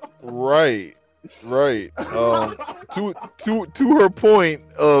from? Right. To her point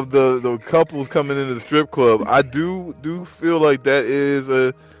of the couples coming into the strip club, I do feel like that is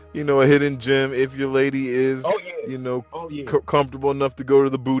a hidden gem. If your lady is comfortable enough to go to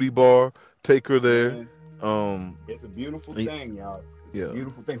the booty bar, take her there. It's a beautiful thing, y'all. It's a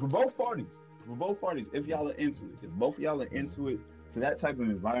beautiful thing for both parties. If y'all are into it, if both of y'all are into it, for that type of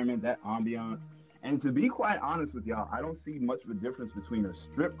environment, that ambiance, And to be quite honest with y'all, I don't see much of a difference between a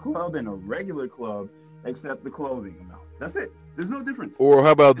strip club and a regular club, except the clothing amount. That's it. There's no difference. Or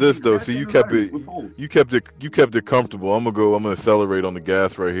how about this though? See, you kept it comfortable. I'm gonna accelerate on the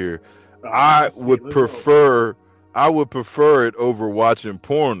gas right here. I would prefer it over watching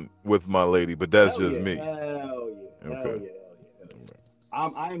porn with my lady, but that's just me. Hell yeah. Okay. Hell yeah.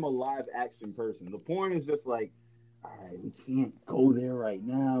 I'm a live action person. The porn is just like, all right, we can't go there right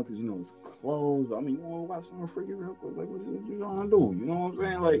now because it's closed. I mean, you want to watch someone freaking real quick? Like, what you gonna do? You know what I'm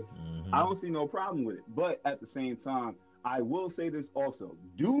saying? Like, I don't see no problem with it. But at the same time, I will say this also: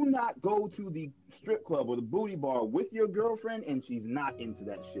 do not go to the strip club or the booty bar with your girlfriend and she's not into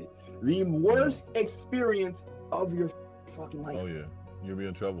that shit. The worst experience of your fucking life. Oh yeah, you'll be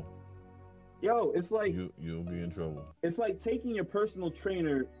in trouble. Yo, it's like you'll be in trouble. It's like taking your personal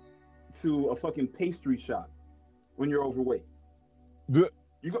trainer to a fucking pastry shop when you're overweight.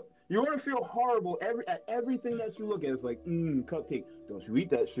 You're gonna feel horrible at everything that you look at. It's like, cupcake, don't you eat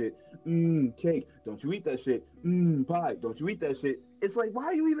that shit. Cake, don't you eat that shit. Pie, don't you eat that shit. It's like, why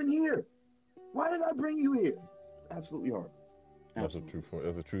are you even here? Why did I bring you here? Absolutely horrible. Absolutely.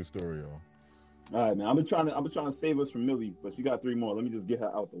 That's a true story, y'all. All right, man. I've been trying to save us from Millie, but she got 3 more. Let me just get her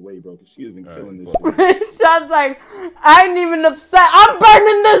out the way, bro, because she has been killing this shit. Sean's like, I ain't even upset. I'm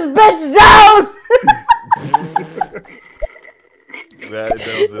burning this bitch down.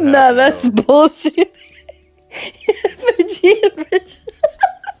 No, that's bullshit.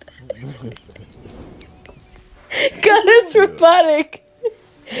 God is robotic.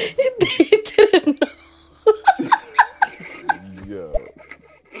 He didn't know.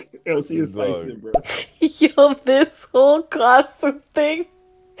 Yo, she is spicy, bro. Yo, this whole costume thing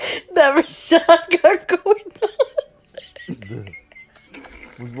that Rashad got going on.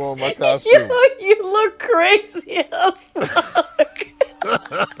 What's wrong with my costume? Yo, you look crazy as fuck.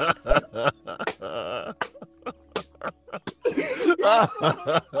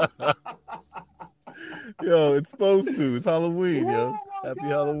 Yo, it's supposed to. It's Halloween, yo. Happy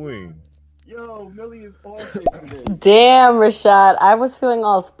Halloween. Yo, Millie is awesome today. Damn, Rashad. I was feeling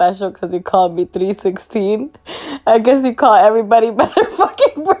all special because you called me 316. I guess you call everybody by their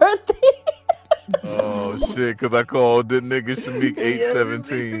fucking birthday. Oh, shit, because I called the nigga Shamik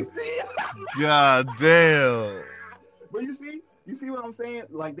 817. God damn. But you see what I'm saying?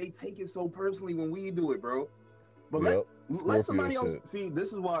 Like, they take it so personally when we do it, bro. But let somebody else see.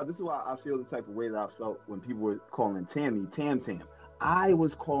 This is why I feel the type of way that I felt when people were calling Tammy Tam Tam. I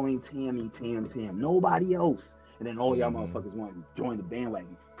was calling Tammy Tam Tam. Nobody else. And then all y'all motherfuckers want to join the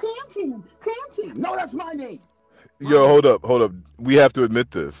bandwagon. Tam Tam. No, that's my name. Yo, hold up. We have to admit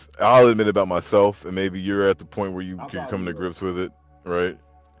this. I'll admit about myself, and maybe you're at the point where you can come to grips with it, right?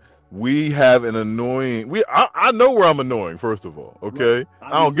 We have an annoying. I know where I'm annoying. First of all, okay.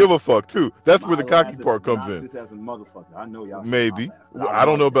 I don't give a fuck too. That's where the cocky part comes in. As a motherfucker, I know y'all. Maybe I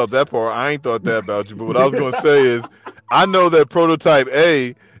don't know about that part. I ain't thought that about you. But what I was gonna say is, I know that Prototype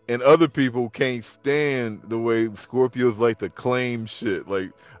A and other people can't stand the way Scorpios like to claim shit.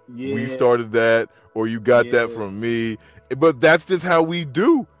 Like we started that, or you got that from me. But that's just how we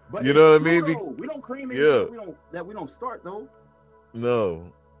do. But you know what I mean? We don't claim anything that we don't start though.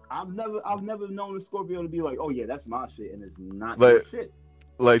 No. I've never known a Scorpio to be like, oh yeah, that's my shit, and it's not your shit.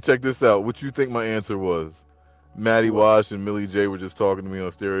 Like, check this out. What you think my answer was? Maddie Wash and Millie J were just talking to me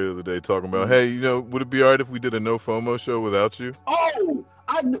on stereo the other day, talking about, hey, would it be alright if we did a no FOMO show without you? Oh,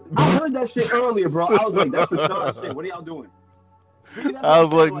 I heard that shit earlier, bro. I was like, that's Rashad's shit. What are y'all doing? See, I was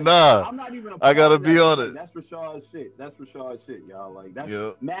like, nah, I gotta be on it. That's Rashad's shit. That's Rashad's shit, y'all. Like, that's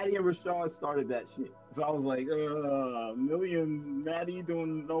Maddie and Rashad started that shit. So I was like, Millie and Maddie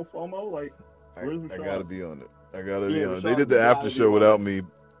doing no FOMO? Like, where's Rashad? I gotta be on it. I gotta be on it. They did the after show without me,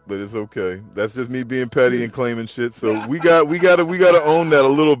 but it's okay. That's just me being petty and claiming shit. So we gotta own that a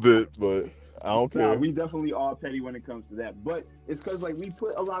little bit, but I don't care. Nah, we definitely are petty when it comes to that. But it's because like we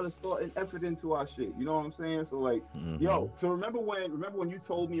put a lot of thought and effort into our shit. You know what I'm saying? So like, yo, so remember when you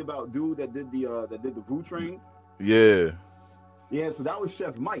told me about dude that did the VU train? Yeah. Yeah, so that was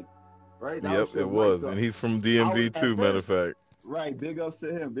Chef Mike, right? Yep, it was. And he's from DMV too, matter of fact. Right, big ups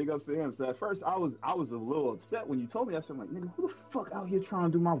to him. So at first I was a little upset when you told me that shit. I'm like, nigga, who the fuck out here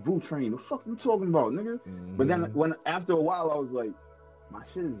trying to do my VU train? The fuck you talking about, nigga? But then after a while I was like, my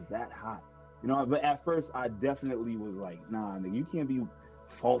shit is that hot. You know, but at first I definitely was like, nah, nigga, you can't be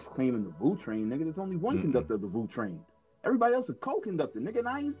false claiming the VU train, nigga. There's only one conductor of the VU train. Everybody else is co-conductor, nigga,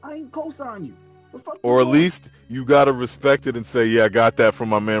 and I ain't co-sign you. Or at least you gotta respect it and say, yeah, I got that from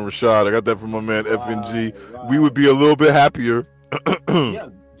my man Rashad. I got that from my man FNG. Right. We would be a little bit happier. Yeah,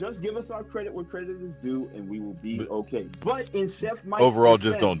 just give us our credit where credit is due, and we will be okay. But in Chef Mike's overall,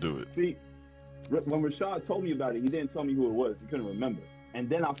 defense, just don't do it. See, when Rashad told me about it, he didn't tell me who it was. He couldn't remember. And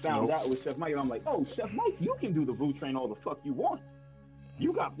then I found out it was Chef Mike, and I'm like, oh, Chef Mike, you can do the Vu Train all the fuck you want.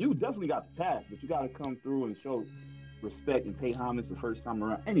 You definitely got the pass, but you got to come through and show respect and pay homage the first time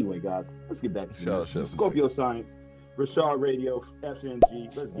around. Anyway, guys, let's get back to the Scorpio Science. Rashad Radio,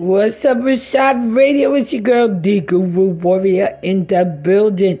 FNG. What's up, Rashad Radio? It's your girl, the Guru Warrior, in the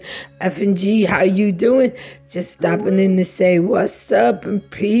building. FNG, how you doing? Just stopping in to say what's up and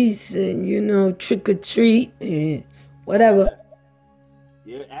peace and, trick or treat and whatever.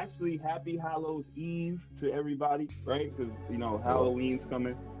 Yeah, actually, happy Hallows Eve to everybody, right? Because, Halloween's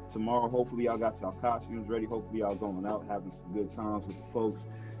coming tomorrow. Hopefully, y'all got y'all costumes ready. Hopefully, y'all going out, having some good times with the folks.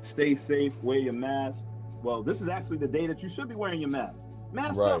 Stay safe, wear your mask. Well, this is actually the day that you should be wearing your mask.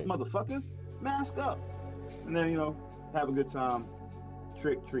 Mask up, motherfuckers. Mask up. And then, have a good time.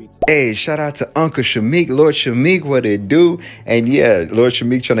 Trick treats. Hey, shout out to Uncle Shamik, Lord Shamik, what it do? And yeah, Lord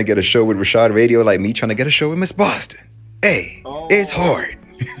Shamik trying to get a show with Rashad Radio like me trying to get a show with Miss Boston. Hey, it's hard.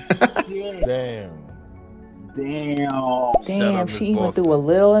 Damn, she even threw a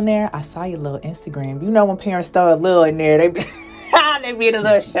little in there. I saw your little Instagram. You know when parents throw a little in there, they be a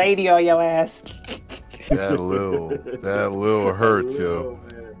little shady on your ass. That little hurts, yo.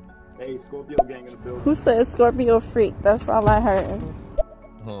 Hey, Scorpio gang in the building. Who said Scorpio freak? That's all I heard.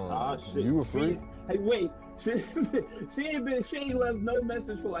 Shit. You a freak? Hey, wait. She ain't left no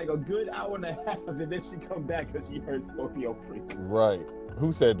message for like a good hour and a half, and then she come back because she heard Scorpio freak. Right.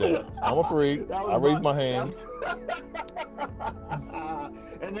 Who said that? I'm a freak. I raised my hand.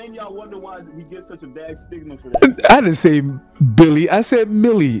 And then y'all wonder why we get such a bad stigma for that. I didn't say Billy. I said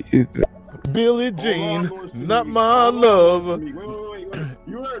Millie. Billie Jean, not my love. Wait.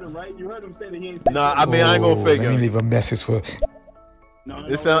 You heard him, right? You heard him say that he ain't saying I ain't gonna fake it. Let me leave a message for...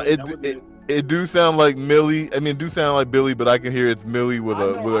 It do sound like Millie. I mean, it do sound like Billy, but I can hear it's Millie with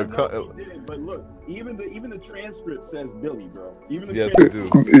a. But look, even the transcript says Billy, bro. Yes, it do.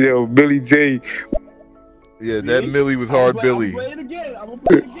 Yo, Billy J. Yeah, that Millie was hard, Billy. I'm gonna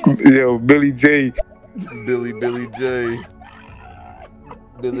play it again. Yo, Billy J. Billy J.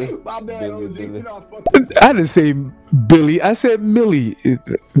 Billy. I didn't say Billy. I said Millie.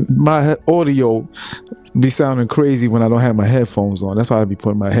 My audio be sounding crazy when I don't have my headphones on. That's why I be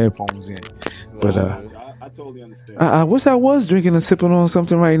putting my headphones in. But I totally understand. I wish I was drinking and sipping on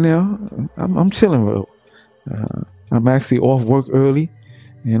something right now. I'm chilling, bro. I'm actually off work early,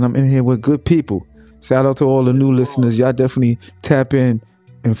 and I'm in here with good people. Shout out to all the new listeners. Y'all definitely tap in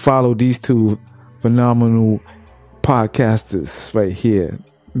and follow these two phenomenal podcasters right here.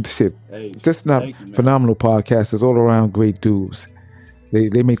 Shit, just not phenomenal podcasters, all around great dudes.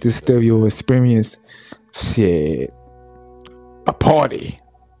 They make this stereo experience shit a party.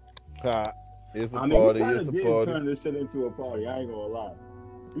 It's a party. It's a party. Turn this shit into a party. I ain't gonna lie.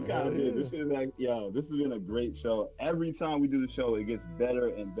 We kind of did. This shit is like, this has been a great show. Every time we do the show, it gets better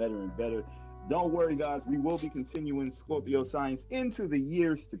and better and better. Don't worry, guys. We will be continuing Scorpio Science into the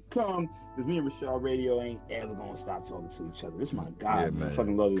years to come. Because me and Rashad Radio ain't ever going to stop talking to each other. This is my guy. Yeah, man. I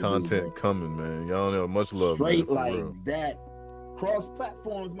fucking love this content dude, coming, man. Y'all know much love. Straight man, like real. that. Cross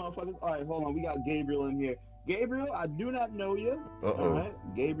platforms, motherfuckers. All right, hold on. We got Gabriel in here. Gabriel, I do not know you. All right,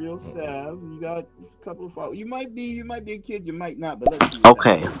 Gabriel Sav. You got a couple of followers. You might be a kid. You might not. But let's see.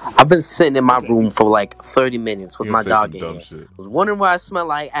 Okay, I've been sitting in my room for like 30 minutes with my dog in here. I was wondering why I smell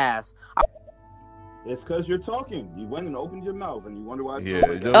like ass. It's because you're talking. You went and opened your mouth, and you wonder why. You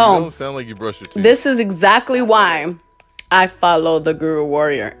don't sound like you brush your teeth. This is exactly why I follow the Guru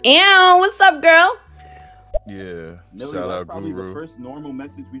Warrior. Ew, what's up, girl? Yeah, Millie, shout out probably Guru. The first normal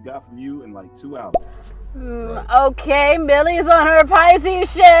message we got from you in like 2 hours. Okay, Millie's on her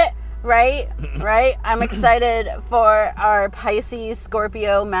Pisces shit. Right? I'm excited for our Pisces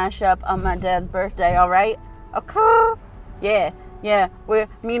Scorpio mashup on my dad's birthday, alright? Okay. Yeah.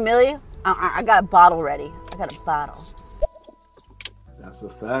 Me and Millie, I got a bottle ready. I got a bottle. That's a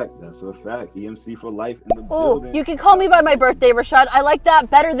fact. EMC for life in the building. You can call me by my birthday, Rashad. I like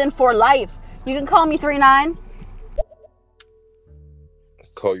that better than for life. You can call me 39.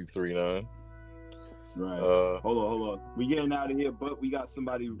 Call you 39. Right. Hold on. We getting out of here, but we got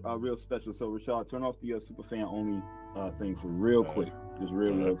somebody real special. So Rashad, turn off the super fan only thing for real quick. Just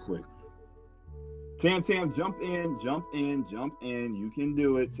real quick. Tam, jump in. You can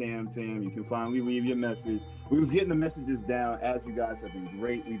do it, Tam. You can finally leave your message. We was getting the messages down. As you guys have been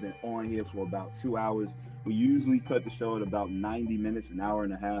great. We've been on here for about 2 hours. We usually cut the show at about 90 minutes, an hour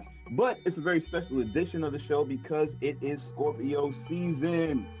and a half. But it's a very special edition of the show because it is Scorpio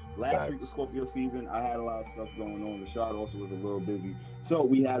season. Last week was Scorpio season. I had a lot of stuff going on. Rashad also was a little busy. So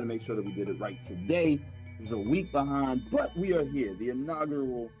we had to make sure that we did it right today. It was a week behind, but we are here. The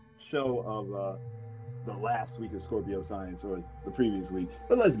inaugural show of the last week of Scorpio Science, or the previous week.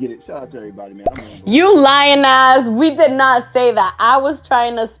 But let's get it. Shout out to everybody, man. You lying ass. We did not say that. I was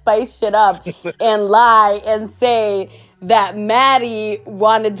trying to spice shit up and lie and say that Maddie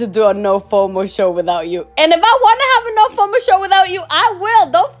wanted to do a no FOMO show without you. And if I want to have a no FOMO show without you, I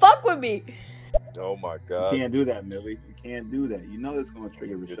will. Don't fuck with me. Oh my God. You can't do that, Millie. You can't do that. You know that's going to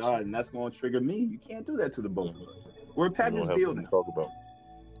trigger Rashad, and that's going to trigger me. You can't do that to the both of us. We're a package deal now. Talk about.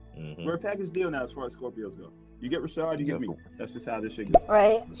 We're a package deal now as far as Scorpios go. You get Rashad, you get me. That's just how this shit goes.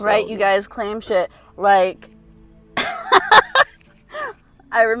 Right. You guys claim shit. Like,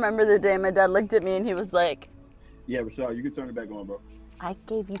 I remember the day my dad looked at me and he was like, yeah, Rashad, you can turn it back on, bro. I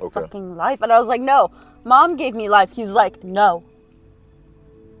gave you fucking life. And I was like, no, Mom gave me life. He's like, no.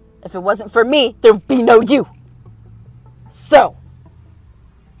 If it wasn't for me, there'd be no you. So,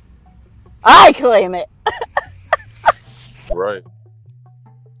 I claim it. Right.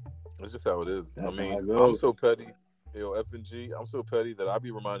 That's just how it is. That's I mean, I'm so petty. F&G, I'm so petty that I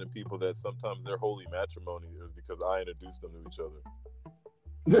be reminding people that sometimes their holy matrimony is because I introduced them to each other.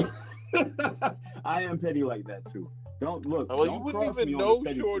 I am petty like that too. Don't look. Well, don't you wouldn't even know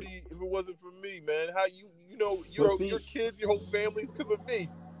Shorty if it wasn't for me, man. How you know your kids, your whole family's because of me.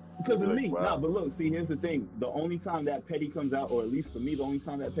 Because of me. Wow. Nah, but look, see, here's the thing. The only time that petty comes out, or at least for me, the only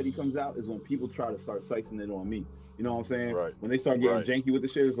time that petty comes out is when people try to start slicing it on me. You know what I'm saying? Right. When they start getting janky with the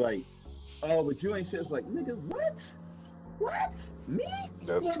shit, it's like, oh, but you ain't shit. It's like, nigga, what? What? Me?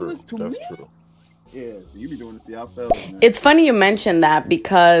 That's true. That's true. Yeah, so you be doing it to yourself, man. It's funny you mentioned that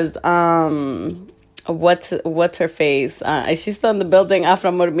because what's her face? She's still in the building. Afra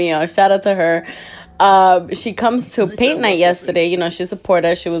Murmio. Shout out to her. She comes to paint night yesterday. You know, she supported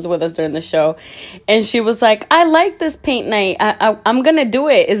us. She was with us during the show. And she was like, I like this paint night. I'm going to do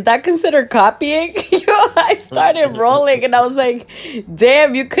it. Is that considered copying? I started rolling and I was like,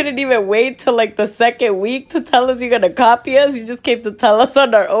 damn, you couldn't even wait till like the second week to tell us you're going to copy us. You just came to tell us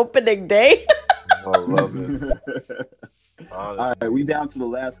on our opening day. I love it. All right, we down to the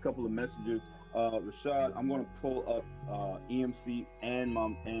last couple of messages. Rashad, I'm going to pull up EMC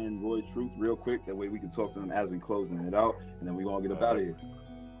and Roy Truth real quick. That way we can talk to them as we closing it out, and then we're going to get up out of here.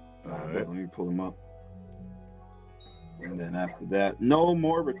 All right, let me pull them up. And then after that, no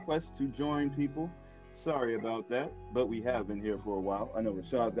more requests to join, people. Sorry about that, but we have been here for a while. I know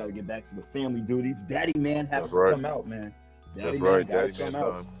Rashad's got to get back to the family duties. Daddy man has to come out, man. Daddy man come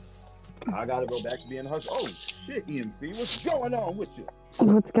out. I gotta go back to being a husband. Oh shit, EMC, what's going on with you?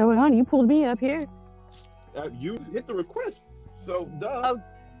 What's going on? You pulled me up here. You hit the request, so duh.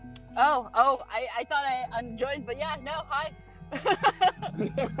 I thought I unjoined, but yeah, no, hi.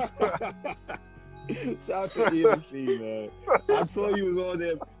 Shout out to EMC, man. I saw you was on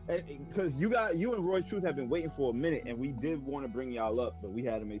there because you and Roy Truth have been waiting for a minute, and we did want to bring y'all up, but we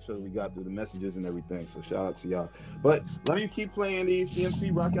had to make sure that we got through the messages and everything. So shout out to y'all. But let me keep playing these.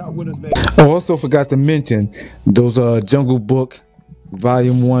 EMC, rock out with us, baby. I also forgot to mention those Jungle Book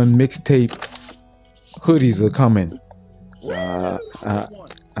Volume 1 mixtape hoodies are coming.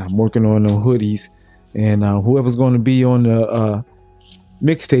 I'm working on the hoodies, and whoever's going to be on the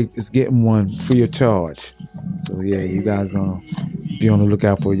mixtape is getting one free of charge. So yeah, you guys be on the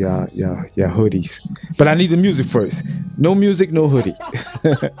lookout for your hoodies. But I need the music first. No music, no hoodie.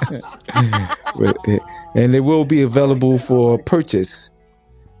 And it will be available for purchase.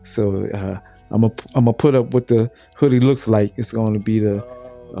 So I'm gonna put up what the hoodie looks like. It's going to be the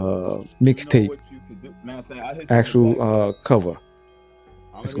mixtape actual cover.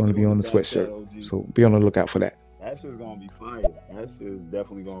 It's going to be on the sweatshirt. So be on the lookout for that. That shit's gonna be fire. That shit is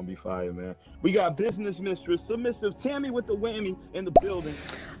definitely gonna be fire, man. We got business mistress, submissive Tammy with the whammy in the building.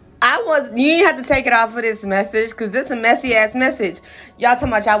 You didn't have to take it off for this message, because this is a messy ass message. Y'all talking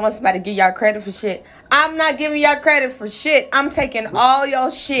about y'all want somebody to give y'all credit for shit. I'm not giving y'all credit for shit. I'm taking all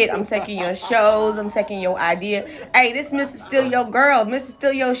your shit. I'm taking your shows. I'm taking your idea. Hey, this Mrs. Still your girl. Mrs.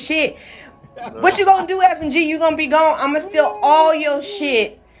 Still your shit. What you gonna do, F&G? You gonna be gone? I'm gonna steal all your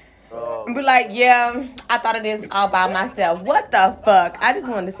shit. And be like, yeah, I thought of this all by myself. What the fuck? I just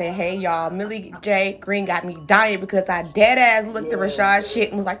wanted to say, hey, y'all, Millie J. Green got me dying because I dead ass looked at Rashad's shit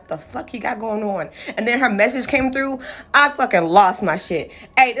and was like, the fuck he got going on? And then her message came through. I fucking lost my shit.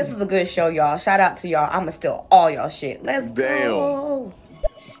 Hey, this was a good show, y'all. Shout out to y'all. I'ma steal all y'all shit. Let's go.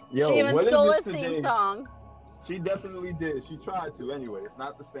 Yo, she even stole his theme song. She definitely did. She tried to. Anyway, it's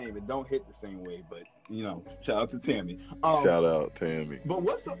not the same. It don't hit the same way. But you know, shout out to Tammy. Shout out Tammy. But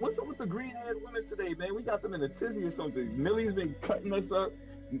what's up with the green-haired women today, man? We got them in a tizzy or something. Millie's been cutting us up.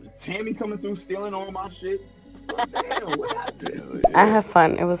 Tammy coming through, stealing all my shit. I have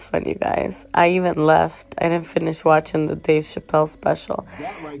fun. It was fun, you guys. I even left. I didn't finish watching the Dave Chappelle special.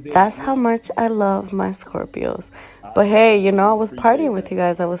 That's how much I love my Scorpios. But hey, you know, I was partying with you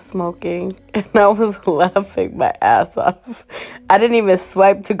guys. I was smoking and I was laughing my ass off. I didn't even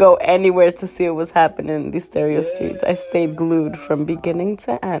swipe to go anywhere to see what was happening in these stereo streets. I stayed glued from beginning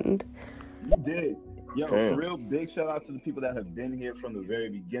to end. You did. Yo, for real big shout out to the people that have been here from the very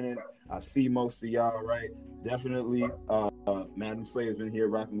beginning. I see most of y'all, right? Definitely. Madam Slay has been here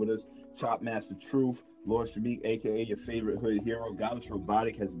rocking with us. Chop Master Truth, Lord Shamik, aka your favorite hood hero. Gallus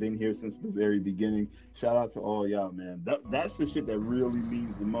Robotic has been here since the very beginning. Shout out to all y'all, man. That's the shit that really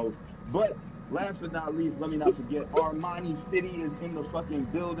means the most. But last but not least, let me not forget, Armani City is in the fucking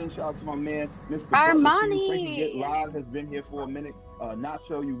building. Shout out to my man, Mr. Armani. Get Live has been here for a minute.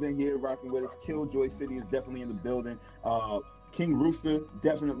 Nacho, you've been here rocking with us. Killjoy City is definitely in the building. King Rooster,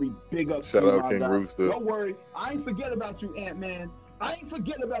 definitely big up. Shout out King Rooster. Don't worry, I ain't forget about you, Ant-Man. I ain't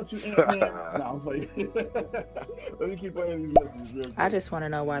forget about you, Ant-Man. No, I'm like, let me keep playing these messages real quick. I just want to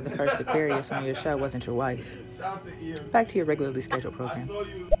know why the first Aquarius on your show wasn't your wife. Back to your regularly scheduled program.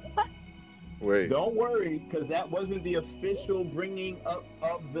 Wait. Don't worry, because that wasn't the official bringing up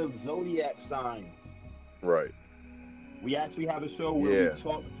of the zodiac signs. Right. We actually have a show where we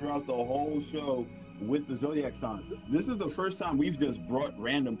talk throughout the whole show with the zodiac signs. This is the first time we've just brought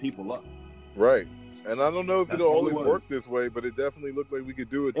random people up. Right. And I don't know if it'll always work this way, but it definitely looked like we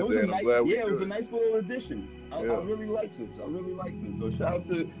could do it today. And I'm glad we did. Yeah, it was a nice little addition. I really like this. So shout out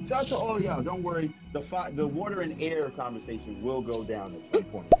to all y'all. Don't worry. The water and air conversation will go down at some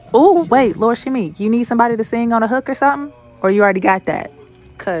point. Oh, wait, Lord Shimmy, you need somebody to sing on a hook or something? Or you already got that?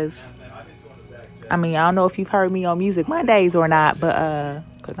 Because, I mean, I don't know if you've heard me on Music Mondays or not, but,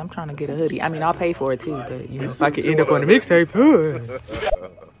 because I'm trying to get a hoodie. I mean, I'll pay for it too, but, you know, if I could end up on the mixtape,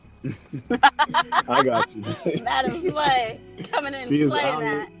 I got you. Madam Slay coming in and slaying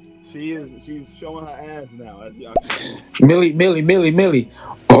that. She's showing her ass now. Millie.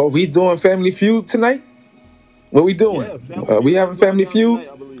 Are we doing Family Feud tonight? What we doing? We having Family Feud?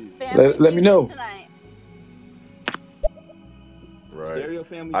 Let me know. Right.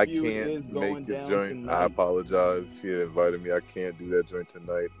 I can't make the joint. I apologize. She had invited me. I can't do that joint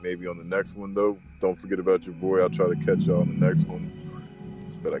tonight. Maybe on the next one though. Don't forget about your boy. I'll try to catch y'all on the next one.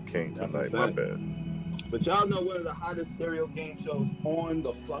 But I can't tonight. My bad. But y'all know one of the hottest stereo game shows on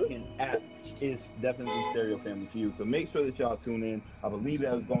the fucking app is definitely Stereo Family Feud. So make sure that y'all tune in. I believe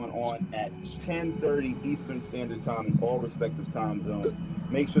that is going on at 10:30 Eastern Standard Time in all respective time zones.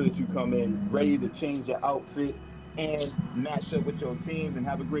 Make sure that you come in ready to change your outfit and match up with your teams and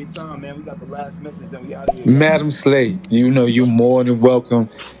have a great time, man. We got the last message, then we out of here. Madam Slay, you know you're more than welcome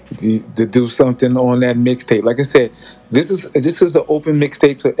to do something on that mixtape. Like I said, this is the open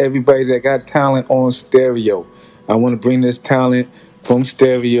mixtape to everybody that got talent on stereo. I want to bring this talent from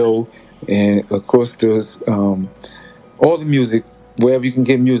stereo and of course there's all the music, wherever you can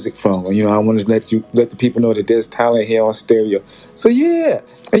get music from. You know, I want to let the people know that there's talent here on stereo. So yeah,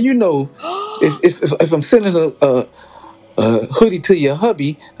 and you know, if I'm sending a hoodie to your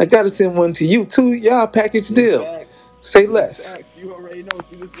hubby, I gotta send one to you too. Y'all package deal. Say less. You already know.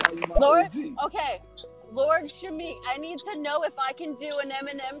 Lord, okay. Lord Shamik, I need to know if I can do an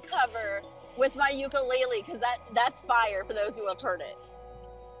Eminem cover with my ukulele, because that's fire for those who have heard it.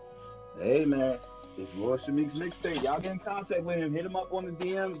 Hey man, it's Lord Shamik's mixtape. Y'all get in contact with him. Hit him up on the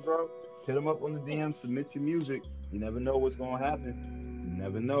DMs, bro. Hit him up on the DMs. Submit your music. You never know what's gonna happen. You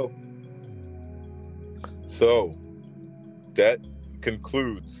never know. So that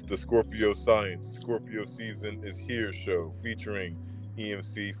concludes the Scorpio Science Scorpio Season is Here show featuring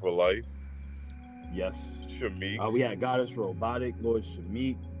EMC for Life. Yes. Shamik. We had Goddess Robotic, Lord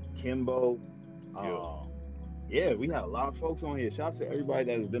Shamik, Kimbo. Yeah, we had a lot of folks on here. Shout out to everybody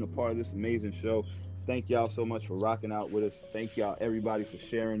that has been a part of this amazing show. Thank y'all so much for rocking out with us. Thank y'all everybody for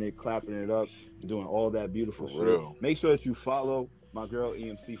sharing it, clapping it up, doing all that beautiful shit. Make sure that you follow my girl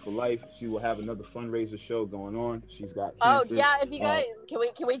EMC for Life. She will have another fundraiser show going on. She's got cancer. Oh yeah, if you guys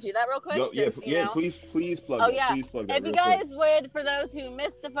can we do that real quick? Please plug that. Oh yeah, please plug that. If you guys would, for those who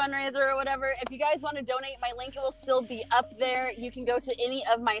missed the fundraiser or whatever, if you guys want to donate, my link will still be up there. You can go to any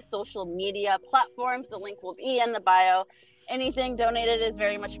of my social media platforms. The link will be in the bio. Anything donated is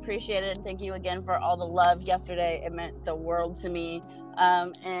very much appreciated. Thank you again for all the love yesterday. It meant the world to me.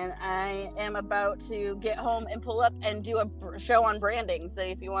 And I am about to get home and pull up and do a show on branding. So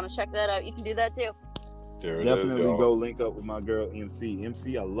if you want to check that out, you can do that too. Definitely go link up with my girl EMC.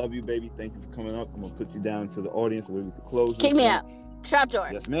 MC, I love you, baby. Thank you for coming up. I'm gonna put you down to the audience so we can close. Kick me out. Trapdoor.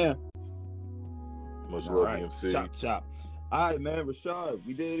 Yes, ma'am. Much love, EMC. Chop. All right, man. Rashad,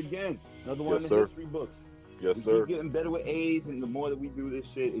 we did it again. Another one in the history books. Yes, we sir. keep getting better with age, and the more that we do this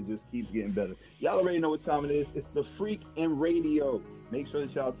shit, it just keeps getting better. Y'all already know what time it is. It's the Freak in Radio. Make sure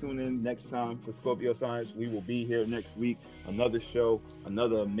that y'all tune in next time for Scorpio Science. We will be here next week. Another show,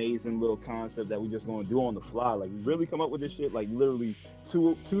 another amazing little concept that we just gonna do on the fly. Like, we really come up with this shit like literally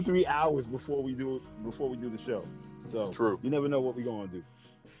 3 hours before we do the show. So True. You never know what we're gonna do.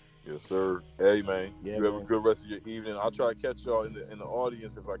 Yes, sir. Hey, man. Yeah, you have a good rest of your evening. I'll try to catch y'all in the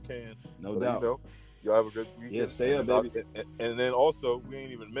audience if I can. No doubt. You know, y'all have a good weekend. Yeah, stay up, baby. And then also, we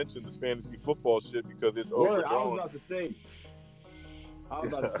ain't even mentioned this fantasy football shit because it's Word, overgrown. I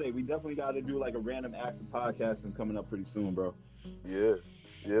was about to say, we definitely got to do like a random acts of podcasting coming up pretty soon, bro. Yeah,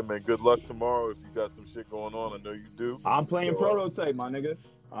 man. Good luck tomorrow if you got some shit going on. I know you do. I'm playing Prototype, my nigga.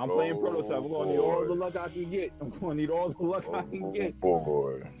 I'm playing Prototype. We're going to need all the luck I can get. I'm going to need all the luck I can get.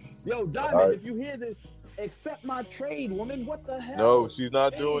 Boy. Yo, Diamond, if you hear this, accept my trade, woman. What the hell? No, she's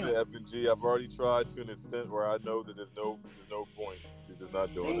not doing it, F&G. I've already tried to an extent where I know that there's no point. She's just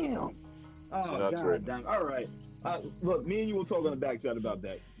not doing it. Oh, not God damn. All right. Look, me and you will talk on the back chat about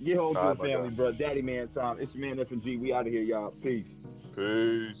that. Get home to the family, bro. Daddy man time. It's your man F&G. We out of here, y'all. Peace.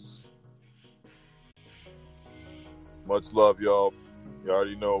 Peace. Much love, y'all. You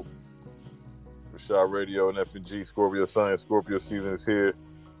already know. Rashad Radio and F&G, Scorpio Science. Scorpio season is here.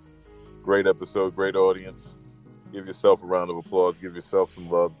 Great episode, great audience. Give yourself a round of applause. Give yourself some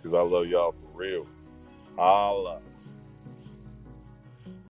love because I love y'all for real. Holla.